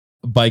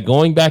by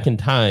going back in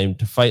time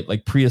to fight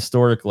like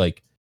prehistoric,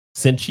 like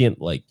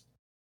sentient, like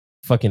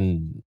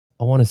fucking.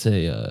 I want to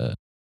say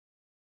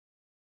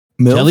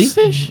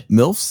jellyfish?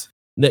 MILFs?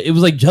 It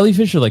was like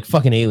jellyfish or like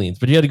fucking aliens,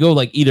 but you had to go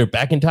like either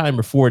back in time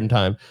or forward in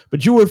time.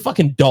 But you were a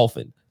fucking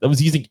dolphin that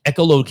was using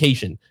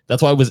echolocation.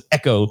 That's why it was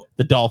Echo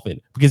the Dolphin,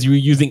 because you were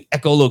using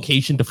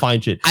echolocation to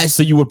find shit.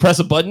 So you would press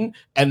a button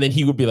and then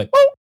he would be like,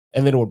 oh,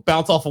 and then it would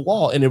bounce off a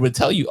wall and it would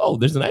tell you, oh,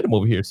 there's an item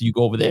over here. So you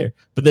go over there.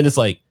 But then it's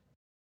like,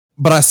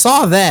 but I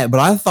saw that, but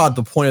I thought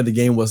the point of the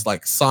game was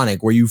like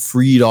Sonic, where you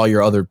freed all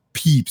your other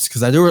peeps,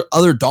 because there were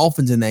other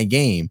dolphins in that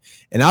game,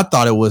 and I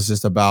thought it was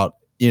just about,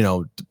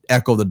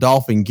 Echo the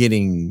Dolphin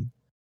getting.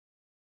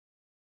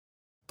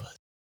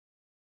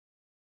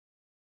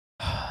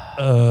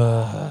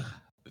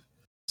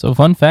 So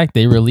fun fact,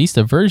 they released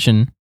a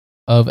version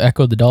of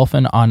Echo the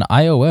Dolphin on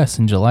iOS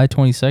in July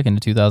 22nd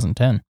of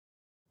 2010.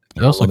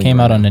 It also came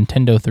out on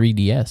Nintendo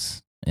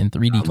 3DS in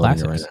 3D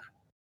Classics.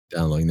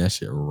 Downloading that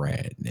shit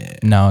right now.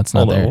 No, it's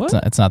not there.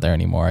 It's not there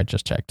anymore. I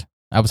just checked.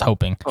 I was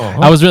hoping.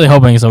 I was really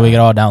hoping so we could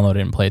all download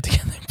it and play it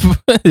together.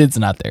 But it's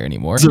not there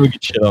anymore. So we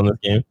could shit on this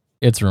game.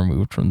 It's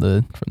removed from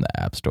the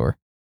App Store.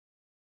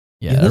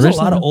 Yeah, there's a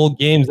lot of old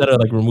games that are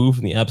like removed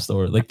from the App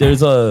Store. Like I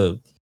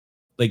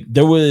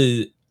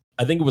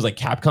think it was like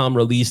Capcom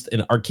released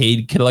an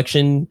arcade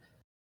collection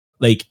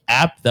like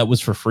app that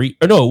was for free.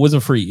 Or no, it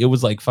wasn't free. It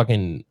was like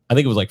fucking, I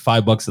think it was like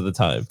 $5 at the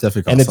time.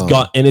 Definitely.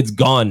 And it's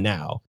gone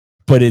now.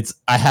 But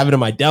I have it in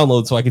my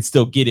download so I can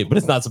still get it, but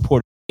it's not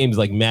supported. Games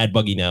like mad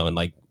buggy now and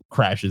like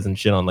crashes and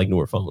shit on like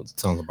newer phones.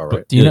 Sounds about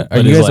right. Are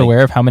you guys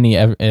aware of how many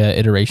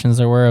iterations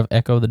there were of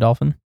Echo the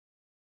Dolphin?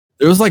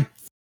 There was like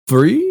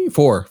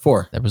 4.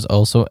 There was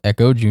also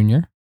Echo Jr.,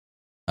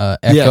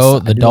 Echo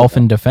the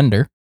Dolphin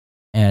Defender,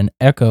 and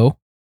Echo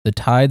the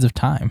Tides of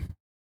Time.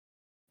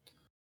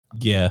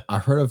 Yeah, I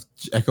heard of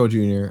Echo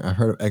Jr. I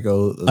heard of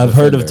Echo. I've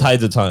heard of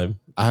Tides of Time.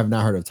 I have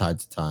not heard of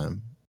Tides of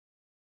Time.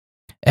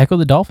 Echo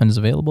the Dolphin is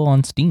available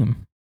on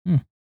Steam.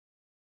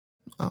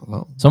 Oh,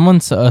 well.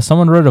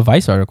 Someone wrote a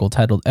Vice article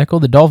titled "Echo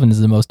the Dolphin is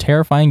the most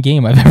terrifying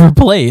game I've ever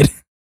played."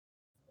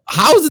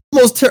 How is it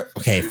the most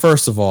Okay,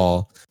 first of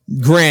all,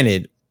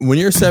 granted, when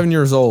you're 7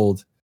 years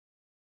old,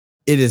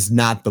 it is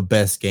not the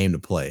best game to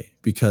play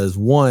because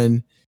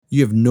one,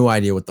 you have no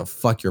idea what the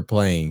fuck you're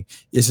playing.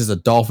 It's just a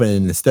dolphin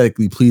in an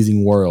aesthetically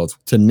pleasing world.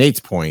 To Nate's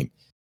point,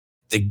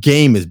 the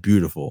game is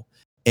beautiful,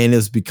 and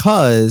it's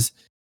because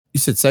you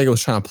said Sega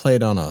was trying to play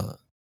it on a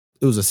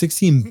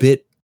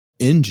 16-bit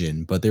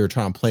engine, but they were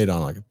trying to play it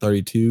on like a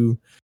 32.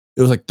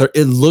 It was like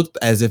it looked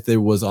as if it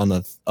was on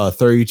a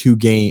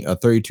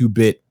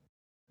 32-bit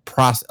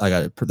process, like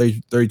a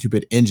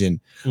 32-bit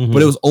engine,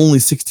 but it was only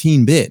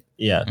 16-bit.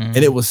 Yeah, and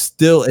it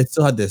still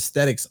had the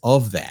aesthetics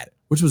of that,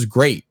 which was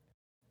great.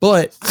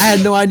 But I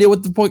had no idea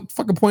what the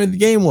fucking point of the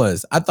game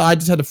was. I thought I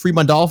just had to free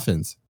my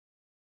dolphins.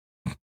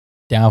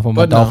 Down for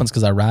my dolphins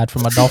because I ride for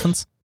my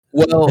dolphins.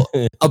 Well,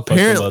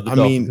 apparently,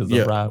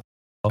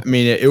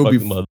 it would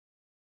be.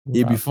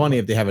 It'd be funny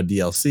if they have a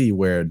DLC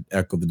where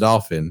Echo the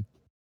Dolphin.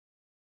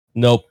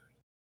 Nope.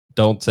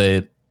 Don't say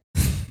it.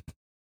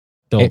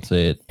 Don't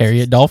say it.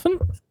 Harriet Dolphin?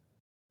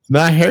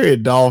 Not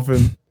Harriet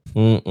Dolphin.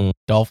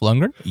 Dolph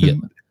Lundgren? Yeah.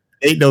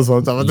 Nate knows what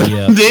I'm talking about.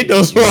 Yeah. Nate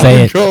knows where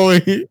I'm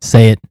going.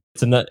 Say it.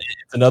 It's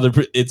another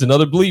bleep. It's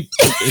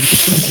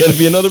gonna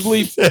be another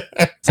bleep.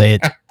 Say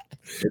it.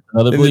 It's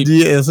another bleep.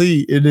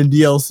 In the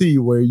DLC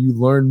where you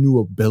learn new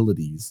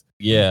abilities.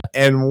 Yeah.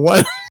 And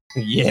what?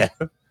 Yeah.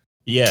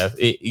 Yeah.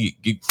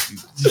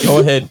 Go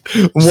ahead.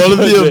 One of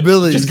the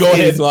abilities. Just go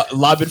ahead.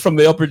 Lob it from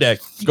the upper deck.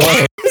 Go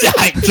ahead.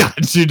 I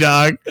got you,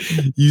 dog.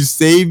 You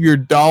save your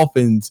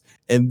dolphins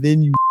and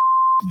then you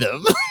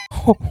them.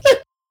 Oh my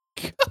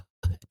God.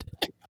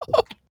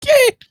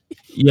 Okay.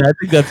 Yeah, I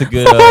think that's a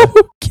good.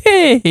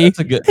 Okay. That's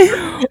a good.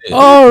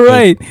 All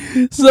right.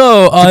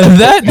 So on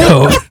that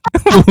note,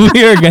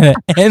 we are gonna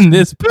end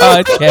this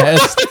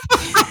podcast,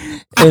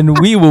 and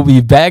we will be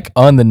back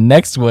on the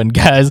next one,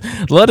 guys.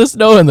 Let us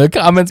know in the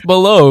comments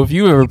below if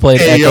you ever played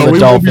Echo the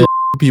Dolphin.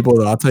 People,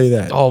 though, I'll tell you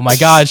that. Oh my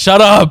God!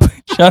 Shut up!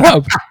 Shut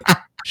up!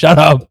 Shut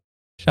up!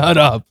 Shut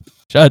up!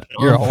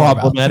 You're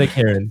problematic,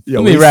 Heron.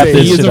 Let me wrap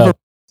this shit up.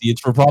 It's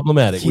for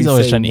problematic. He's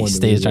always trying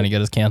to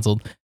get us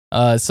canceled.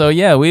 So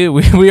yeah, we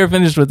are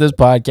finished with this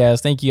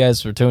podcast. Thank you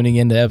guys for tuning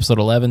in to episode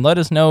 11. Let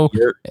us know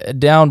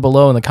down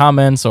below in the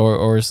comments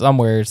or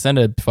somewhere. Send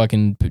a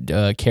fucking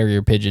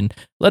carrier pigeon.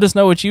 Let us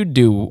know what you'd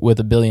do with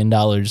 $1 billion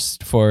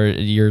for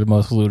your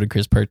most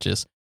ludicrous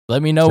purchase.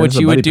 Let me know what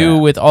you would do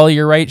with all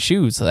your right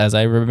shoes. As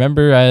I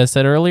remember, I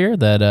said earlier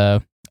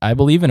that I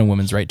believe in a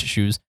woman's right to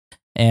shoes.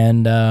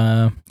 And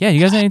yeah, you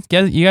guys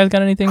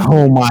got anything?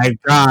 Oh my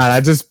god,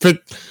 I just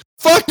picked.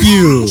 Fuck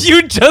you!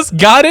 You just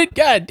got it?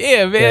 God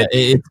damn, man. Yeah,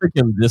 it took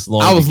him this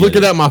long. I was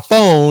looking at my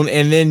phone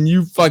and then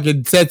you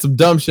fucking said some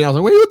dumb shit. I was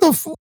like, wait, what the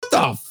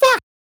fuck?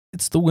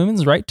 It's the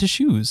women's right to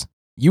shoes.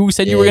 You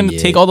said you were going to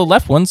take all the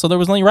left ones, so there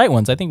was only right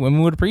ones. I think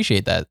women would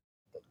appreciate that.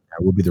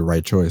 That would be the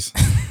right choice.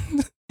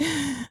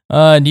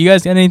 Do you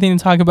guys got anything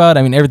to talk about?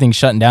 I mean, everything's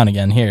shutting down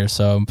again here.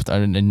 So,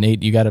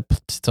 Nate, you got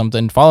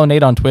something. Follow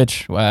Nate on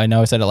Twitch. I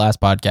know I said it last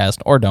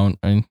podcast, or don't.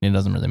 I mean, it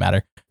doesn't really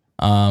matter.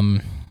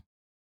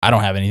 I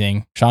don't have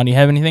anything. Sean, do you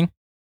have anything?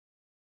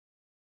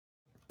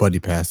 Buddy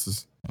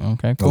passes.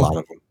 Okay, cool. A lot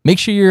of them. Make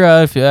sure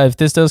you're if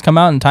this does come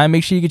out in time,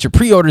 make sure you get your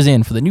pre-orders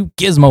in for the new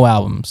Gizmo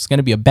album. It's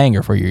gonna be a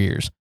banger for your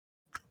ears.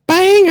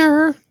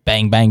 Banger.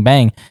 Bang, bang,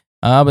 bang.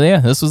 But yeah,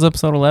 this was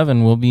episode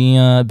 11. We'll be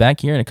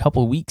back here in a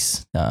couple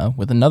weeks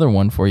with another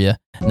one for you.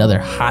 Another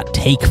hot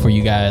take for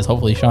you guys.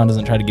 Hopefully Sean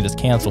doesn't try to get us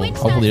canceled.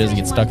 Hopefully he doesn't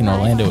get stuck in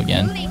Orlando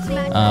again.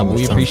 But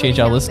we appreciate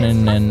y'all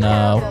listening, and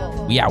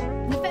we out.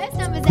 The first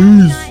numbers out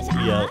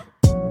tonight. We out.